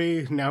the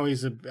movie. Now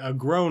he's a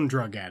grown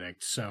drug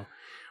addict. So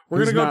we're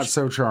He's gonna go. not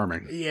so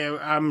charming. Yeah,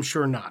 I'm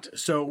sure not.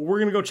 So we're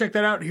gonna go check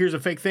that out. Here's a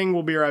fake thing.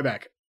 We'll be right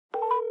back.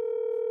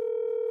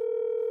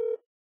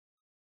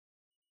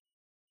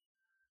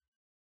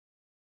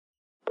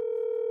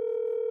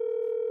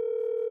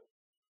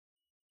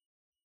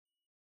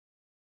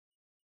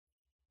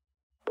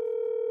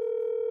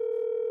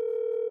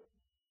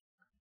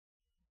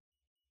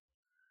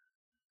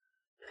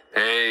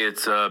 Hey,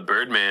 it's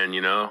Birdman,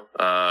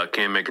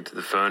 can't make it to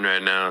the phone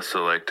right now,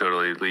 so like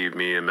totally leave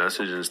me a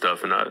message and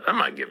stuff, and I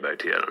might get back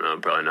to you. I don't know,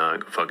 probably not.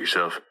 Go fuck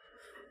yourself.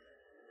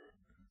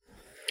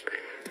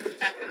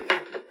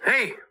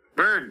 Hey,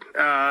 Bird,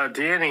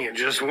 Danny,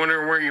 just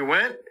wondering where you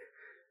went?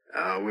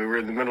 We were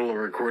in the middle of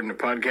recording a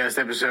podcast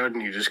episode,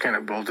 and you just kind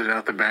of bolted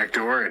out the back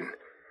door, and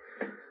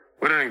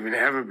we don't even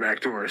have a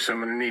back door, so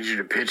I'm going to need you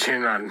to pitch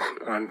in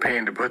on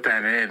paying to put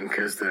that in,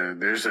 because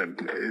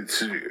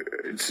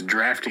it's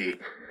drafty.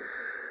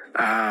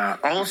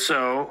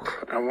 Also,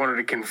 I wanted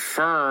to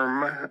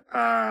confirm,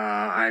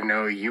 I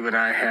know you and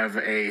I have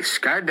a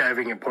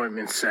skydiving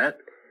appointment set.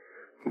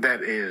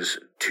 That is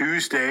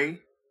Tuesday,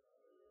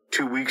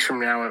 2 weeks from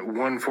now at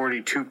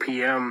 1:42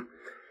 p.m.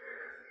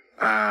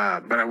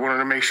 But I wanted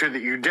to make sure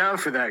that you're down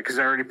for that because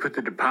I already put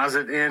the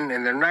deposit in,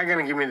 and they're not going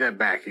to give me that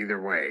back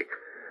either way.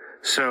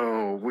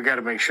 So we got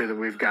to make sure that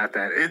we've got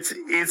that.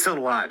 It's a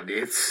lot.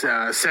 It's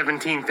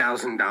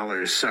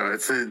 $17,000. So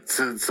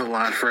it's a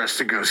lot for us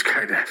to go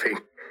skydiving.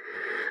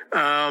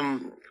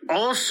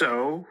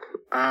 Also,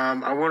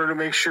 I wanted to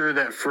make sure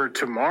that for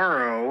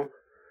tomorrow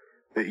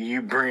that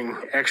you bring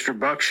extra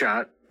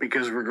buckshot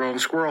because we're going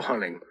squirrel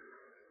hunting.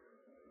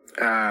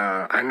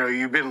 I know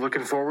you've been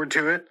looking forward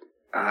to it.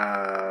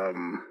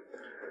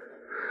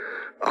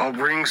 I'll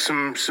bring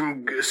some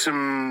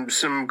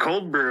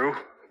cold brew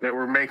that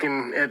we're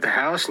making at the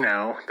house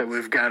now that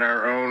we've got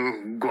our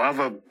own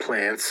guava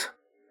plants.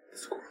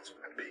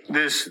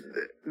 They're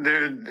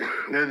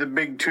the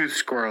big tooth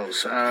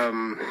squirrels.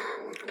 I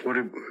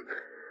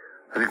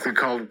think they're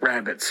called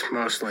rabbits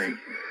mostly.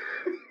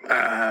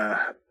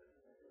 I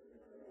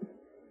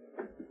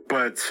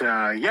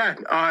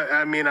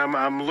mean,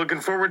 I'm looking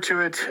forward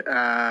to it.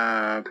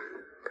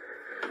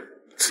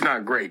 It's not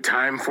a great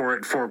time for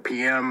it, 4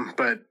 p.m.,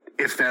 but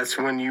if that's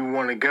when you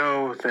want to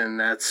go, then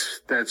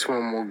that's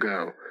when we'll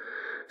go.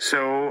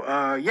 So,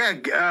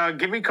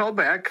 give me a call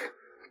back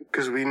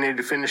because we need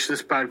to finish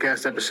this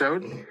podcast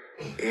episode,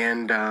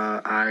 and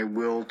I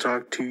will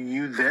talk to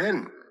you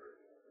then.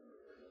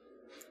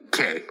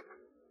 Okay.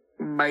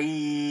 Bye.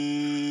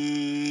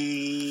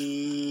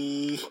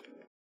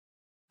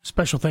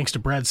 Special thanks to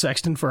Brad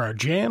Sexton for our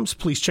jams.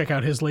 Please check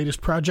out his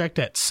latest project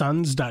at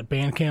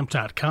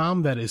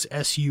suns.bandcamp.com. That is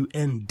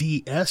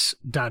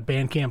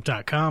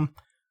sunds.bandcamp.com.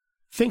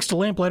 Thanks to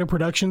Lamplighter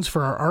Productions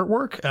for our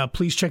artwork.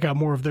 Please check out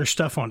more of their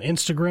stuff on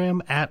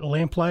Instagram at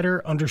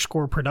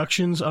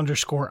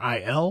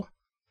lamplighter_productions_IL.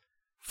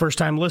 First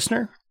time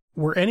listener?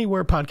 We're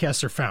anywhere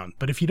podcasts are found,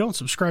 but if you don't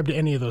subscribe to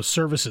any of those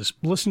services,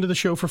 listen to the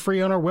show for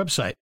free on our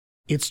website.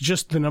 It's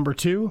just the number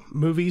 2,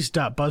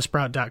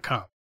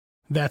 movies.buzzsprout.com.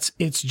 That's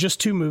it's just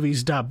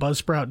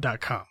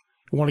 2movies.buzzsprout.com.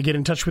 Want to get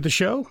in touch with the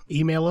show?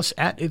 Email us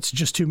at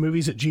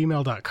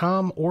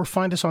itsjust2movies@gmail.com or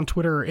find us on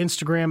Twitter or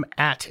Instagram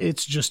at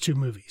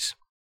itsjust2movies.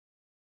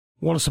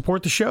 Want to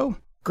support the show?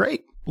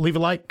 Great. Leave a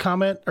like,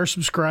 comment, or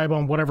subscribe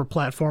on whatever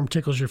platform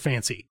tickles your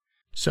fancy.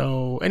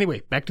 So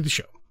anyway, back to the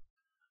show.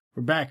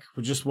 We're back.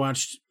 We just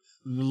watched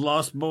The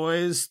Lost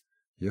Boys.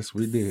 Yes,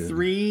 we did.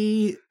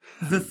 3,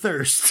 The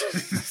Thirst.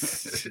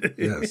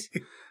 Yes,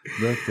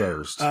 The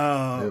Thirst.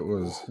 It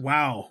was...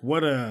 Wow,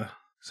 what a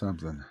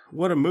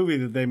movie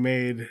that they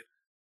made.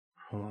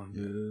 Hold on,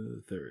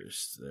 The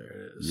Thirst. There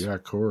it is. Yeah,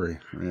 Corey.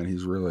 Man,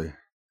 he's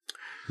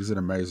an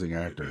amazing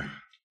actor.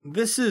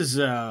 This is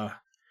an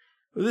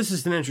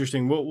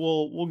interesting.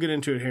 We'll get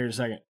into it here in a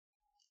second.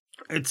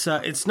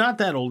 It's not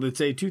that old.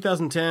 It's a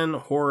 2010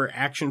 horror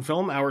action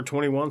film, hour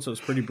 21, so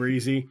it's pretty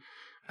breezy.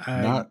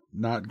 Not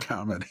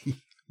comedy.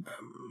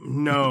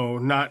 No,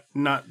 not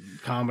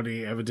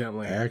comedy.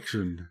 Evidently,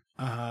 action.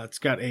 It's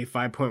got a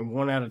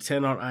 5.1 out of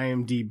 10 on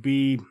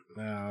IMDb.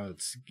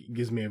 It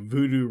gives me a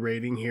voodoo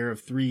rating here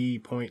of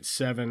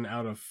 3.7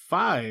 out of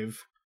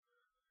 5.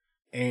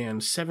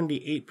 And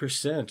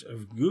 78%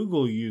 of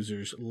Google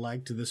users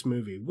liked this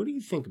movie. What do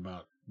you think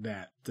about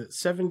that? That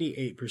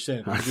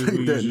 78% of Google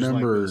users that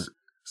number like this?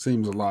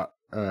 Seems a lot.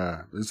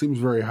 It seems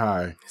very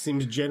high.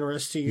 Seems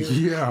generous to you?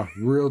 Yeah,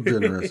 real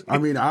generous. I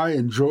mean, I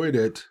enjoyed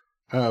it,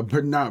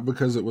 but not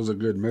because it was a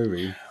good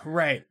movie.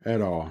 Right.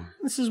 At all.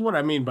 This is what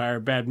I mean by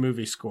our bad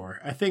movie score.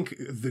 I think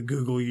the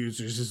Google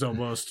users is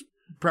almost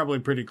probably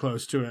pretty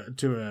close to a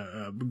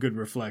good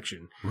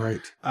reflection.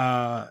 Right.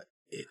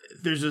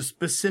 There's a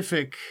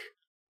specific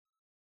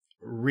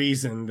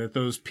reason that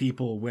those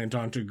people went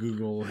onto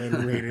Google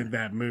and rated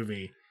that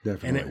movie.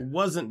 Definitely. And it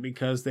wasn't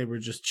because they were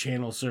just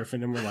channel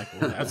surfing and were like,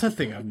 well, that's a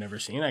thing I've never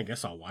seen. I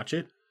guess I'll watch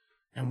it.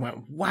 And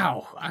went,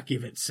 wow, I'll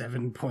give it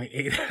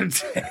 7.8 out of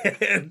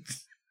 10.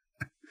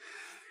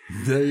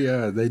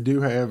 They do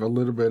have a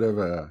little bit of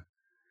a,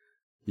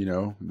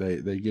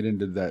 they get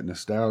into that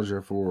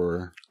nostalgia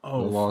for the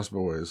Lost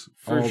Boys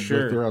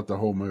throughout the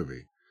whole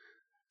movie.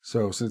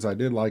 So since I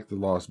did like the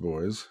Lost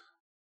Boys,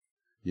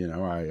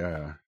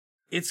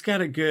 it's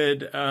got a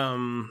good,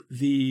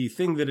 the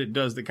thing that it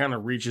does that kind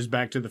of reaches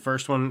back to the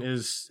first one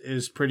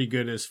is pretty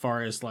good as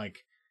far as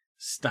like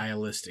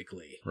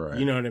stylistically, right.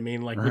 You know what I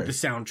mean? Like right. with the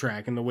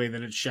soundtrack and the way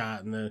that it's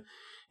shot and the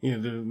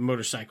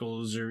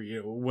motorcycles or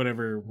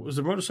whatever. Was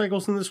there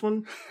motorcycles in this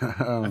one?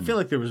 I feel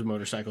like there was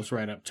motorcycles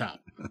right up top.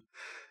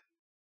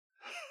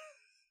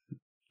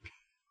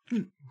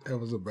 That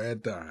was a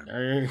bad time.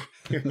 Are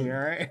you all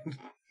right?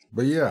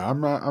 But yeah,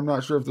 I'm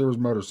not sure if there was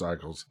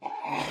motorcycles.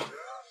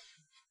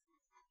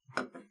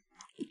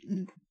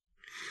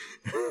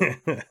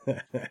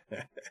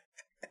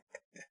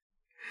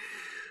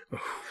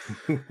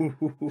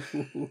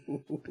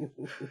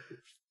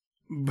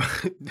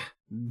 But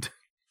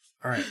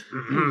all right,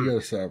 we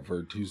gotta stop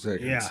for 2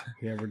 seconds.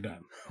 Yeah, we're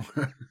done.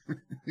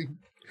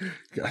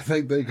 I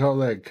think they call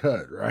that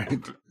cut,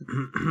 right?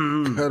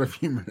 Cut a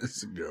few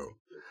minutes ago.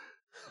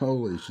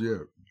 Holy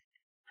shit.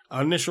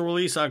 Initial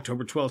release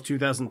October 12th,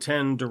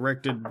 2010,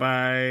 directed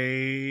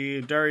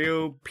by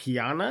Dario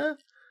Piana,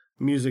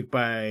 music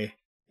by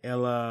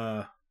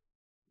Ella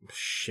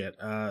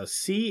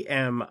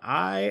CMIR.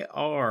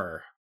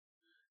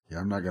 Yeah,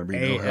 I'm not gonna be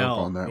no help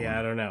on that one. Yeah,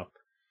 I don't know.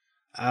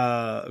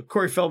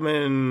 Corey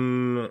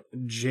Feldman,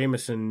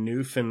 Jameson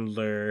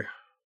Newfoundler,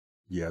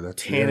 Yeah,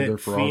 that's Tanit the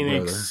Frog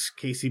Phoenix,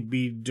 Casey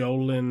B.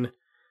 Dolan,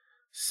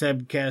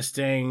 Seb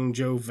Castang,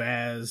 Joe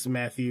Vaz,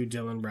 Matthew,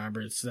 Dylan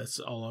Roberts. That's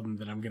all of them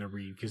that I'm going to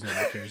read because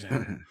nobody cares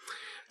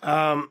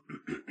now.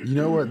 You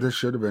know what this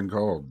should have been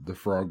called? The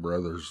Frog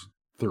Brothers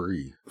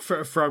 3.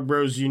 Frog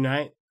Bros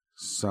Unite.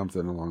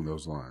 Something along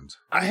those lines.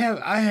 I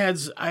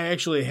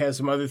actually had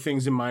some other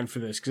things in mind for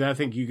this because I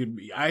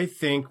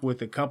think with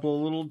a couple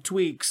of little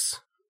tweaks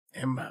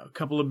and a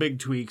couple of big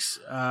tweaks,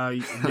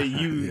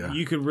 that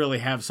you could really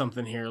have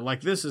something here.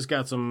 Like this has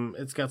got some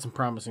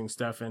promising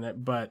stuff in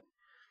it, but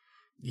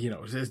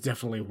it's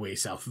definitely way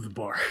south of the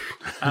bar.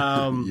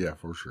 Yeah,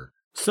 for sure.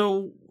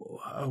 So,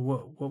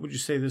 what would you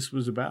say this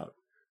was about?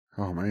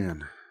 Oh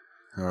man,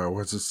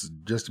 what's this?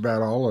 Just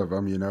about all of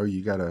them.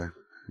 You gotta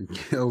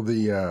kill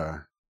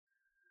the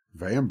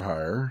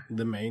vampire.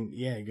 The main,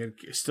 you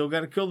still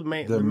got to kill the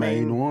main. The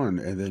main one,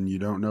 and then you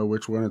don't know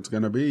which one it's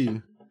gonna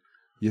be.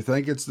 You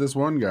think it's this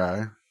one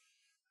guy,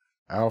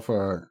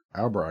 Alpha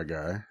Albra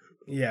guy.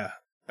 Yeah,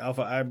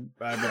 Alpha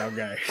Eyebrow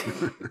guy.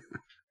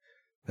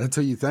 That's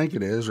who you think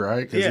it is,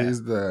 right? Because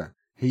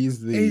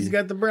he's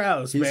got the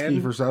brows, man.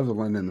 He's Kiefer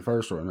Sutherland in the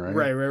first one,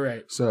 right?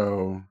 Right.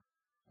 So,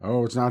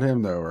 it's not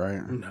him though,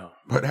 right? No.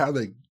 But how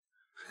they,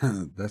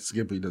 that's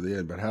skipping to the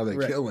end, but how they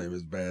kill him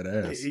is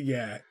badass.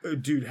 Yeah.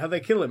 Dude, how they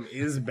kill him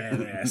is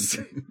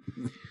badass.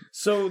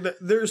 So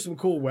there's some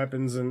cool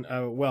weapons and,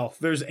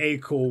 there's a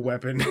cool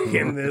weapon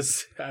in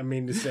this, I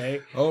mean to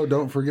say. Oh,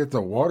 don't forget the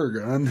water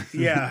gun.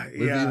 Yeah,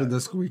 With even the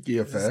squeaky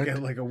effect. It's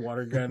got like a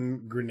water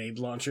gun grenade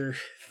launcher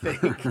thing.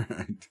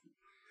 Right.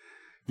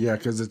 Yeah,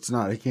 because it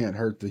can't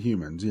hurt the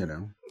humans,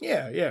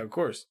 Yeah, of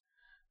course.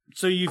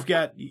 So you've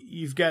got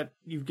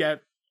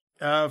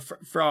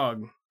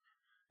Frog.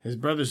 His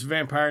brother's a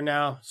vampire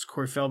now. It's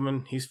Corey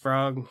Feldman. He's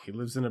Frog. He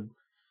lives in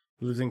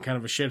kind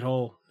of a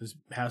shithole. His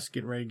house is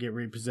getting ready to get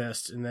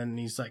repossessed, and then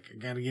he's like, "I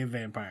gotta get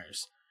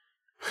vampires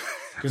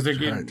because they're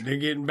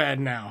getting bad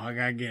now. I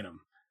gotta get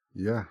them."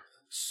 Yeah.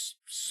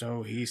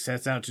 So he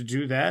sets out to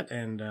do that,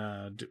 and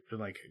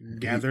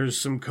gathers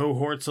some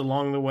cohorts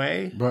along the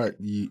way. But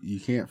you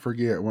can't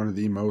forget one of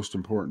the most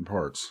important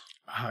parts.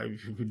 I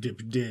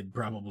did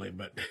probably,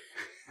 but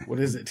what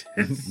is it?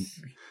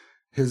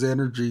 His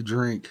energy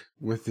drink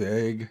with the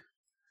egg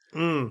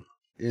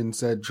in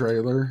said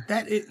trailer.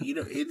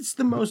 It's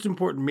the most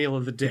important meal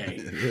of the day.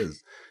 It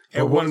is.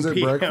 At 1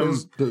 p.m.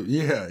 breakfast?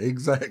 Yeah,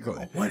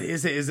 exactly. What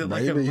is it? Is it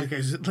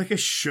like a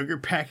sugar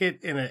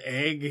packet and an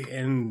egg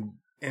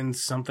and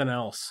something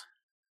else?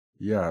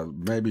 Yeah,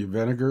 maybe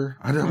vinegar.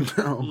 I don't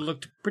know.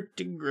 Looked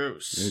pretty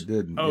gross. It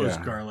didn't. Oh, it's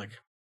garlic.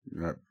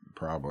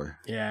 Probably.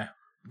 Yeah,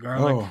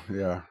 garlic. Oh,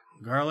 yeah.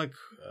 Garlic.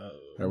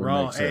 That would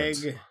raw make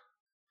sense. egg.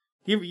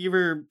 You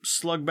ever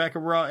slug back a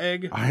raw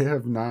egg? I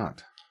have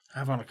not.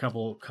 I've on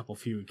a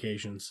few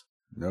occasions.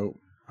 Nope.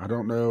 I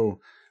don't know.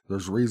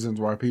 There's reasons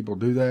why people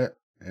do that,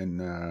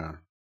 and I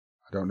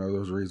don't know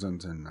those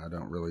reasons, and I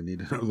don't really need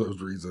to know those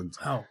reasons.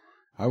 Oh.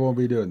 I won't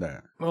be doing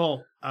that.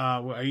 Well,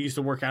 I used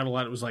to work out a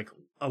lot. It was like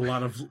a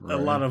lot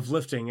of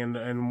lifting,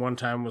 and one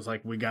time was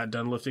like we got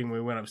done lifting,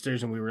 we went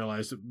upstairs and we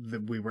realized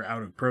that we were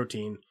out of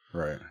protein.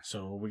 Right.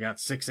 So we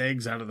got 6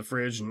 eggs out of the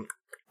fridge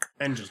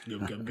and just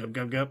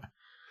go.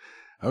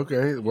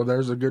 Okay, well,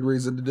 there's a good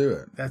reason to do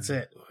it. That's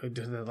it. I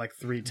did it like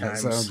 3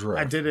 times. That sounds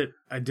right. I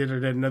did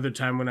it another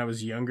time when I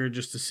was younger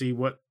just to see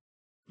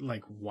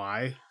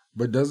why.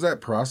 But does that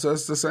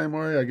process the same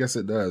way? I guess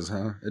it does,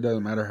 huh? It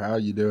doesn't matter how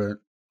you do it.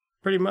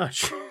 Pretty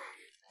much.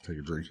 Take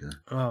a drink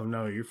here. Oh,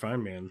 no, you're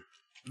fine, man.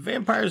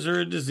 Vampires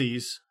are a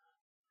disease.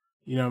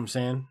 You know what I'm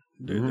saying?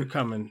 They're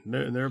coming.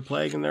 They're a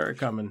plague and they're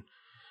coming.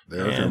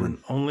 They're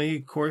coming. Only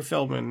Corey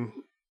Feldman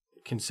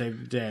can save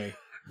the day.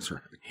 That's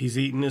right. He's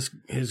eating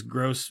his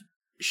gross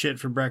shit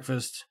for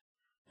breakfast,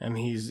 and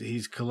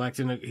he's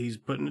collecting he's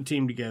putting a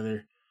team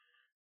together,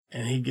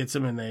 and he gets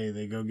them, and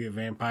they go get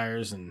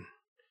vampires, and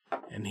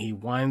he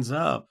winds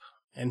up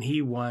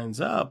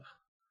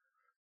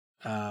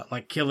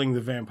like killing the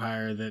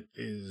vampire that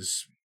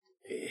is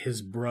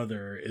his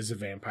brother is a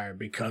vampire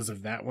because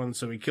of that one.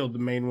 So he killed the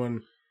main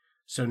one,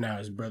 so now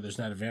his brother's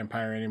not a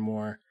vampire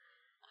anymore.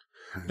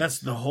 That's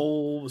the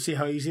whole. See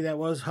how easy that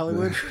was,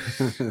 Hollywood?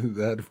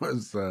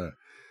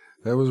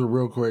 That was a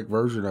real quick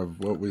version of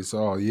what we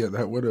saw. Yeah,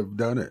 that would have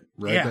done it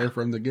there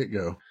from the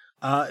get-go.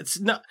 It's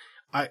not.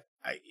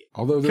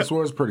 Although this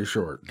was pretty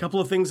short. A couple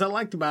of things I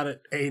liked about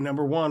it.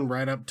 Number one,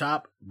 right up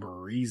top,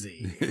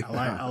 breezy. Yeah.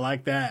 I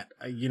like that.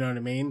 You know what I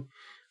mean?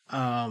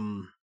 I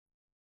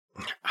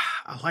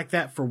like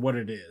that for what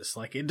it is.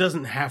 Like, it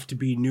doesn't have to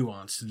be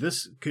nuanced.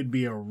 This could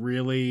be a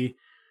really,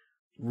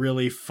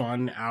 really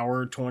fun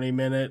hour,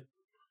 20-minute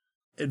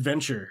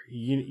adventure.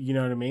 You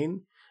know what I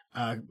mean?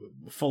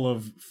 Full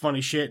of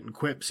funny shit and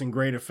quips and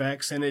great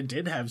effects, and it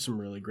did have some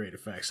really great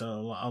effects. A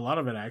lot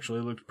of it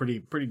actually looked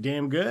pretty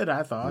damn good,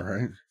 I thought.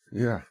 Right?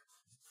 Yeah.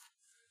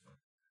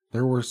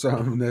 There were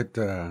some that,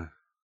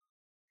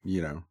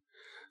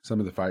 some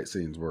of the fight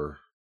scenes were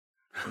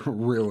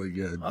really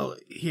good. Oh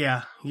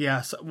yeah.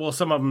 So, well,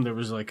 some of them there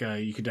was like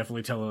you could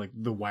definitely tell like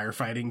the wire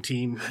fighting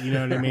team. You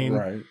know what I mean?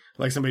 Right.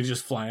 Like somebody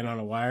just flying on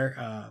a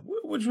wire,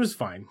 which was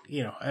fine.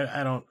 You know,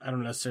 I don't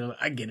necessarily.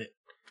 I get it.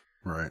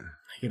 Right.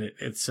 I get it.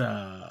 It's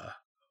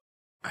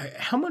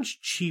how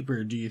much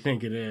cheaper do you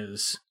think it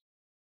is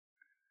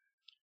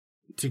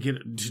to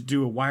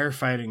do a wire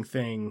fighting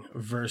thing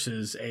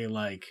versus a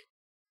like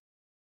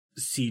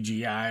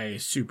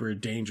CGI super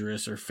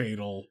dangerous or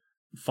fatal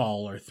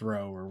fall or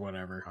throw or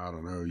whatever? I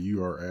don't know.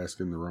 You are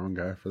asking the wrong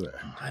guy for that.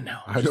 I know.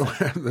 I don't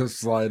have the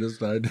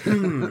slightest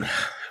idea. I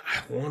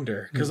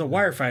wonder, because a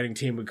wire fighting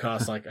team would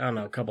cost like, I don't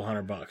know, a couple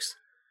 $100.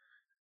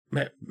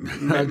 A couple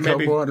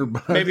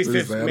 $100. Maybe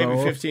is that maybe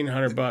all?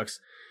 $1,500.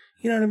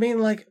 You know what I mean?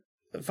 Like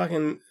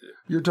fucking.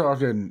 You're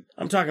talking.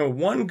 I'm talking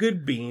one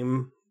good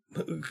beam.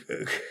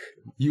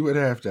 You would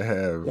have to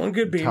have One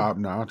good beam, top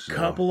notch.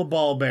 couple of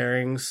ball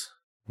bearings.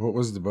 What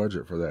was the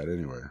budget for that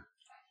anyway?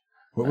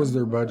 What was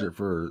their budget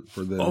for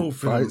the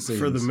fight scenes?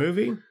 For the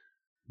movie?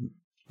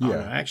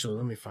 Yeah, Actually,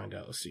 let me find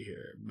out. Let's see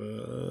here.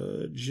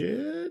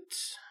 Budget.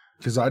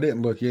 because I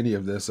didn't look any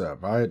of this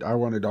up. I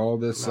wanted all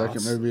this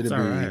second movie to be.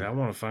 All right. I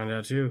want to find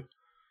out too.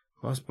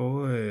 Lost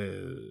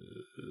Boys.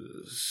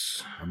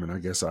 I mean, I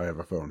guess I have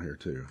a phone here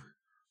too.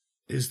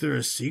 Is there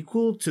a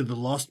sequel to The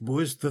Lost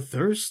Boys: The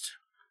Thirst?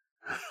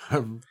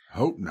 I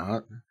hope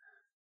not.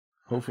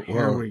 Hopefully,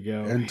 Here we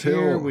go.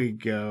 Here we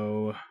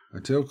go.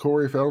 Until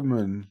Corey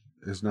Feldman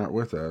is not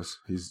with us,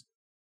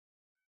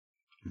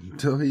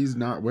 until he's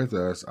not with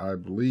us, I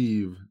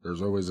believe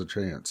there's always a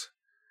chance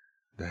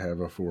to have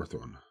a fourth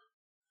one.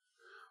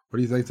 What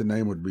do you think the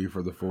name would be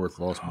for the fourth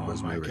Lost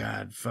Boys movie? Oh my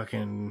God,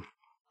 fucking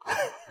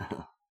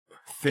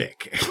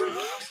Thick.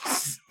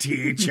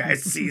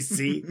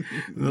 THICC,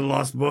 The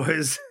Lost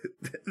Boys,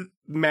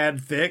 Mad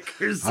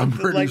Thick, or something. I'm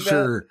pretty like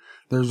sure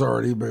there's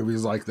already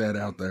movies like that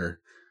out there.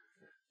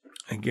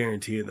 I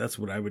guarantee you that's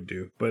what I would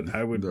do. But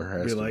I would There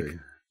has be to like, be.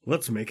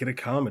 let's make it a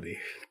comedy.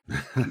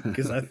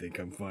 Because I think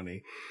I'm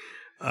funny.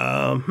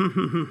 I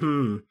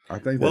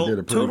think they did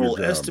a pretty total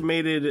good job.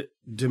 estimated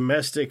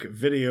domestic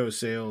video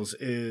sales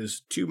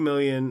is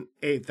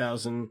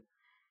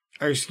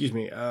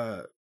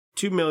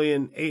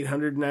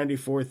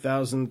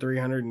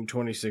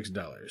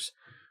 $2,894,326.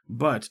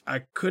 But I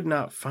could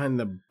not find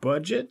the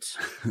budget.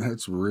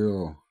 That's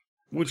real.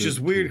 Which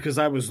is weird because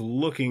I was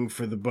looking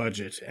for the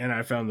budget and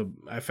I found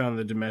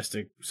the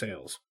domestic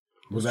sales.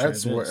 Well,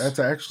 that's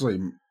actually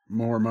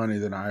more money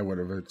than I would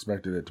have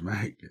expected it to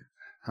make.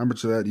 How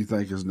much of that do you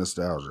think is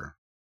nostalgia?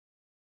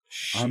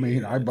 Shit. I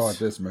mean, I bought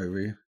this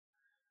movie.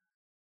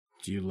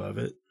 Do you love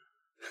it?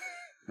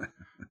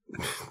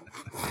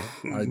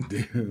 I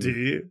do. Do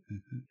you?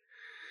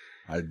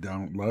 I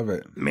don't love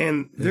it.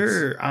 Man,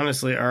 there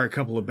honestly are a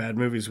couple of bad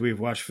movies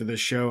we've watched for this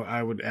show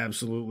I would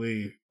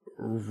absolutely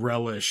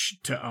relish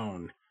to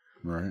own.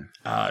 Right.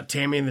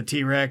 Tammy and the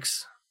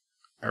T-Rex.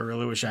 I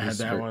really wish I had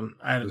that one.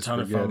 I had a ton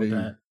of fun with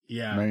that.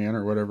 Yeah. Man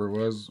or whatever it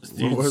was.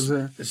 What was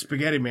it?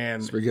 Spaghetti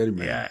Man. Spaghetti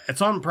Man. Yeah.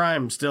 It's on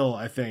Prime still,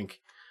 I think.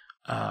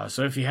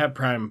 So if you have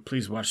Prime,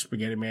 please watch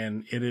Spaghetti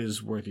Man. It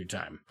is worth your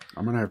time.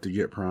 I'm going to have to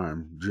get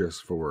Prime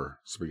just for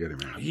Spaghetti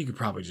Man. You could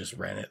probably just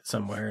rent it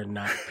somewhere and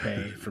not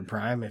pay for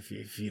Prime if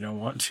you don't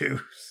want to.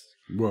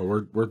 Well,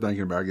 we're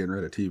thinking about getting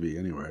rid of TV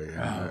anyway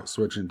and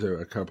switching to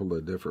a couple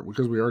of different,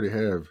 because we already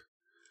have,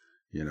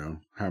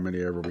 how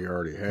many ever we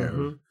already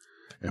have,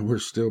 and we're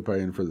still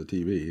paying for the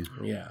TV.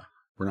 Yeah.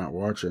 We're not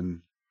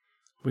watching.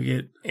 We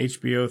get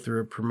HBO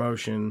through a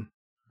promotion.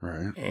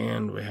 Right.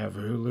 And we have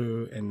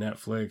Hulu and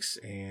Netflix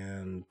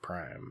and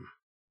Prime.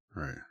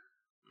 Right.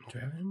 Do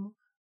we have any more?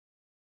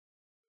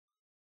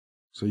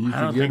 So you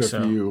can get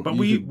a few, but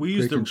we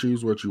use pick and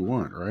choose what you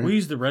want, right? We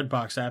use the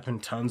Redbox app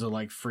and tons of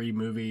like free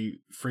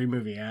movie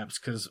apps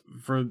because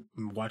for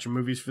watching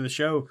movies for the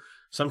show,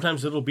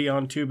 sometimes it'll be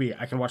on Tubi.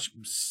 I can watch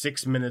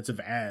 6 minutes of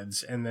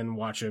ads and then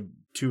watch a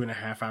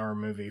 2.5 hour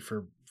movie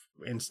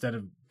instead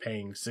of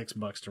paying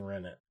 $6 to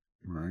rent it.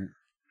 Right.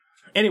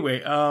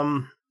 Anyway,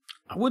 I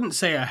wouldn't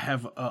say I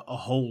have a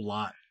whole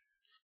lot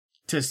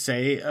to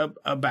say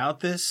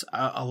about this.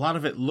 A lot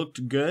of it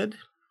looked good.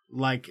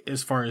 Like,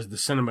 as far as the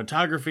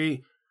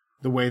cinematography,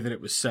 the way that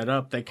it was set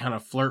up, they kind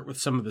of flirt with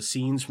some of the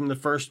scenes from the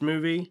first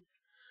movie.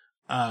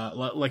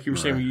 Like you were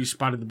saying, when you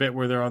spotted the bit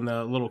where they're on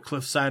the little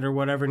cliffside or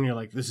whatever, and you're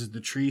like, this is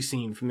the tree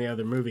scene from the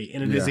other movie.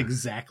 And it is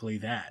exactly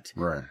that.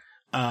 Right.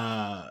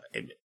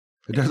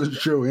 It doesn't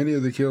show any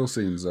of the kill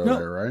scenes though,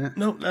 there, right?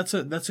 No, that's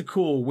a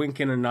cool wink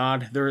and a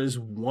nod. There is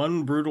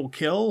one brutal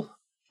kill.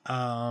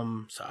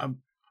 You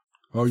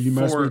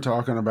must be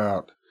talking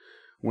about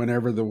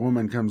whenever the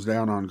woman comes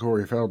down on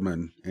Corey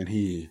Feldman and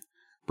he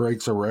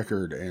breaks a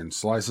record and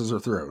slices her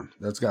throat.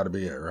 That's got to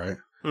be it, right?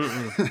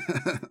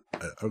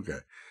 Okay.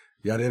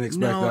 Yeah, I didn't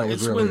expect that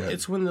was really it.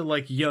 It's when the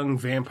like young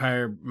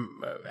vampire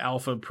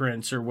alpha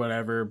prince or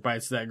whatever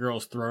bites that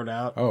girl's throat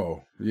out.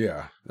 Oh,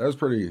 yeah. That was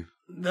pretty...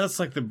 That's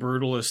like the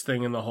brutalest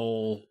thing in the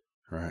whole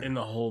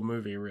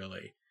movie,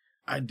 really.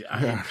 I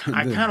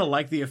kind of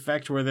like the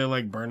effect where they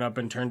like burn up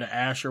and turn to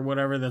ash or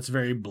whatever. That's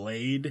very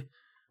Blade.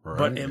 Right,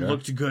 but it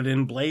looked good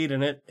in Blade,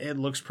 and it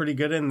looks pretty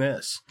good in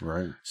this.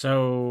 Right.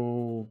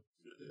 So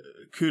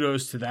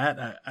kudos to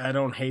that. I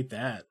don't hate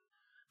that.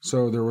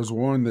 So there was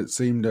one that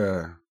seemed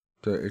to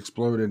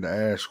explode into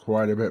ash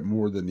quite a bit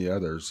more than the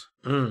others.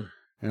 Mm.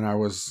 And I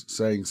was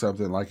saying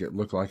something like it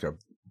looked like a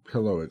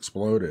pillow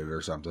exploded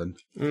or something.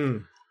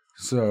 Mm.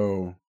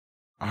 So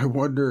I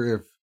wonder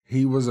if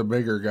he was a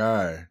bigger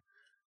guy,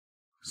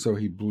 so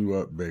he blew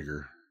up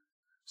bigger.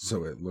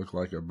 So it looked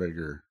like a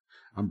bigger...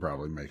 I'm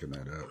probably making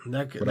that up.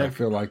 But I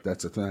feel like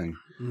that's a thing.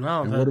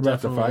 No, and what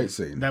about the fight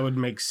scene? That would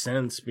make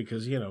sense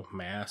because,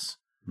 mass.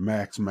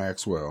 Max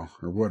Maxwell,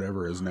 or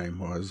whatever his name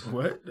was.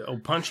 What? Oh,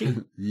 Punchy?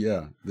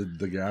 Yeah,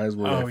 the guys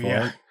were Oh,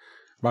 yeah.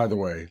 By the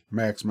way,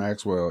 Max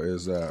Maxwell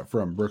is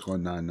from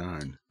Brooklyn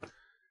Nine-Nine.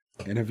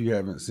 And if you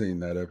haven't seen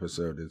that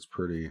episode, it's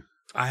pretty...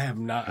 I have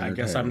not. I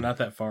guess I'm not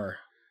that far.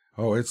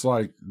 Oh, it's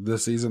like the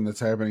season that's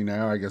happening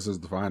now, I guess,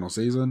 is the final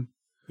season.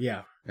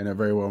 Yeah. And it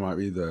very well might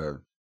be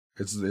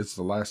it's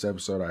the last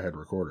episode I had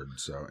recorded,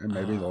 so it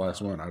may be the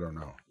last one, I don't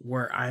know.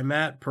 Where I'm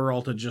at,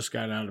 Peralta just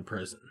got out of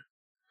prison.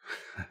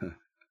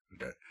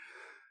 Okay.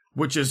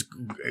 Which is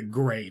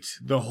great.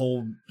 The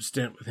whole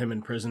stint with him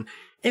in prison.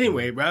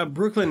 Anyway,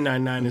 Brooklyn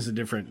Nine-Nine is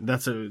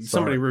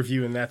somebody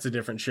reviewing that's a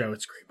different show.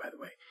 It's great, by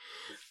the way.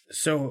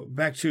 So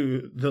back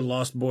to The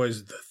Lost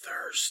Boys, The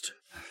Thirst.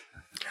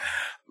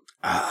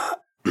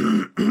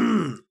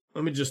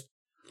 Let me just...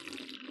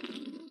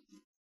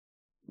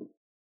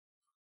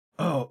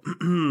 Oh,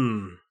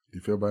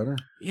 You feel better?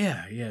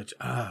 yeah.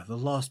 The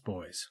Lost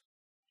Boys,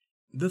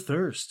 The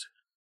Thirst.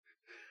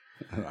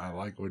 I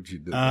like what you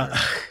did there.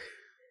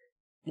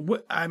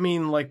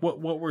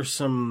 What were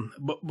some?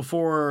 But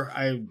before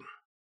I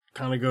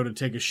kind of go to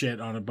take a shit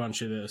on a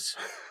bunch of this,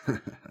 do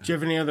you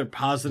have any other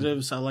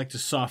positives? I like to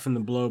soften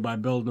the blow by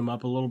building them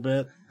up a little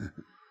bit.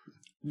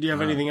 Do you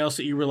have anything else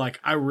that you were like,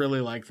 I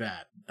really like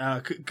that?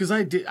 Because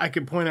I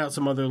could point out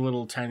some other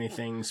little tiny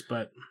things,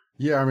 but.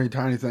 Yeah, I mean,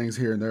 tiny things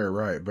here and there,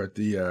 right? But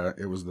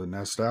it was the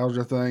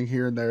nostalgia thing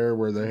here and there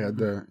where they had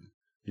the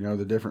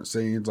different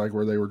scenes, like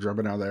where they were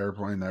jumping out of the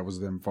airplane. That was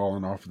them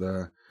falling off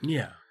the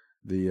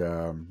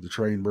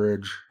train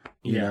bridge,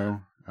 you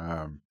know.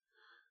 And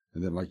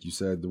then, like you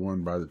said, the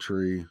one by the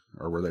tree,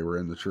 or where they were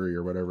in the tree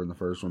or whatever in the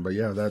first one. But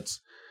yeah,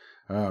 that's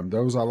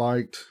those I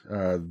liked.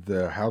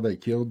 How they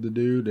killed the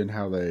dude and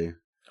how the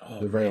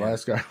very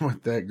last guy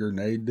with that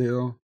grenade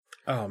deal.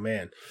 Oh,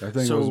 man. That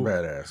thing was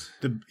badass.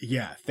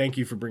 Thank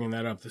you for bringing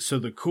that up. So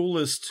the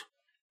coolest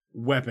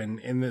weapon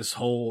in this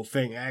whole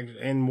thing,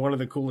 and one of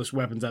the coolest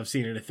weapons I've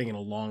seen in a thing in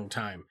a long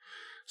time.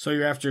 So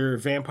you're after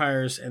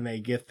vampires, and they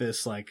get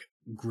this,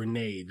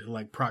 grenade,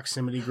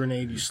 proximity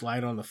grenade you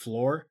slide on the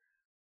floor,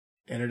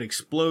 and it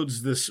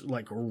explodes this,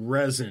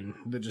 resin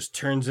that just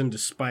turns into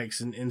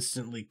spikes and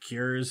instantly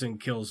cures and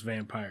kills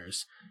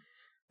vampires.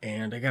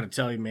 And I gotta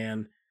tell you,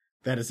 man,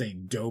 that is a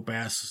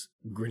dope-ass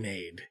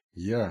grenade.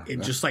 Yeah.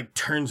 It just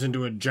turns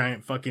into a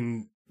giant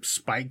fucking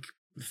spike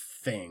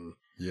thing.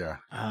 Yeah.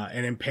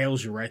 And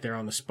impales you right there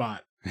on the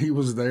spot. He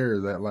was there.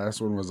 That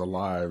last one was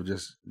alive,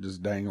 just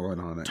dangling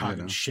on it.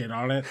 Talking shit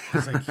on it.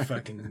 It's like,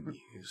 fucking,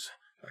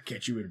 I'll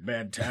catch you at a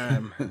bad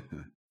time.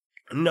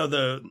 No,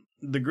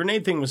 the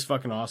grenade thing was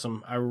fucking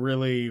awesome. I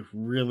really,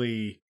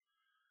 really,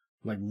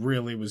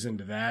 really was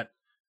into that.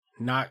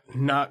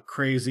 Not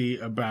crazy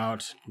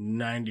about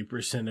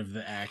 90% of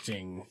the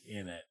acting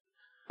in it.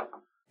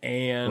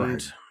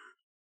 And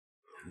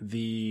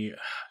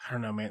I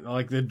don't know, man,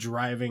 the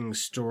driving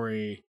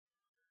story,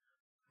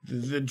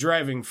 the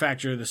driving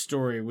factor of the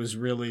story was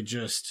really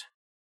just,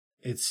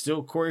 it's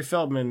still Corey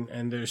Feldman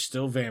and there's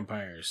still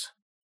vampires.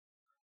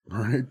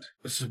 Right.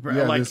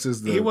 Yeah,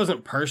 he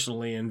wasn't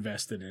personally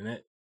invested in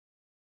it.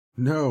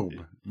 No,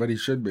 but he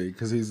should be,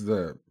 because he's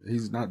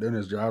not doing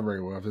his job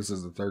very well if this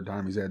is the third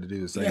time he's had to do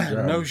the same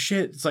job. No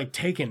shit. It's like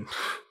Taken.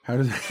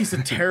 He's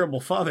a terrible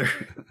father.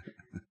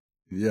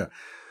 Yeah.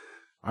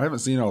 I haven't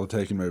seen all the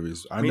Taken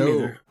movies. Me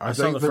neither. I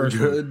think they're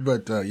good,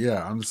 but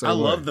I'm the same way. I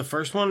love the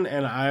first one,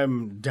 and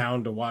I'm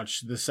down to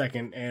watch the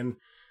second, and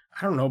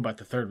I don't know about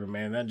the third one,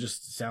 man. That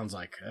just sounds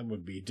like that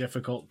would be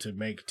difficult to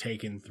make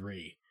Taken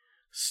 3.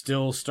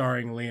 Still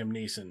starring Liam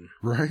Neeson.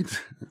 Right?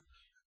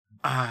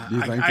 Do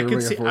you think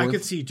I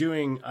could see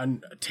doing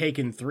a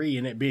Taken 3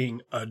 and it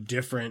being a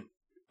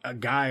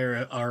guy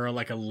or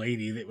a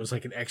lady that was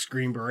an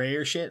ex-Green Beret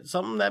or shit.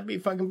 Something that'd be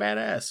fucking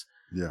badass.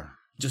 Yeah.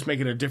 Just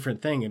make it a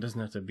different thing. It doesn't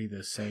have to be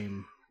the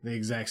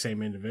exact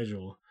same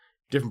individual.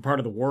 Different part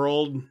of the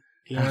world.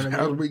 You know what I mean?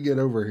 How did we get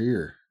over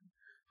here?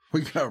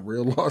 We got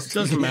real lost.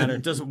 Doesn't matter.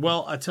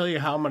 Well, I'll tell you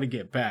how I'm going to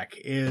get back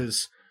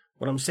is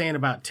what I'm saying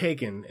about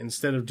Taken.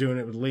 Instead of doing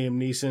it with Liam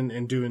Neeson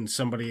and doing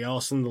somebody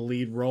else in the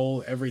lead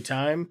role every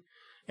time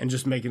and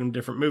just making them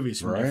different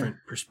movies from different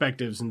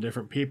perspectives and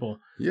different people.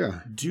 Yeah.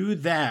 Do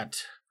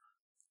that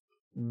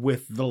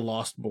with The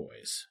Lost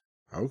Boys.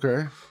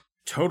 Okay.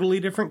 Totally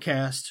different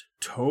cast,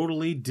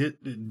 totally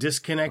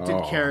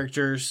disconnected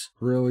characters.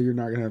 Really? You're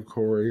not going to have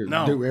Corey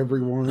no, do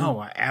everyone? No,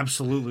 I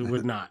absolutely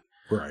would not.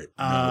 Right.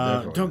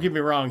 No, don't get me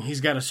wrong,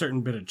 he's got a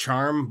certain bit of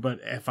charm, but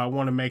if I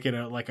want to make it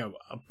a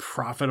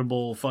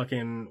profitable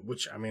fucking,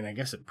 which I mean, I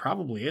guess it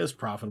probably is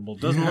profitable.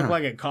 Doesn't look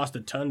like it cost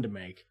a ton to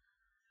make.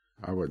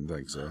 I wouldn't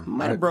think so.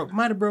 Might have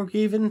broke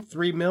even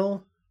 $3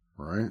 million.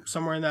 Right.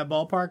 Somewhere in that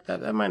ballpark.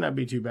 That might not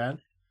be too bad.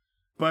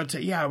 But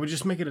yeah, I would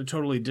just make it a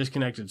totally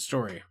disconnected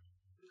story.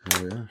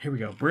 Oh, yeah. Here we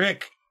go.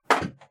 Brick.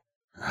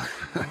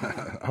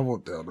 I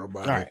won't tell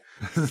nobody. All right.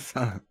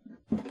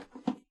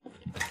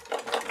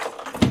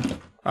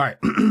 All right.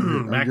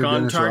 Back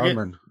on target.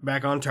 Rodman.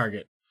 Back on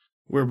target.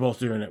 We're both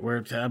doing it.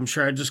 I'm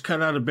sure I just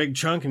cut out a big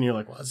chunk and you're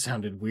like, well, that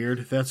sounded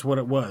weird. That's what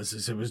it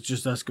was. It was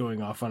just us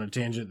going off on a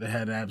tangent that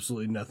had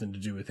absolutely nothing to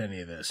do with any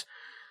of this.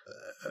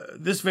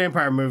 This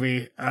vampire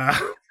movie,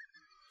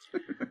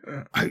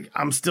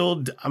 I'm still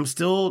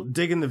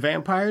digging the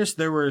vampires.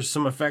 There were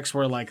some effects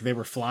where like they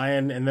were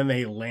flying and then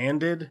they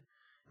landed.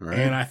 Right.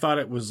 And I thought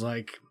it was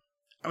like,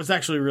 I was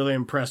actually really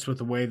impressed with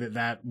the way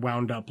that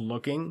wound up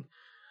looking.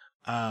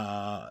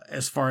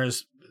 As far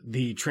as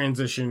the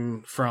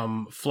transition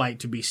from flight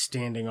to be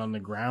standing on the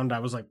ground, I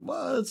was like,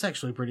 well, it's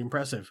actually pretty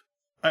impressive.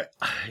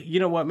 You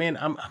know what, man?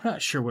 I'm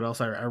not sure what else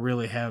I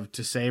really have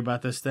to say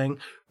about this thing.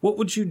 What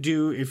would you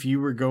do if you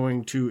were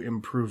going to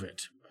improve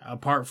it?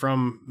 Apart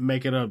from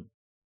make it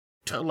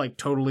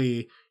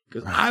totally,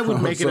 because I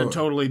would make it a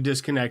totally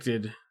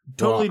disconnected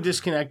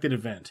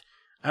event.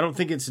 I don't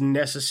think it's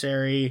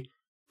necessary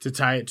to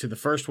tie it to the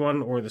first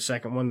one or the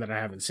second one that I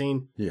haven't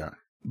seen. Yeah.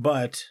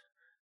 But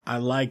I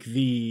like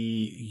the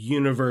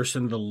universe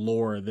and the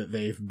lore that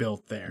they've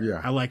built there.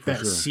 Yeah, I like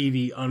that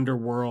seedy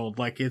underworld.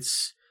 Like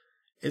it's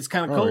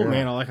kind of cool,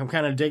 man. I'm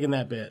kind of digging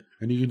that bit.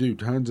 And you can do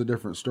tons of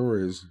different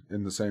stories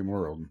in the same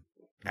world.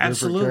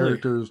 Absolutely. Different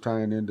characters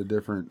tying into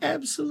different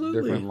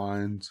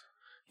lines.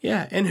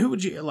 Yeah, and who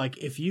would you like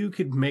if you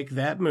could make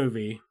that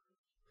movie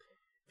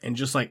and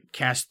just like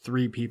cast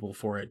 3 people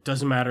for it?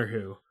 Doesn't matter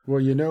who. Well,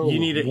 you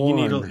need a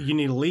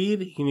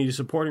lead, you need a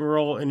supporting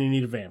role, and you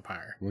need a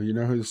vampire. Well, you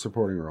know who the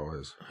supporting role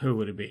is. Who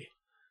would it be?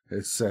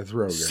 It's Seth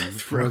Rogen.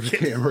 Seth Rogen. The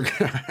camera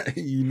guy.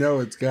 You know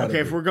it's got to be.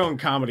 Okay, if we're going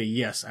comedy,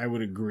 yes, I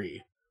would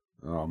agree.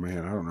 Oh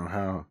man, I don't know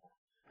how.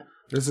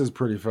 This is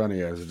pretty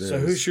funny as it is. So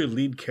who's your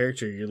lead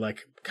character? You're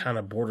like kind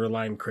of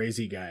borderline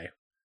crazy guy.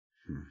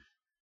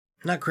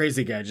 Not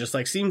crazy guy, just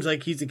like seems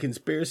like he's a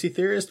conspiracy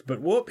theorist,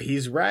 but whoop,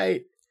 he's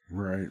right.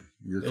 Right.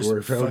 You're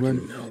Corey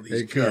Feldman.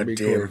 These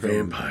goddamn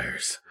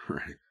vampires.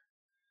 Right.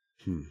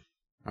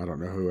 I don't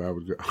know who I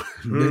would go.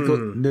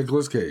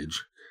 Nicolas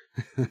Cage.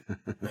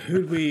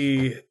 Who'd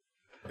you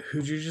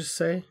just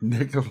say?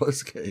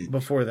 Nicolas Cage.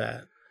 Before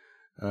that.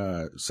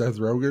 Seth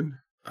Rogen.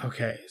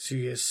 Okay, so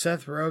you get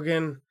Seth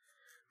Rogen.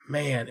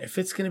 Man, if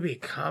it's going to be a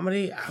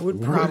comedy, I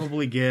would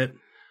probably get...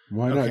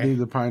 Why not do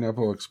the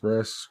Pineapple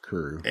Express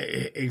crew?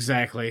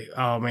 Exactly.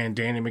 Oh, man,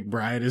 Danny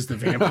McBride is the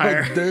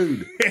vampire.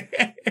 Dude.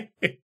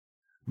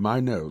 My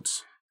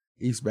notes.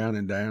 Eastbound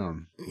and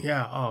Down.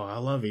 Yeah. Oh, I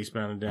love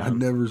Eastbound and Down. I've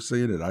never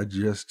seen it. I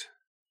just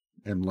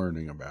am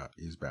learning about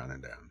Eastbound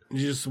and Down. Did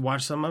you just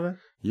watch some of it?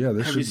 Yeah.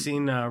 Have you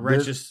seen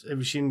Righteous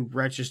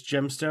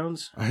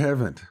Gemstones? I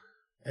haven't.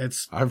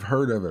 I've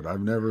heard of it.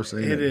 I've never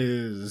seen it. It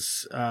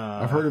is.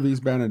 I've heard of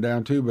Eastbound and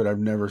Down too, but I've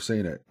never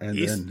seen it. And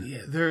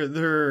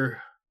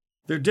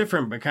they're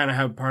different, but kind of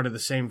have part of the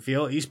same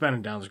feel. Eastbound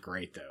and Down is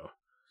great, though.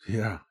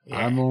 Yeah,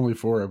 I'm only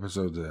 4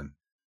 episodes in,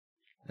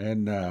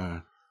 and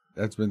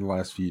that's been the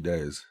last few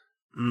days.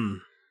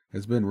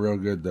 It's been real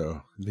good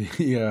though.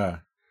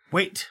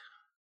 Wait,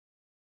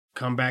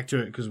 come back to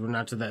it because we're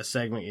not to that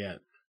segment yet.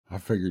 I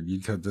figured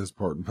you'd cut this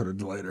part and put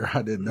it later.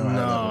 I didn't know how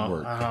that would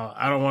work.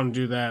 I don't want to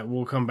do that.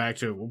 We'll come back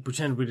to it. We'll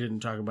pretend we didn't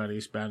talk about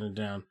Eastbound and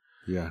Down.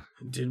 Yeah.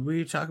 Did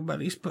we talk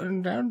about Eastbound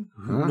and Down?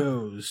 Who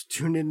knows?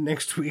 Tune in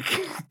next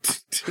week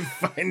to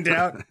find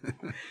out.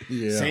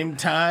 Yeah. Same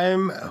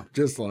time.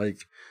 Just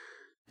like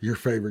your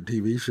favorite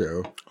TV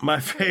show.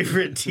 My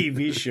favorite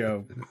TV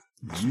show.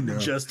 You know.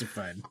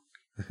 Justified.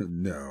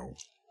 No.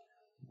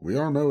 We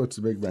all know it's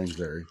The Big Bang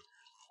Theory.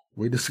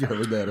 We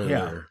discovered that earlier.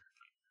 Yeah.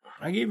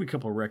 I gave you a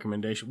couple of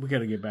recommendations. We got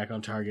to get back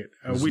on target.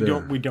 We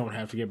don't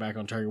have to get back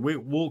on target.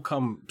 We'll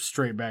come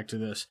straight back to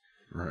this.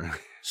 Right.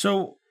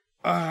 So,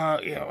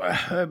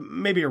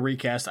 maybe a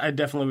recast. I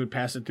definitely would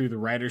pass it through the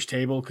writer's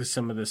table because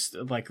some of this,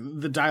 like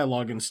the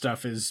dialogue and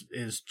stuff, is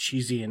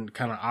cheesy and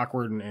kind of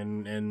awkward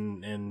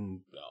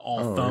and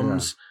all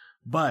thumbs. Yeah.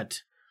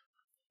 But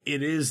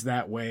it is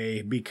that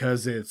way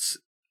because it's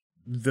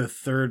the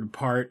third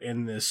part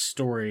in this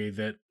story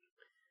that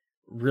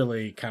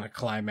really kind of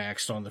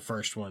climaxed on the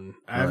first one.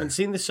 I haven't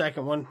seen the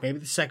second one. Maybe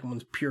the second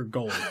one's pure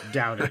gold.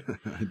 Doubt it.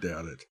 I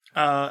doubt it.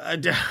 I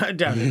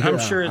doubt it. I'm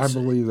sure I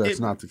believe that's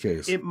not the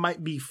case. It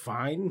might be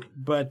fine,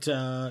 but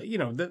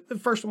the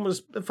first one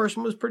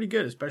was pretty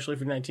good, especially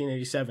for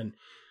 1987.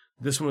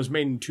 This one was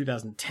made in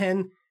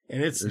 2010,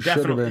 and it's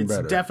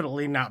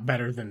definitely not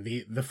better than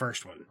the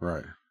first one.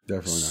 Right.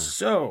 Definitely not.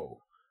 So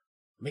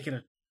make it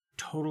a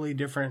totally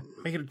different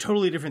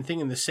thing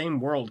in the same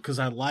world because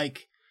I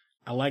like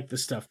the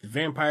stuff the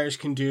vampires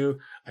can do.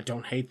 I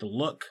don't hate the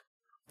look.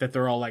 that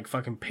they're all like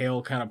fucking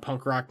pale kind of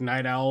punk rock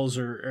night owls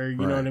or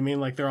you know what I mean?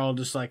 Like they're all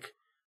just like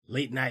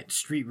late night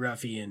street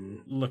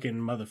ruffian looking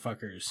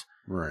motherfuckers.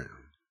 Right.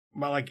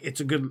 But like it's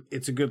a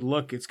good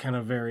look. It's kind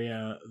of very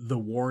the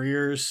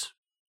Warriors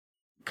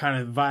kind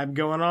of vibe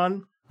going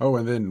on. Oh,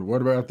 and then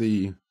what about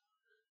the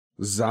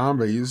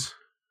zombies?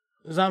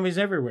 Zombies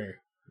everywhere.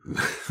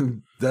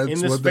 That's in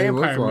this what they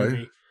look vampire like.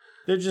 movie.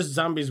 They're just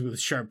zombies with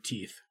sharp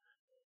teeth.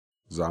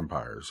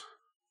 Zompires.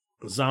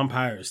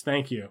 Zompires,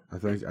 thank you. I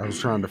think I was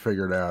trying to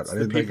figure it out. It's I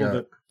didn't think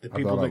the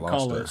people I that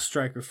call lost it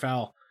striker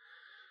foul.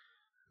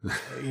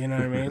 You know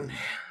what I mean?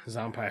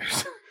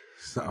 Zompires.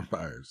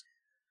 Zompires.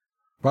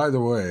 By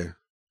the way,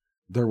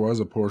 there was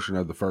a portion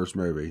of the first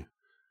movie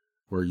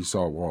where you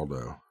saw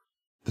Waldo.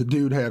 The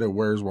dude had a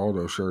 "Where's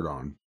Waldo" shirt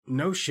on.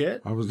 No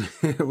shit. I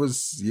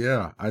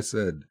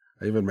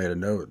even made a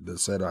note that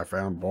said I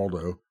found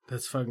Waldo.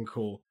 That's fucking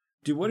cool.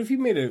 Dude, what if you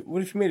made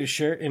a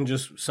shirt and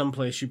just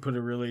someplace you put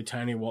a really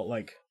tiny wall,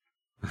 like,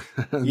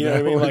 you know what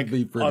I mean, like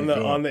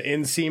on the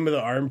inseam of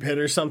the armpit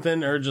or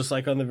something, or just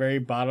like on the very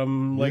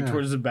bottom, like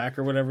towards the back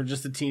or whatever,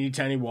 just a teeny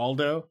tiny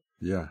Waldo.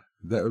 Yeah,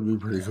 that would be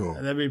pretty cool.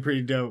 That'd be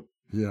pretty dope.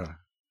 Yeah,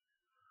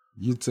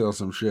 you'd sell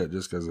some shit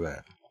just because of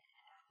that.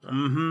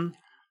 Mm-hmm.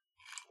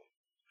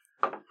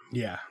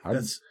 Yeah,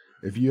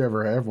 if you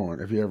ever have one,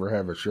 if you ever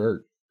have a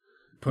shirt,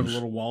 put a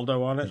little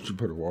Waldo on it. You should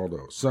put a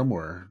Waldo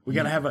somewhere. We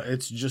gotta have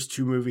It's Just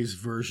Two Movies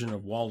version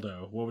of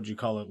Waldo. What would you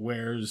call it?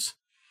 Where's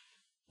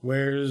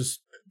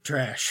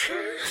Trash?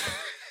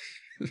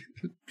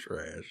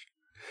 Trash.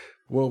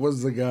 What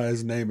was the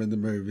guy's name in the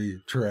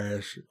movie?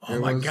 Trash. Oh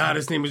my God,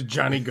 his name was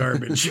Johnny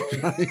Garbage.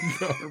 Johnny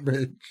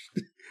Garbage.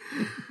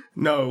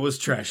 No, it was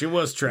Trash. It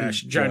was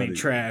Trash. Johnny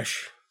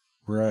Trash.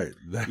 Right.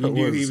 You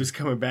knew he was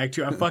coming back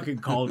to you. I fucking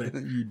called it.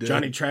 You did.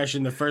 Johnny Trash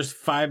in the first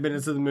 5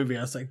 minutes of the movie.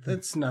 I was like,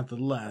 that's not the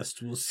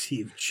last we'll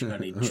see of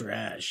Johnny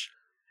Trash.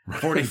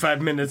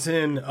 45 minutes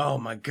in, oh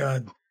my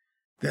God.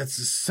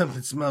 That's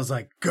something smells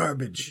like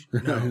garbage.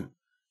 No.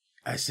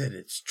 I said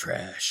it's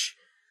trash.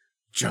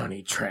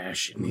 Johnny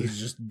Trash, and he's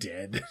just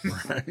dead.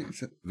 Right.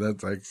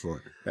 That's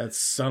excellent. That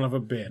son of a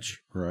bitch.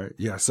 Right.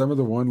 Yeah, some of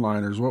the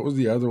one-liners. What was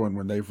the other one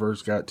when they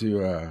first got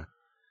to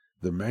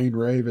the main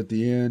rave at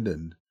the end,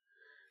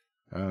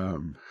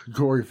 and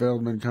Corey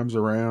Feldman comes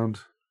around,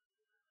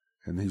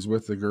 and he's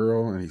with the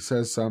girl, and he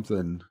says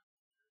something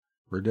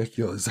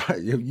ridiculous.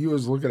 You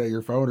was looking at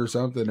your phone or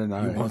something, and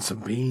You want some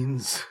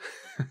beans?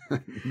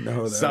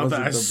 No, that something.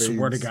 wasn't I the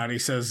swear to beans. God, he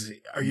says,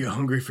 "Are you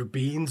hungry for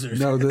beans?" Or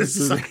No, this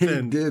is he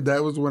something. did.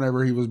 That was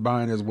whenever he was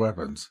buying his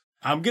weapons.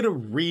 I'm gonna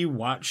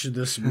rewatch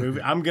this movie.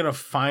 I'm gonna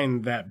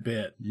find that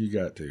bit, You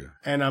got to.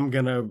 and I'm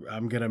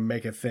gonna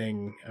make a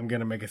thing. I'm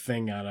gonna make a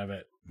thing out of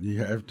it.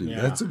 You have to.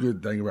 Yeah. That's a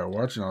good thing about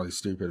watching all these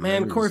stupid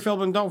Man, movies. Corey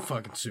Feldman, don't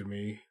fucking sue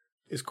me.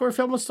 Is Corey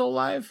Feldman still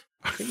alive?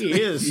 I think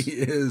he is. He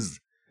is.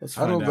 Let's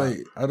I find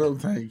out. don't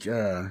think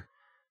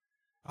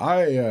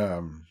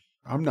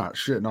I'm not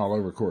shitting all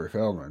over Corey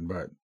Feldman,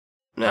 but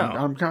No.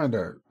 I'm kind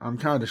of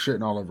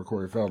shitting all over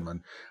Corey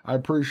Feldman. I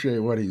appreciate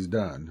what he's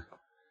done,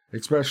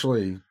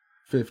 especially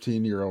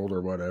 15-year-old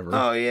or whatever.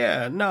 Oh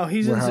yeah, no,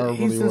 he's in some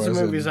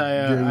movies.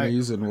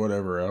 Goonies and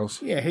whatever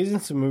else. Yeah, he's in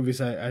some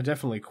movies I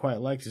definitely quite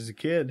liked as a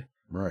kid.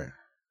 Right,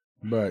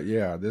 but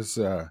yeah, this.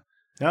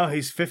 No,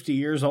 he's 50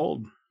 years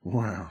old.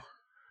 Wow.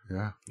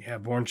 Yeah. Yeah,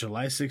 born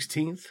July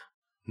 16th,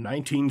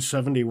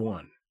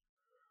 1971.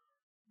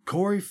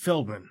 Corey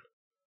Feldman,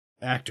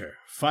 actor,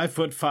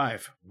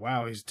 5'5".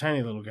 Wow, he's a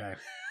tiny little guy.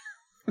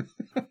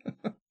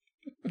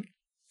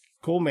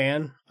 Cool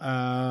man.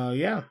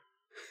 Yeah.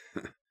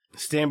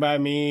 Stand By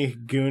Me,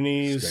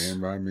 Goonies.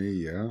 Stand By Me,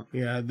 yeah.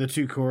 Yeah, the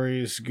two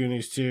Coreys,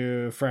 Goonies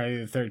 2,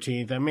 Friday the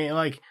 13th. I mean,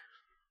 like,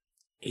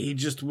 he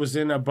just was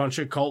in a bunch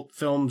of cult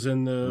films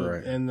in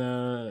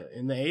the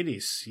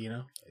 80s, you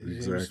know?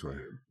 Exactly.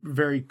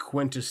 Very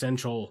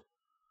quintessential.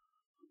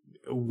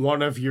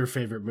 One of your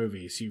favorite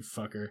movies, you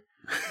fucker.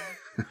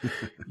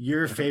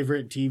 Your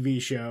favorite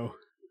TV show.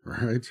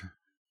 Right.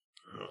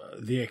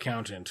 The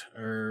Accountant,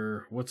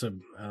 or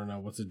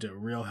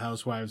Real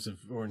Housewives of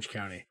Orange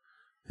County.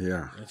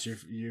 Yeah. That's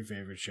your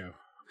favorite show.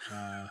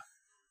 At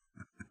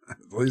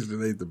least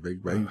it ain't The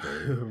Big Bang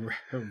Theory.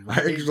 Right.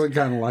 I actually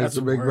kind of like That's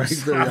The Big worse.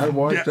 Bang Theory. I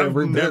watched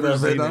every I've bit never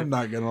of it. seen I'm it.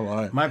 not going to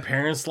lie. My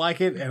parents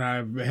like it, and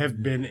I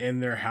have been in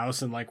their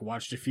house and like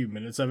watched a few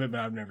minutes of it,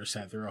 but I've never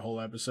sat through a whole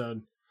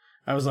episode.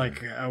 I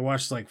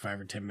watched like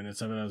 5 or 10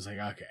 minutes of it. I was like,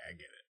 okay, I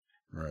get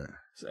it. Right.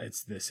 So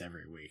it's this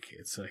every week.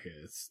 It's like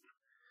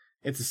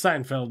it's a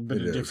Seinfeld, but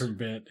It a is. different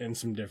bit and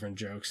some different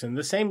jokes and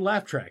the same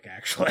laugh track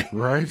actually.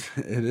 Right?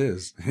 It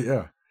is.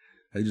 Yeah.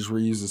 They just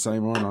reuse the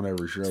same one on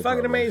every show. It's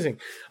fucking probably. amazing.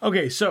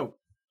 Okay, so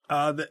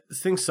the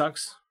thing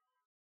sucks.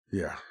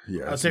 Yeah.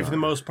 Yeah. I'd it's say for the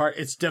not- most part,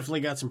 it's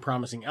definitely got some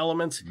promising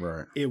elements.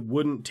 Right. It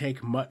wouldn't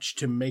take much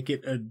to make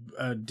it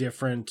a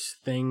different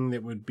thing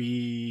that would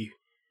be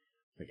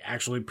like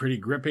actually pretty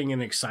gripping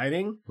and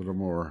exciting. A little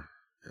more.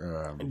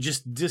 And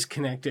just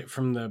disconnect it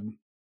from the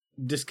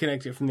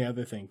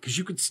other thing, because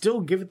you could still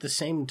give it the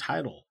same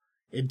title.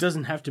 It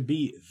doesn't have to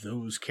be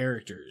those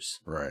characters.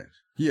 Right.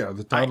 Yeah.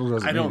 The title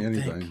doesn't mean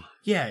anything.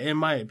 Yeah, in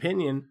my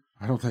opinion.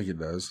 I don't think it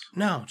does.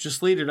 No,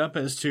 just lead it up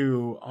as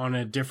to on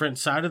a different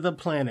side of the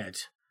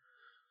planet.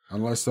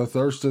 Unless the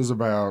thirst is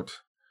about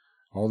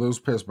all those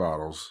piss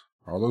bottles,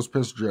 all those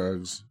piss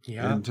jugs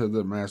into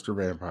the master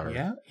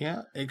vampire.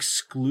 Yeah.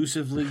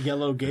 Exclusively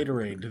yellow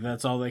Gatorade.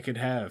 That's all they could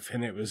have.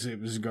 And it was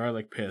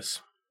garlic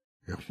piss.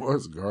 It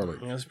was garlic.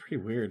 Yeah, it's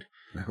pretty weird.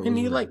 And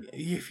you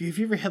if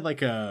you ever had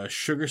like a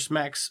Sugar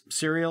Smacks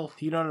cereal,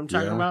 you know what I'm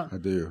talking about? I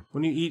do.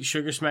 When you eat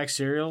Sugar Smacks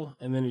cereal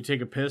and then you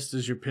take a piss,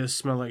 does your piss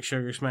smell like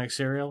Sugar Smacks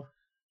cereal?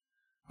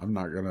 I'm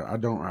not gonna. I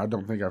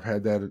don't think I've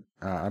had that.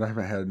 I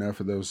haven't had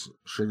enough of those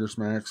Sugar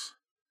Smacks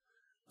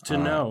to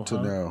know.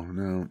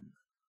 No.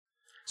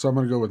 So I'm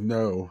gonna go with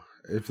no.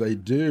 If they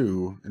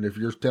do, and if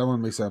you're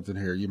telling me something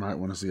here, you might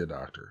want to see a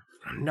doctor.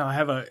 No,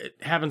 it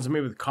happens to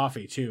me with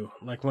coffee too.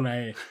 Like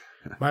when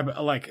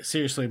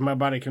seriously, my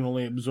body can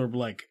only absorb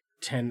like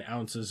 10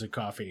 ounces of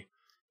coffee,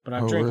 but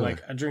I drink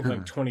like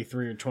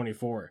 23 or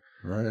 24.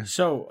 Right.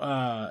 So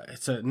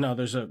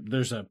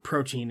there's a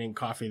protein in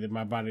coffee that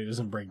my body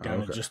doesn't break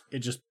down. Okay. It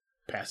just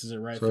passes it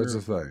right so through. So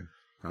it's a thing.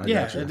 And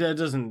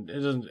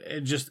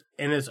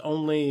it's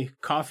only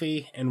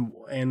coffee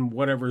and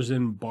whatever's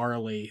in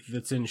barley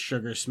that's in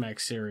Sugar Smack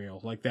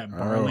cereal, like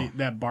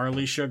that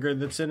barley sugar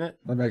that's in it.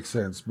 That makes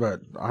sense, but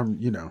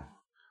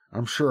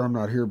I'm sure I'm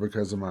not here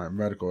because of my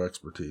medical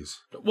expertise.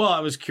 Well,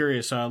 I was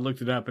curious, so I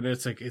looked it up, and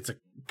it's a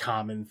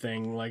common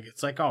thing. Like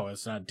it's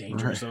not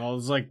dangerous at all.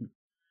 It's like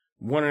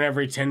 1 in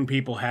every 10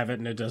 people have it,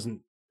 and it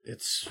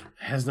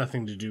has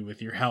nothing to do with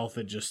your health.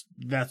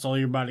 That's all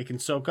your body can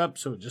soak up,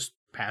 so it just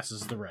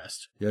passes the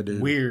rest. Yeah,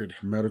 dude. Weird.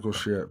 Medical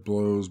shit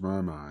blows my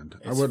mind.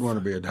 I wouldn't want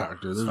to be a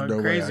doctor. There's no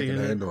way I could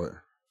handle it.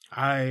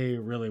 I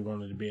really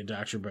wanted to be a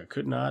doctor, but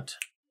could not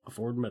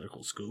afford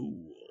medical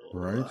school.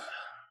 Right.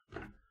 I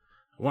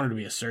wanted to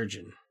be a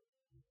surgeon.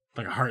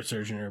 Like a heart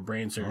surgeon or a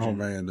brain surgeon. Oh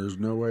man, there's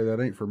no way that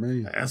ain't for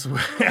me. That's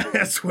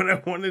what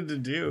I wanted to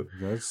do.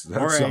 That's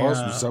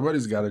awesome.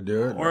 Somebody's got to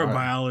do it. Or a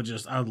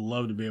biologist. I'd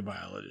love to be a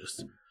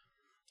biologist.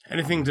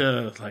 Anything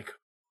to like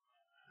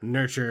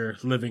nurture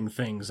living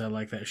things. I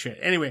like that shit.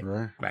 Anyway,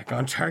 Back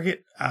on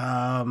target.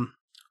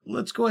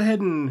 Let's go ahead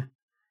and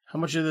how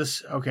much of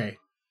this? Okay,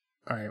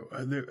 all right.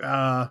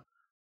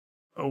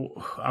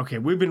 Okay.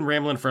 We've been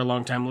rambling for a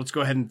long time. Let's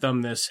go ahead and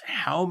thumb this.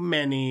 How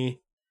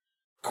many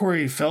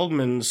Corey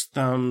Feldman's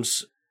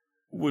thumbs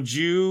would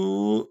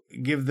you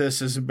give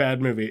this as a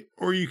bad movie?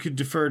 Or you could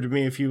defer to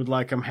me if you would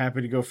like. I'm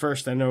happy to go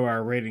first. I know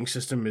our rating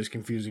system is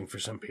confusing for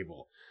some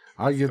people.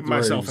 I get the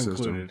myself rating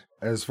included. System.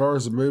 As far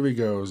as the movie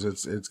goes,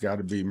 it's got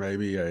to be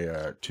maybe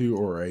a 2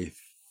 or a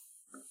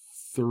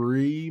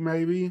 3,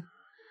 maybe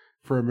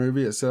for a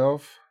movie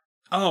itself.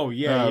 Oh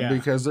yeah,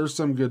 because there's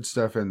some good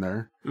stuff in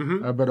there,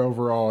 but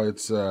overall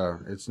it's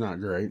not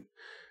great.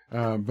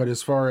 But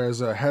as far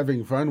as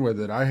having fun with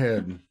it, I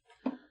had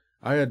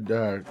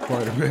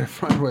quite a bit of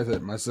fun with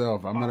it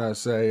myself. I'm gonna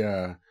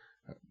say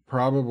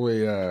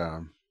probably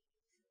a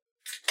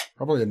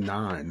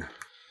 9.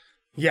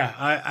 Yeah,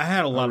 I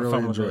had a lot of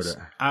fun with this. It.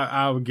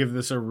 I would give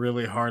this a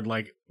really hard,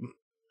 I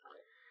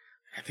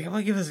think I'm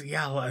going to give this, a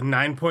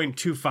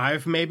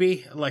 9.25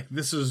 maybe. Like,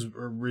 this is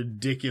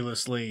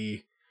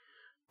ridiculously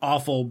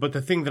awful, but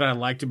the thing that I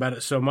liked about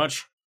it so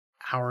much,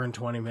 hour and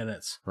 20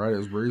 minutes. Right, it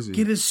was breezy.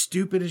 Get as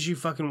stupid as you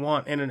fucking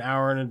want in an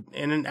hour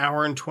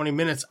and 20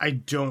 minutes. I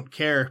don't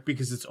care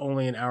because it's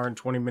only an hour and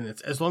 20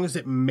 minutes. As long as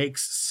it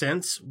makes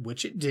sense,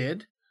 which it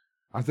did.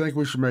 I think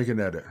we should make an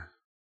edit.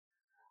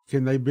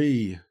 Can they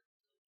be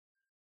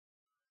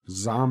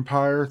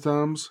Zompire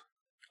thumbs?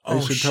 They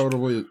should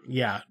totally.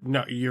 Yeah,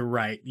 no, you're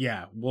right.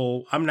 Yeah,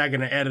 well, I'm not going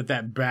to edit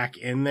that back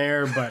in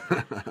there, but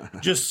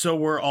just so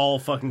we're all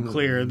fucking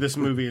clear, this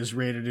movie is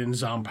rated in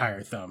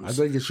Zompire thumbs. I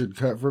think it should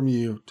cut from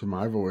you to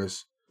my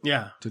voice.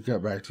 Yeah. To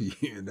cut back to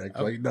you and act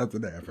like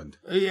nothing happened.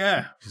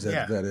 Yeah. Is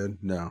that in?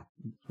 No,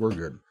 we're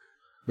good.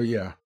 But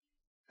yeah.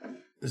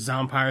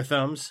 Zompire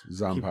thumbs.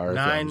 Zompire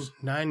thumbs.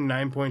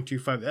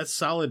 9.25. That's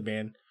solid,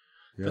 man.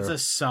 Yeah. That's a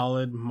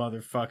solid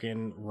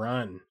motherfucking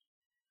run.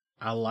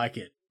 I like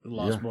it.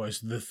 Lost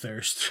Boys, The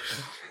Thirst.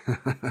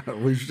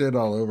 We shit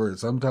all over it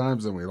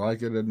sometimes and we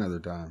like it another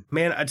time.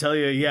 Man, I tell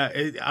you,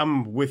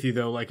 I'm with you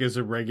though. Like as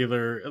a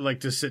regular, like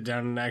to sit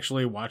down and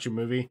actually watch a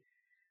movie,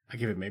 I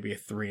give it maybe a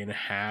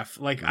 3.5.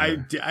 Like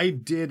I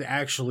did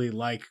actually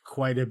like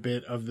quite a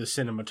bit of the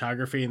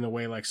cinematography and the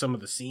way like some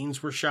of the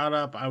scenes were shot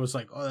up. I was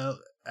like, oh,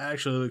 that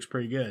actually looks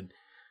pretty good.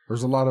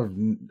 There's a lot of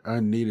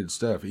unneeded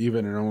stuff,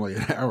 even in only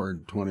an hour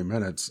and 20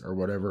 minutes or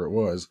whatever it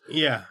was.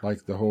 Yeah.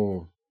 Like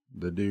the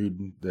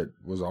dude that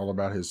was all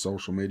about his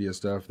social media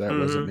stuff, that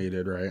wasn't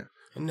needed, right?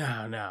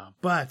 No.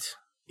 But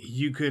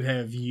you could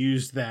have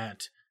used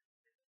that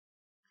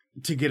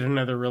to get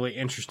another really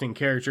interesting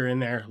character in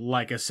there,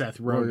 like a Seth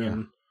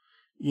Rogen.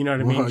 You know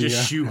what I mean?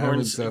 Just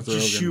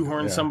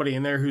shoehorn somebody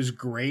in there who's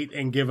great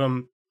and give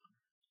them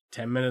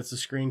 10 minutes of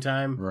screen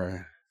time.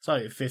 Right. It's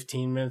like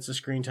 15 minutes of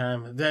screen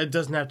time. That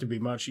doesn't have to be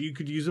much. You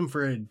could use them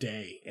for a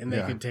day, and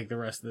they could take the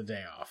rest of the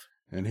day off.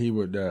 And he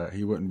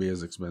wouldn't be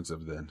as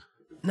expensive then.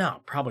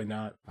 No, probably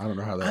not. I don't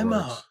know how that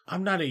works.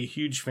 I'm not a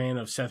huge fan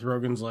of Seth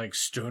Rogen's like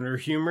stoner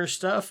humor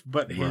stuff,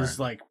 but his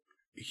like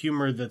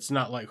humor that's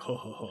not like ho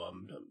ho ho.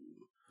 I'm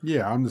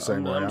the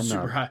same way. I'm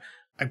super not. high.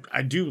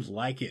 I do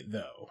like it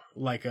though.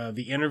 Like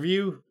The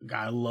Interview.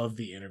 God, I love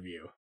The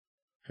Interview.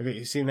 Have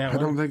you seen that I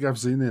one? don't think I've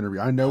seen The Interview.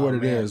 I know what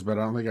it man. is, but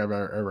I don't think I've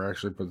ever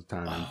actually put the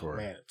time in for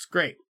Man, it. it's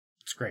great.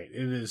 It's great.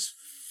 It is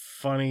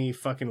funny,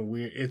 fucking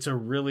weird. It's a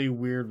really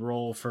weird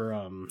role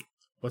for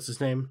what's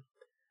his name?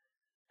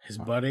 His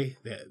buddy,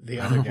 the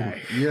other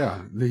guy.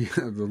 Yeah,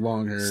 the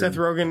long hair. Seth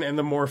Rogen and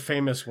the more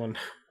famous one.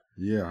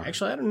 Yeah.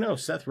 Actually, I don't know.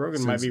 Seth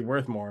Rogen might be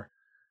worth more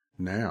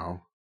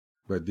now,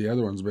 but the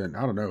other one's been.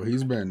 I don't know.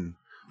 He's been.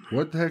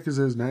 What the heck is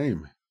his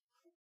name?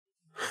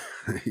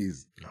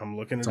 I'm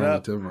looking it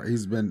up.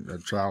 He's been a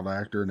child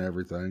actor and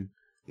everything.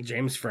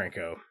 James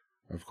Franco,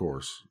 of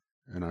course,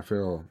 and I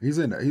feel he's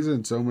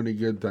in so many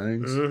good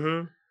things.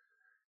 Mm-hmm.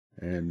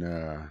 And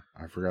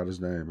I forgot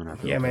his name, and I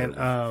feel man.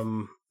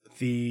 terrible.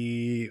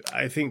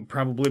 I think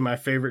probably my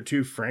favorite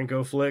two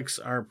Franco flicks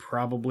are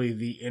probably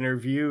The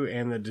Interview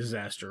and The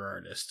Disaster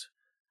Artist.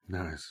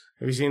 Nice.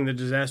 Have you seen The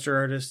Disaster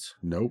Artist?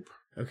 Nope.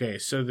 Okay,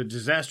 so The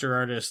Disaster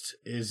Artist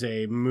is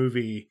a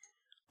movie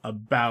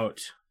about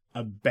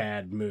a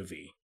bad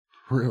movie.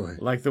 Really?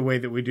 Like the way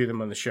that we do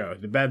them on the show.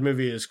 The bad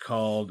movie is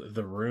called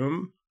The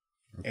Room,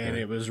 and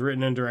it was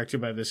written,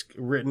 directed,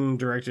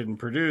 and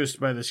produced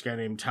by this guy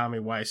named Tommy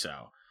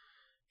Wiseau.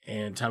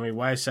 And Tommy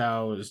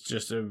Wiseau is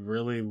just a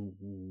really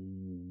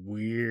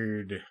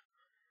weird...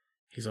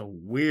 He's a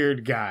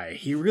weird guy.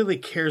 He really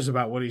cares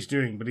about what he's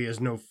doing, but he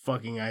has no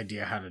fucking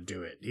idea how to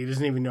do it. He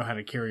doesn't even know how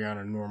to carry on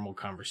a normal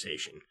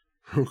conversation.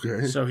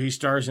 Okay. So he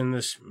stars in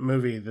this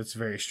movie that's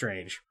very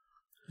strange.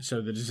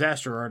 So The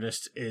Disaster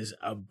Artist is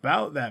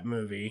about that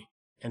movie,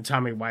 and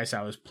Tommy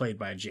Wiseau is played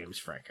by James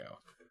Franco.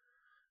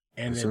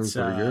 And that sounds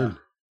pretty good.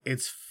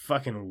 It's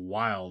fucking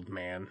wild,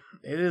 man.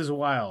 It is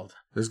wild.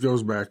 This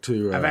goes back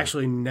to... I've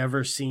actually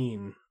never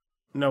seen...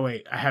 No,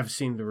 wait. I have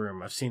seen The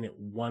Room. I've seen it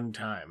one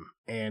time.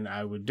 And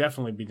I would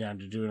definitely be down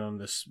to do it on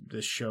this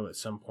show at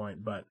some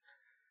point. But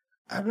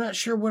I'm not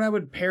sure what I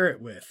would pair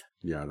it with.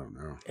 Yeah, I don't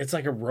know. It's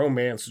like a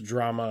romance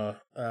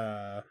drama.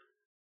 Yeah.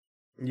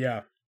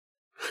 Yeah,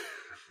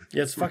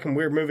 it's a fucking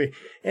weird movie.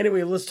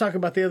 Anyway, let's talk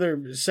about the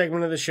other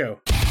segment of the show.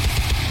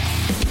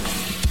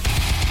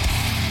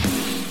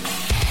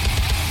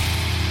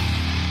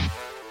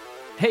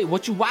 Hey,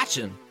 what you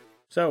watching?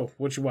 So,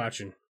 what you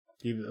watching?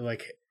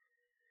 What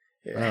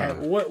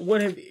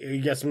have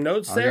you got some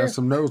notes there? I got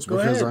some notes Go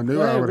because ahead. I knew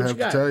Go I ahead. would What have you to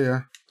got? tell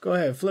you. Go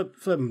ahead, flip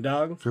them,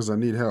 dog. Because I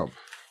need help.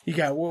 You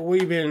got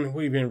what you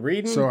been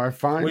reading? So I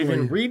finally... What you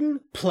been reading,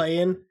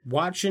 playing,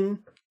 watching,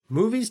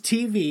 movies,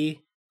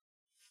 TV,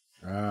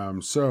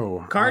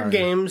 card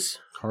games.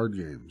 Card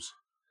games.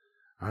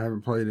 I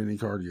haven't played any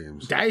card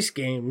games. Dice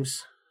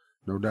games.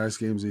 No dice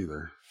games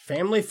either.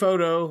 Family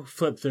photo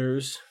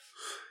flip-throughs.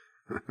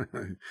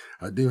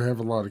 I do have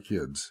a lot of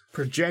kids.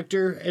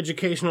 Projector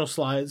educational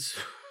slides.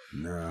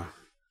 No.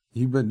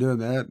 You've been doing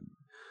that?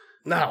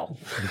 No.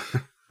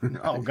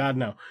 Oh God,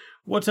 no.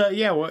 What do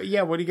you got? What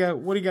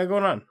do you got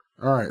going on?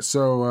 All right,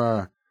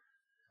 so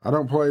I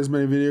don't play as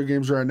many video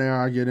games right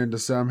now. I get into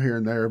some here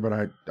and there, but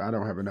I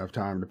don't have enough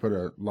time to put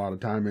a lot of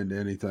time into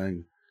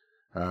anything.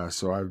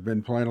 So I've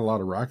been playing a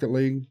lot of Rocket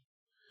League.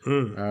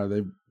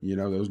 They,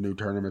 those new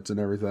tournaments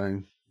and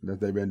everything that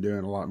they've been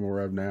doing a lot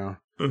more of now.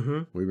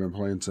 Mm-hmm. We've been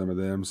playing some of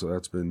them, so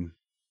that's been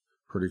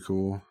pretty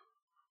cool.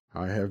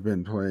 I have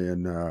been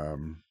playing.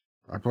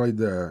 I played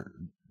the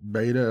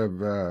beta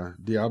of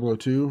Diablo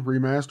 2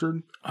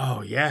 Remastered.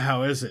 Oh yeah,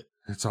 how is it?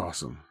 It's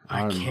awesome.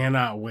 I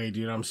cannot wait,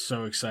 dude. I'm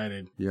so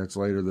excited. Yeah, it's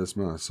later this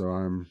month, so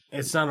I'm...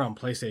 It's not on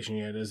PlayStation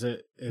yet, is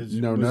it?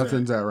 No,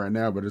 nothing's out right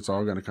now, but it's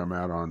all going to come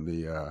out on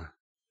the...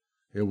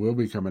 It will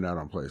be coming out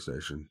on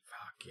PlayStation.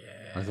 Fuck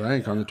yeah. I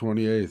think on the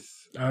 28th.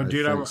 Oh,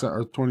 dude, or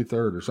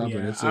 23rd or something.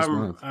 Yeah, it's this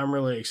month. I'm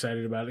really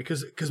excited about it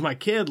because my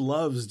kid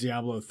loves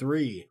Diablo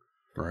 3.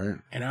 Right.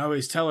 And I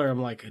always tell her,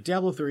 I'm like,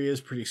 Diablo 3 is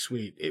pretty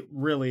sweet. It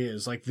really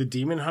is. Like, the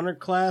Demon Hunter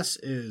class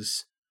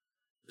is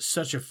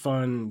such a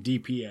fun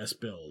DPS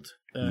build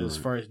as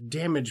far as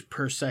damage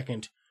per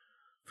second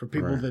for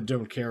people that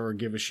don't care or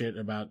give a shit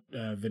about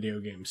video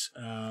games.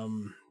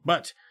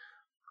 But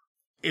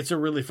it's a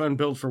really fun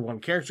build for one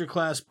character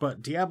class,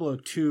 but Diablo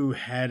 2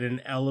 had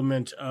an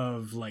element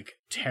of, like,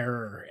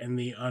 terror and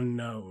the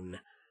unknown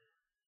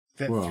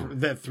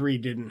that 3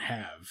 didn't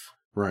have.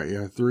 Right,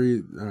 yeah.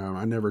 3,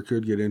 I never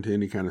could get into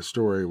any kind of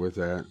story with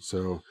that.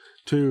 So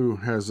 2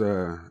 has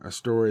a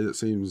story that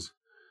seems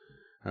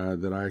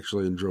that I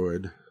actually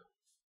enjoyed.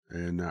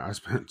 And I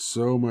spent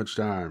so much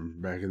time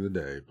back in the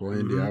day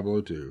playing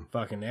Diablo 2.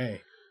 Fucking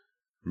A.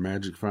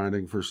 Magic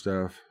finding for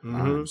stuff.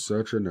 I'm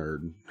such a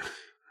nerd.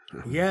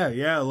 Yeah,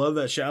 I love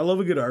that shit. I love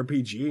a good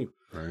RPG.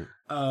 Right.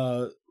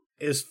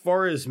 As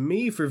far as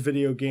me for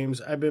video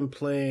games, I've been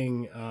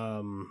playing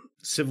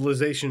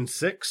Civilization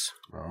 6.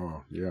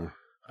 Oh, yeah.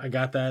 I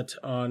got that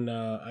on,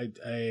 I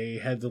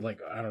had to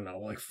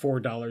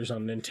 $4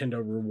 on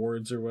Nintendo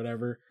Rewards or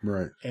whatever.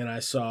 Right. And I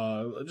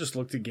just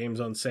looked at games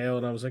on sale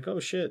and I was like, oh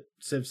shit,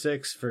 Civ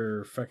 6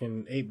 for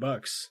fucking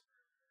 $8.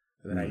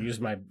 And then I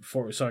used I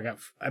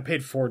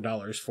paid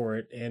 $4 for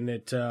it and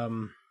it,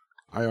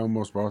 I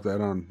almost bought that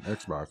on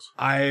Xbox.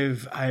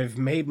 I've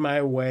made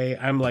my way.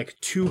 I'm like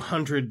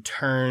 200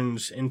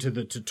 turns into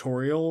the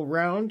tutorial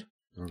round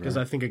because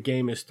I think a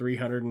game is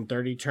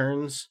 330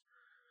 turns.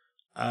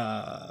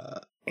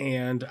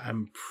 And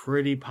I'm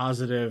pretty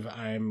positive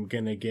I'm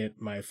gonna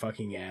get my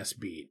fucking ass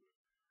beat.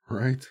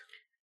 Right.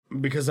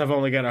 Because I've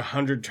only got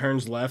 100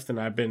 turns left and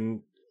I've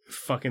been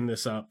fucking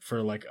this up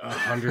for like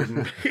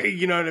 100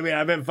 you know what I mean?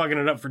 I've been fucking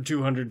it up for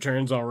 200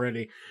 turns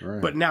already.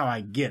 Right. But now I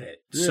get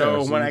it. Yeah,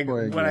 so when I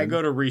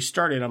go to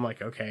restart it, I'm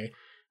like, okay.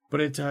 But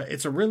it's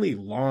a really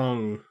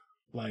long,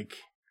 like,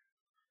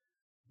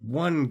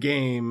 one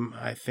game.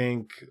 I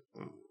think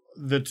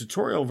the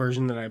tutorial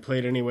version that I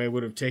played anyway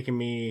would have taken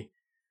me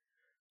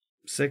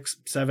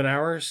 6-7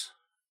 hours.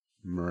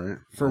 Right.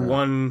 For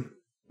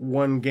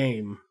one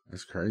game.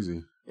 That's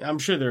crazy. I'm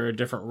sure there are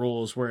different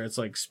rules where it's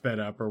like sped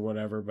up or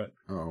whatever, but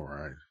oh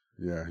right,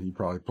 yeah, you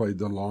probably played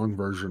the long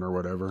version or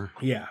whatever.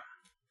 Yeah.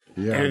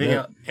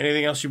 Yeah.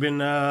 Anything else you've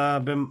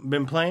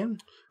been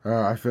playing?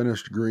 I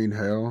finished Green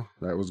Hell.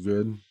 That was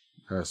good.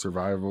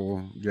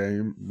 Survival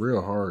game,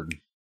 real hard.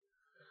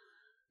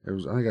 It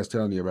was. I think I was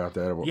telling you about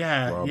that.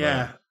 Yeah.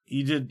 Back.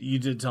 You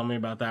did tell me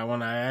about that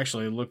one. I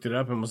actually looked it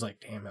up and was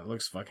like, damn, it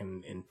looks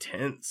fucking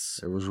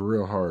intense. It was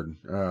real hard.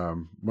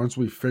 Once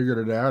we figured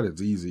it out,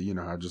 it's easy, you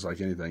know, just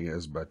like anything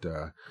is. But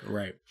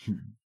right.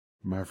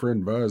 My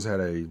friend Buzz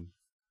had a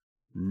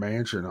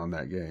mansion on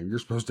that game. You're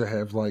supposed to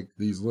have like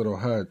these little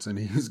huts, and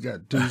he's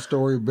got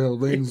 2-story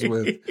buildings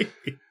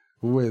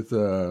with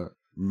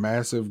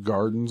massive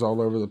gardens all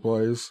over the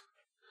place.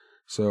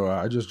 So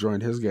I just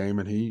joined his game,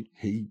 and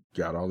he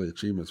got all the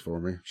achievements for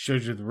me.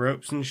 Showed you the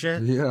ropes and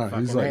shit? Yeah,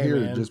 fucking he's like,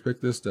 here, man. Just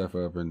pick this stuff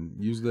up and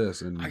use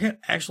this. And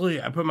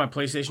I put my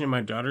PlayStation in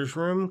my daughter's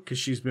room because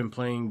she's been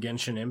playing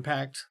Genshin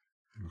Impact,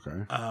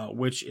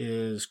 which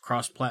is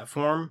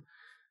cross-platform.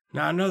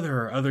 Now, I know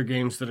there are other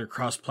games that are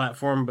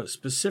cross-platform, but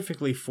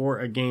specifically for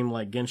a game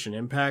like Genshin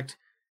Impact,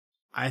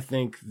 I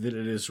think that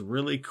it is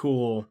really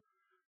cool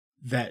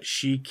that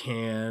she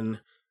can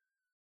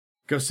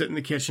go sit in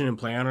the kitchen and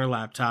play on her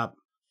laptop,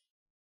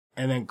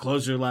 and then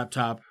close her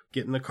laptop,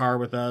 get in the car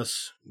with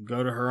us,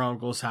 go to her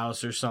uncle's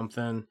house or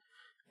something,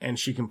 and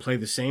she can play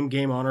the same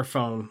game on her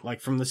phone,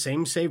 like from the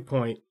same save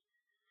point.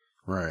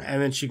 Right.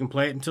 And then she can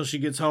play it until she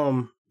gets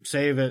home,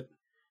 save it,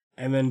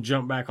 and then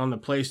jump back on the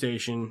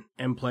PlayStation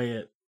and play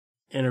it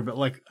in her. But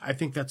like, I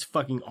think that's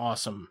fucking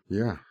awesome.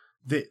 Yeah.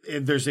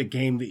 There's a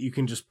game that you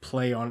can just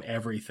play on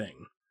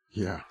everything.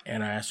 Yeah.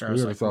 And I asked her, I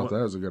was like, thought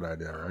that was a good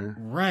idea, right?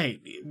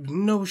 Right.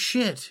 No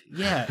shit.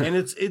 Yeah. And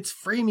it's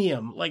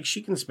freemium. Like,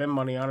 she can spend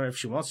money on it if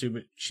she wants to,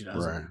 but she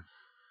doesn't. Right.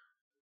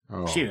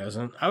 Oh. She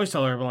doesn't. I always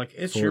tell her, I'm like,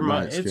 it's your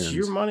money. It's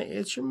your money.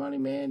 It's your money,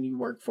 man. You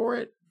work for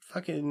it.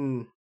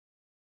 Fucking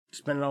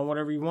spend it on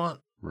whatever you want.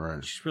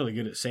 Right. She's really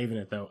good at saving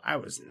it, though. I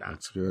was not.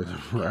 That's good.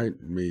 Right?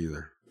 Me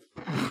either.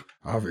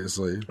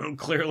 Obviously.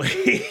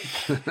 Clearly.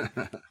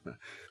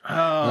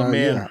 Oh,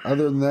 man. Yeah.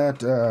 Other than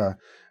that,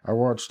 I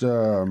watched,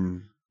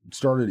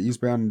 started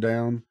Eastbound and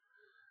Down.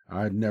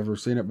 I'd never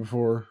seen it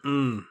before.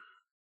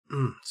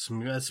 That's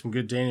some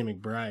good Danny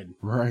McBride.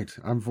 Right.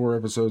 I'm 4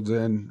 episodes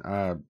in.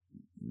 I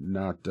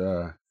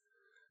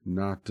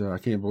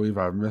can't believe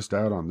I've missed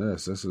out on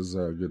this. This is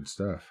good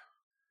stuff.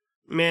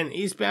 Man,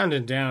 Eastbound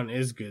and Down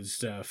is good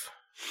stuff.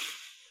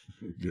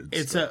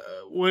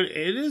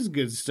 It is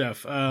good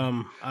stuff.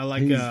 I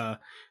like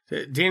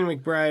Danny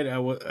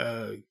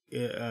McBride,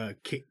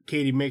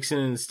 Katie Mixon,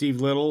 and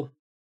Steve Little.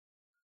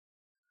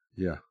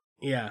 Yeah.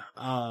 Yeah.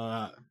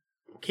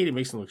 Katie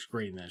Mixon looks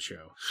great in that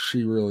show.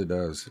 She really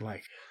does.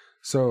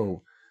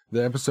 So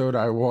the episode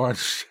I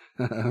watched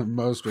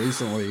most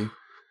recently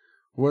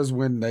was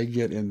when they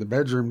get in the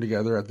bedroom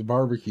together at the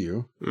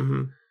barbecue.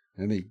 Mm-hmm.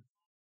 And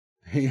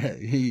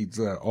he's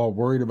all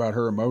worried about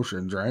her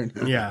emotions, right?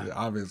 Yeah.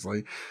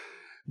 Obviously.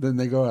 Then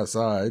they go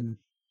outside.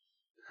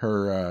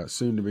 Her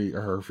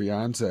her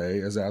fiance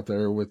is out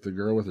there with the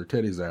girl with her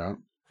titties out.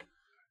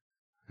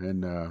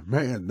 And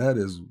man, that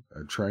is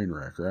a train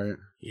wreck, right?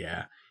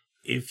 Yeah.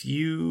 If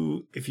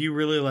you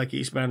really like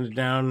Eastbound and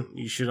Down,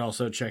 you should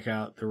also check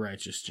out The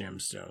Righteous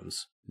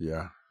Gemstones.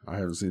 Yeah. I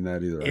haven't seen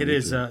that either.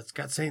 It's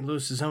got St.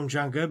 Louis's own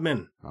John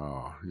Goodman.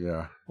 Oh,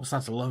 yeah. What's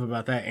not to love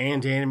about that?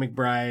 And Danny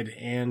McBride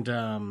and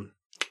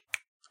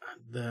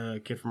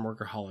the kid from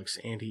Workaholics,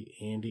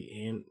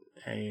 Andy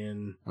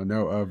and I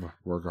know of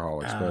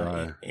Workaholics,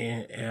 but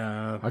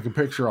I can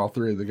picture all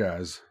 3 of the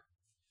guys.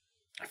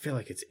 I feel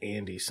like it's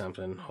Andy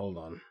something. Hold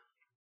on.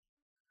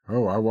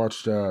 Oh, I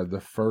watched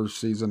the first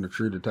season of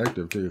True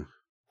Detective too.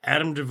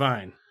 Adam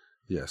Devine.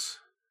 Yes.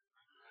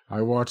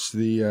 I watched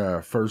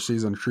the first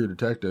season of True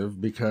Detective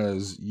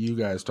because you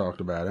guys talked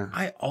about it.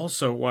 I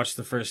also watched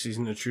the first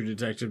season of True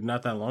Detective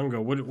not that long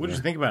ago. What did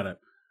you think about it?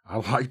 I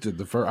liked it.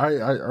 The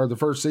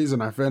first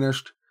season I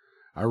finished.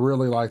 I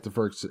really liked the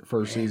first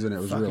season. It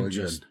was really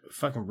good.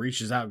 Fucking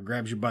reaches out and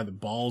grabs you by the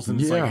balls and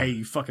it's like, hey,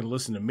 you fucking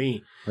listen to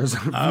me.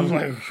 I'm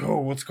like,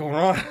 oh, what's going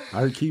on?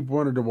 I keep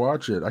wanting to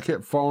watch it. I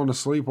kept falling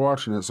asleep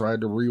watching it, so I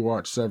had to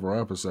rewatch several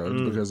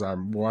episodes because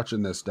I'm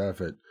watching this stuff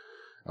at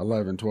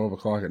 11, 12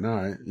 o'clock at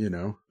night, you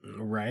know.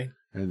 Right.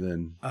 And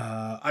then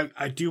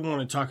I do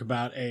want to talk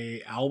about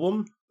a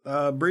album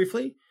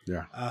briefly.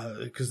 Yeah.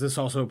 Because this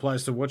also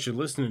applies to what you're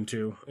listening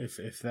to,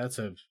 if that's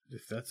a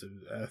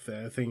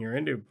thing you're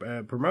into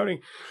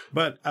promoting.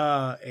 But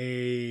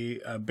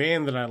a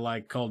band that I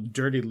like called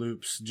Dirty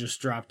Loops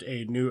just dropped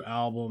a new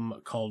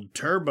album called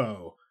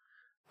Turbo.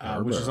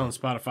 Which is on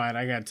Spotify. And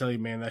I gotta tell you,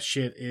 man, that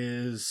shit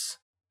is...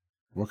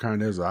 What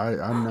kind is it?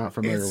 I'm not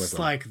familiar with it. It's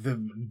like the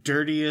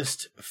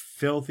dirtiest,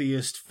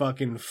 filthiest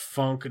fucking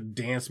funk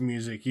dance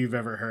music you've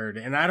ever heard.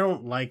 And I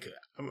don't like...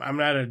 I'm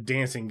not a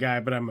dancing guy,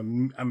 but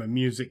I'm a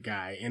music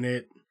guy. And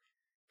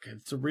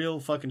it's a real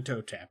fucking toe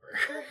tapper.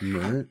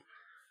 Right.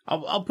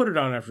 I'll put it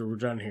on after we're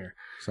done here.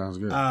 Sounds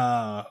good.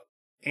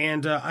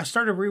 And I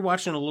started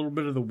rewatching a little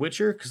bit of The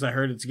Witcher because I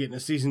heard it's getting a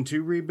season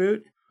 2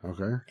 reboot.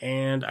 Okay.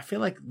 And I feel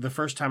like the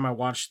first time I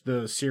watched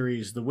the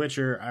series The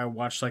Witcher, I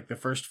watched like the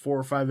first 4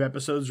 or 5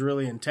 episodes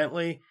really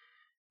intently,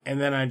 and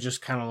then I just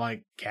kind of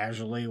like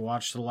casually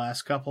watched the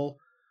last couple.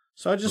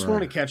 So I just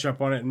want to catch up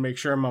on it and make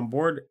sure I'm on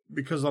board,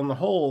 because on the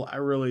whole, I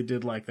really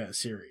did like that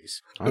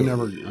series. I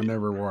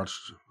never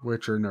watched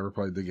Witcher, never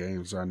played the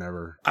games.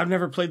 I've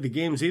never played the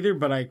games either,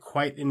 but I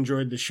quite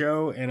enjoyed the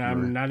show, and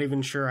I'm not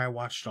even sure I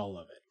watched all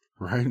of it.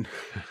 Right.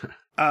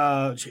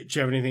 Do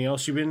you have anything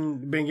else you've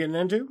been getting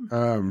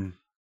into?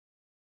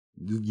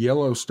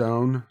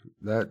 Yellowstone,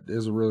 that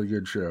is a really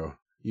good show.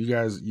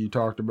 You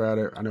talked about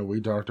it. I know we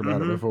talked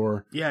about it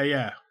before.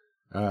 Yeah.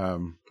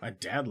 My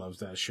dad loves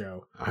that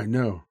show. I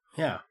know.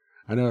 Yeah.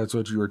 I know, that's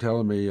what you were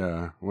telling me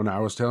when I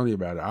was telling you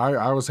about it.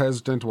 I was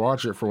hesitant to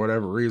watch it for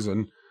whatever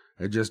reason.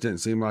 It just didn't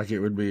seem like it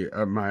would be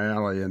up my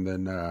alley. And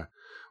then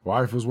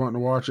wife was wanting to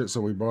watch it, so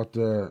we bought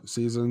the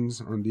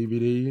seasons on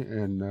DVD,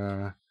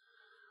 and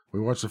we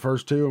watched the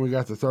first 2, and we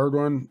got the third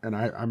one, and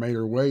I made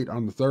her wait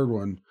on the third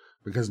one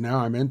because now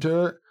I'm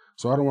into it.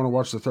 So I don't want to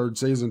watch the 3rd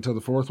season until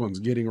the 4th one's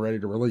getting ready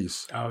to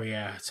release. Oh,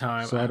 yeah.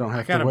 Time. So I don't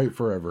have to wait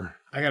forever.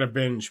 I got to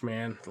binge,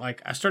 man.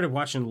 Like, I started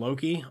watching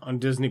Loki on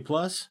Disney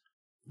Plus.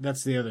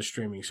 That's the other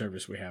streaming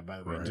service we have, by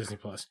the way, Disney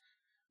Plus.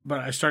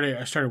 But I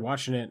started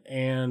watching it,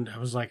 and I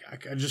was like,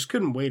 I just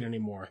couldn't wait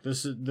anymore.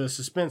 The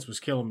suspense was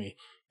killing me.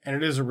 And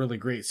it is a really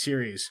great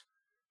series.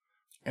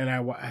 And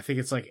I think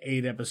it's like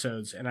 8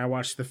 episodes. And I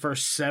watched the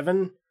first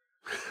 7,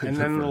 and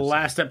then the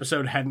last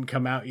episode hadn't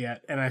come out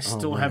yet. And I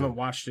still haven't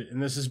watched it. And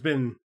this has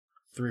been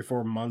 3 or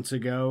 4 months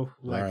ago.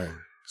 Like,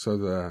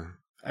 so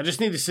I just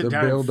need to sit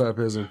down. The build-up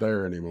isn't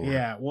there anymore.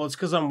 Yeah, well, it's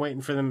because I'm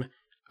waiting for them.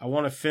 I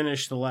want to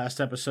finish the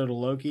last episode of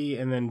Loki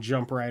and then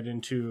jump right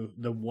into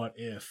the What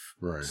If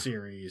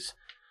series.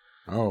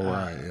 Oh,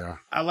 yeah.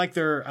 I like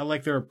their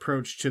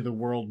approach to the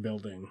world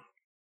building.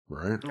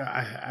 Right.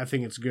 I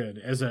think it's good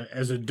as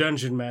a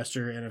dungeon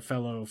master and a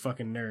fellow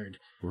fucking nerd.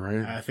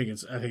 Right. I think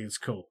it's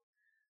cool.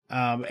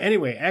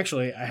 Anyway,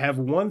 actually, I have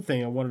one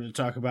thing I wanted to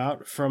talk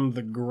about from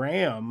the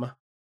Gram.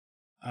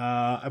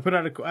 I put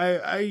out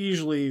I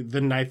usually,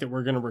 the night that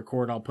we're going to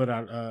record, I'll put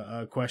out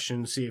a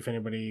question, see if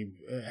anybody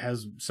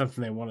has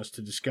something they want us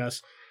to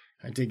discuss.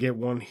 I did get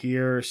one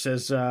here. It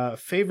says,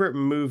 favorite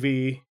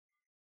movie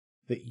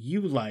that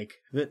you like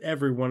that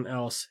everyone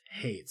else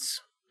hates.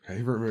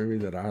 Favorite movie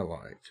that I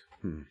liked?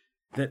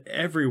 That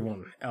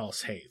everyone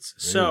else hates.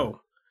 Yeah.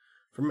 So,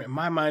 for me,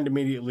 my mind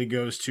immediately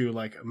goes to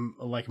like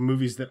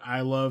movies that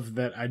I love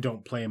that I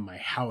don't play in my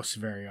house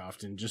very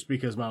often, just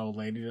because my old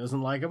lady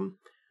doesn't like them.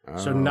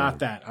 So not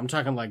that. I'm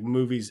talking like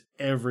movies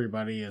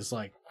everybody is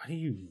like, why do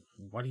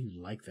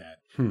you like that?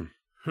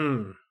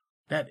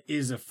 That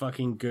is a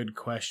fucking good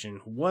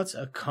question. What's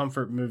a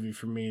comfort movie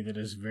for me that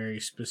is very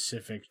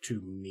specific to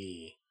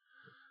me?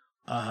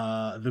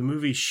 The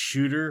movie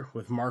Shooter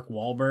with Mark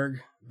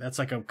Wahlberg. That's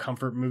like a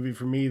comfort movie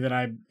for me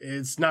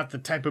it's not the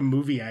type of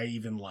movie I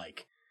even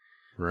like.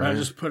 Right. But I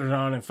just put it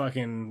on and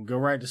fucking go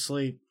right to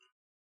sleep.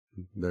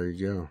 There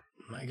you go.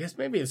 I guess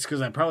maybe it's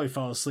because I probably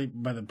fall asleep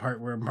by the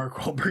part where Mark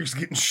Wahlberg's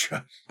getting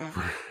shot.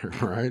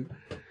 Right.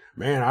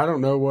 Man, I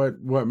don't know what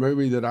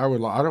movie that I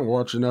would like. I don't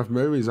watch enough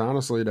movies,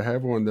 honestly, to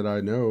have one that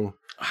I know.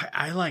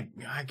 I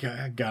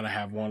gotta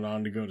have one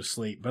on to go to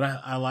sleep, but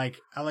I like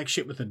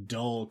shit with a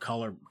dull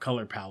color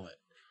palette.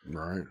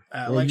 Right.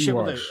 I like shit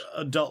with a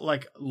adult,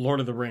 like Lord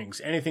of the Rings.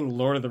 Anything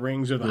Lord of the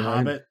Rings or The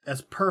Hobbit,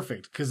 that's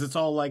perfect, because it's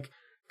all like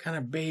kind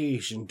of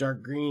beige and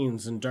dark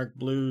greens and dark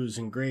blues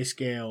and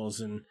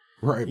grayscales and...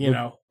 Right,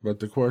 but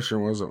the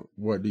question wasn't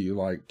what do you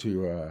like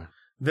to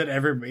that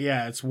everybody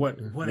it's what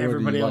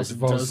everybody else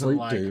doesn't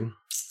like.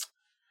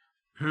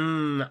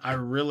 I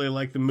really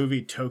like the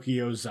movie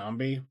Tokyo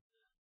Zombie.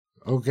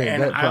 Okay,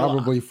 and that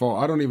probably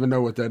I don't even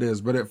know what that is,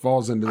 but it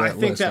falls into that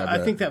list.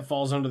 I think that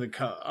falls under the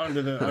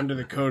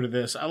code of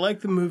this. I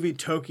like the movie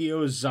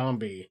Tokyo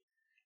Zombie,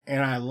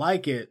 and I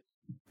like it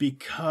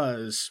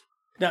because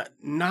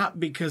not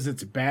because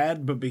it's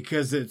bad, but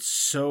because it's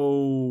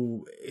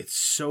so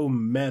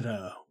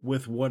meta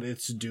with what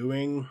it's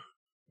doing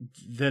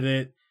that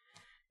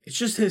it's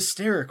just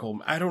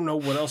hysterical. I don't know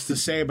what else to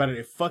say about it.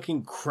 It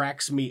fucking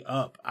cracks me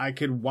up. I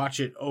could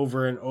watch it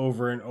over and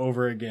over and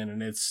over again,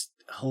 and it's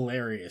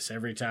hilarious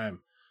every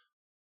time.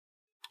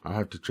 I'll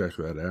have to check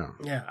that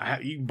out. Yeah,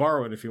 you can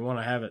borrow it if you want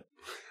to have it.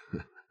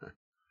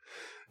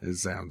 It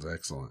sounds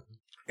excellent.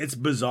 It's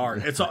bizarre.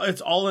 It's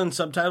all in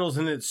subtitles,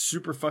 and it's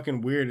super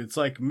fucking weird. It's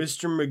like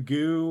Mr.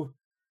 Magoo.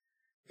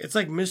 It's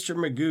like Mr.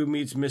 Magoo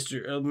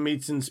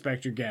meets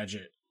Inspector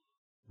Gadget.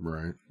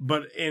 Right.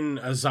 But in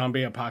a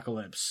zombie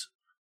apocalypse.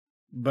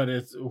 But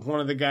it's one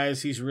of the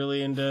guys, he's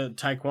really into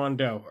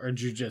Taekwondo or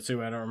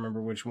Jiu-Jitsu. I don't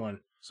remember which one.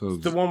 So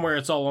it's the one where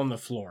it's all on the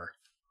floor.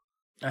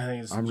 I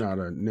think it's. I'm not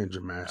a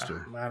ninja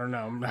master. I don't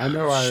know. I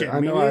know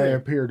I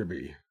appear to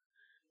be.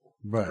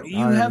 But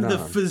you have the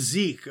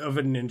physique of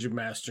a ninja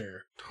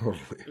master.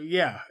 Totally.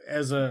 Yeah,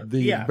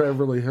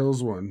 Beverly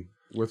Hills one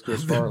with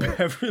Chris Farley.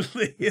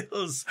 Beverly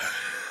Hills.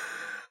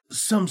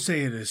 Some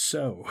say it is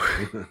so.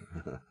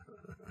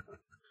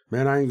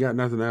 Man, I ain't got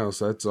nothing else.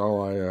 That's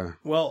all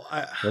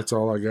that's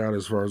all I got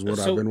as far as what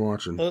I've been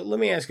watching. Let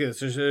me ask you this.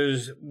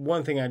 There's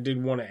one thing I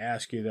did want to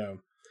ask you though.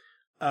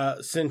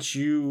 Since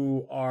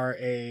you are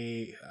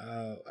I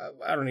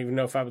don't even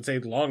know if I would say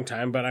long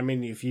time, but I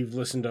mean, if you've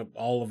listened to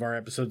all of our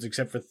episodes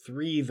except for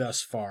 3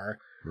 thus far,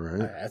 right?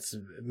 That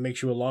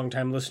makes you a long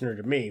time listener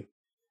to me.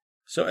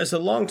 So as a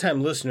long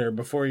time listener,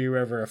 before you were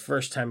ever a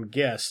first time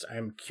guest,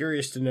 I'm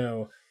curious to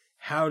know,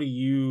 how do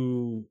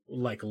you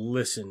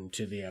listen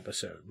to the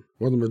episode?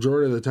 Well, the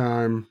majority of the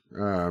time,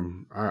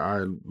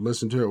 I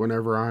listen to it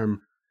whenever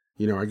I'm,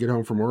 I get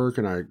home from work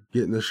and I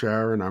get in the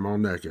shower and I'm all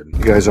naked.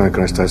 You guys aren't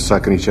going to start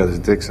sucking each other's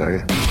dicks, are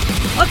you?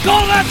 Let's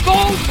call that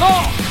gold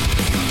talk!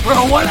 We're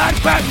a one-eyed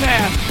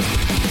Batman!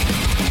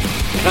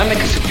 Can I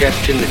make a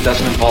suggestion that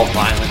doesn't involve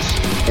violence?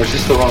 Or is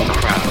this the wrong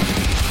crowd?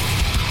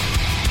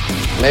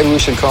 Maybe we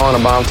should call in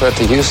a bomb threat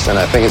to Houston.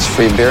 I think it's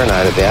free beer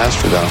night at the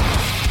Astrodome.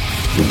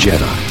 The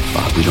Jedi,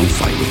 Bob. We don't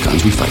fight with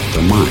guns, we fight with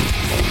our mind.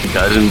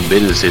 Cousin,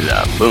 business is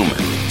booming.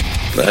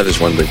 That is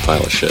one big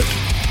pile of shit.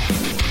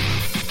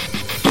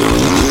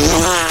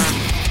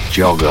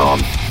 Jog on.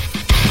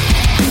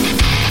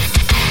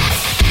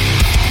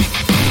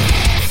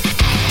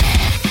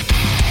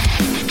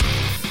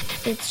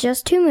 It's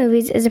Just Two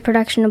Movies is a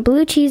production of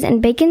Blue Cheese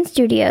and Bacon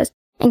Studios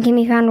and can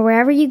be found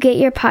wherever you get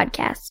your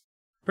podcasts.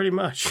 Pretty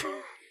much.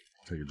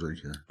 Take a drink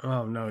here.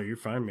 Oh, no, you're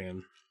fine,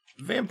 man.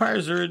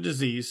 Vampires are a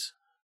disease.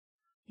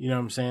 You know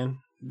what I'm saying?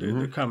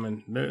 They're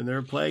coming. They're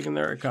a plague and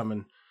they're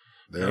coming.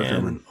 They're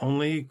coming.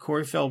 Only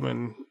Corey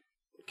Feldman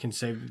can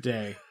save the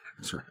day.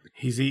 That's right.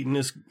 He's eating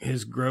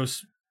his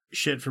gross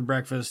shit for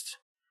breakfast,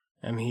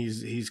 and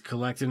he's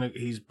collecting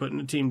he's putting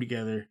a team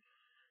together,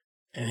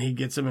 and he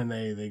gets them, and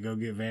they go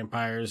get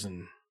vampires,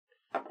 and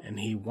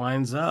he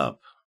winds up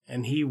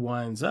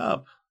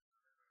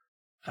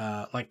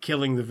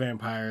killing the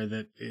vampire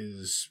that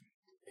is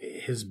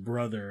his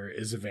brother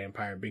is a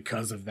vampire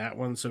because of that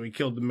one. So he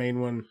killed the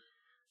main one,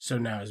 so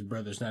now his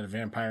brother's not a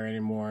vampire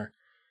anymore.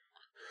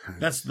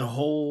 That's the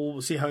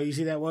whole. See how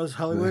easy that was,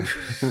 Hollywood?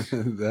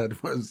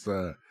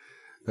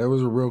 That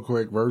was a real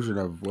quick version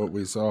of what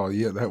we saw.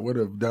 Yeah, that would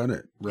have done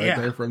it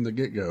there from the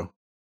get-go.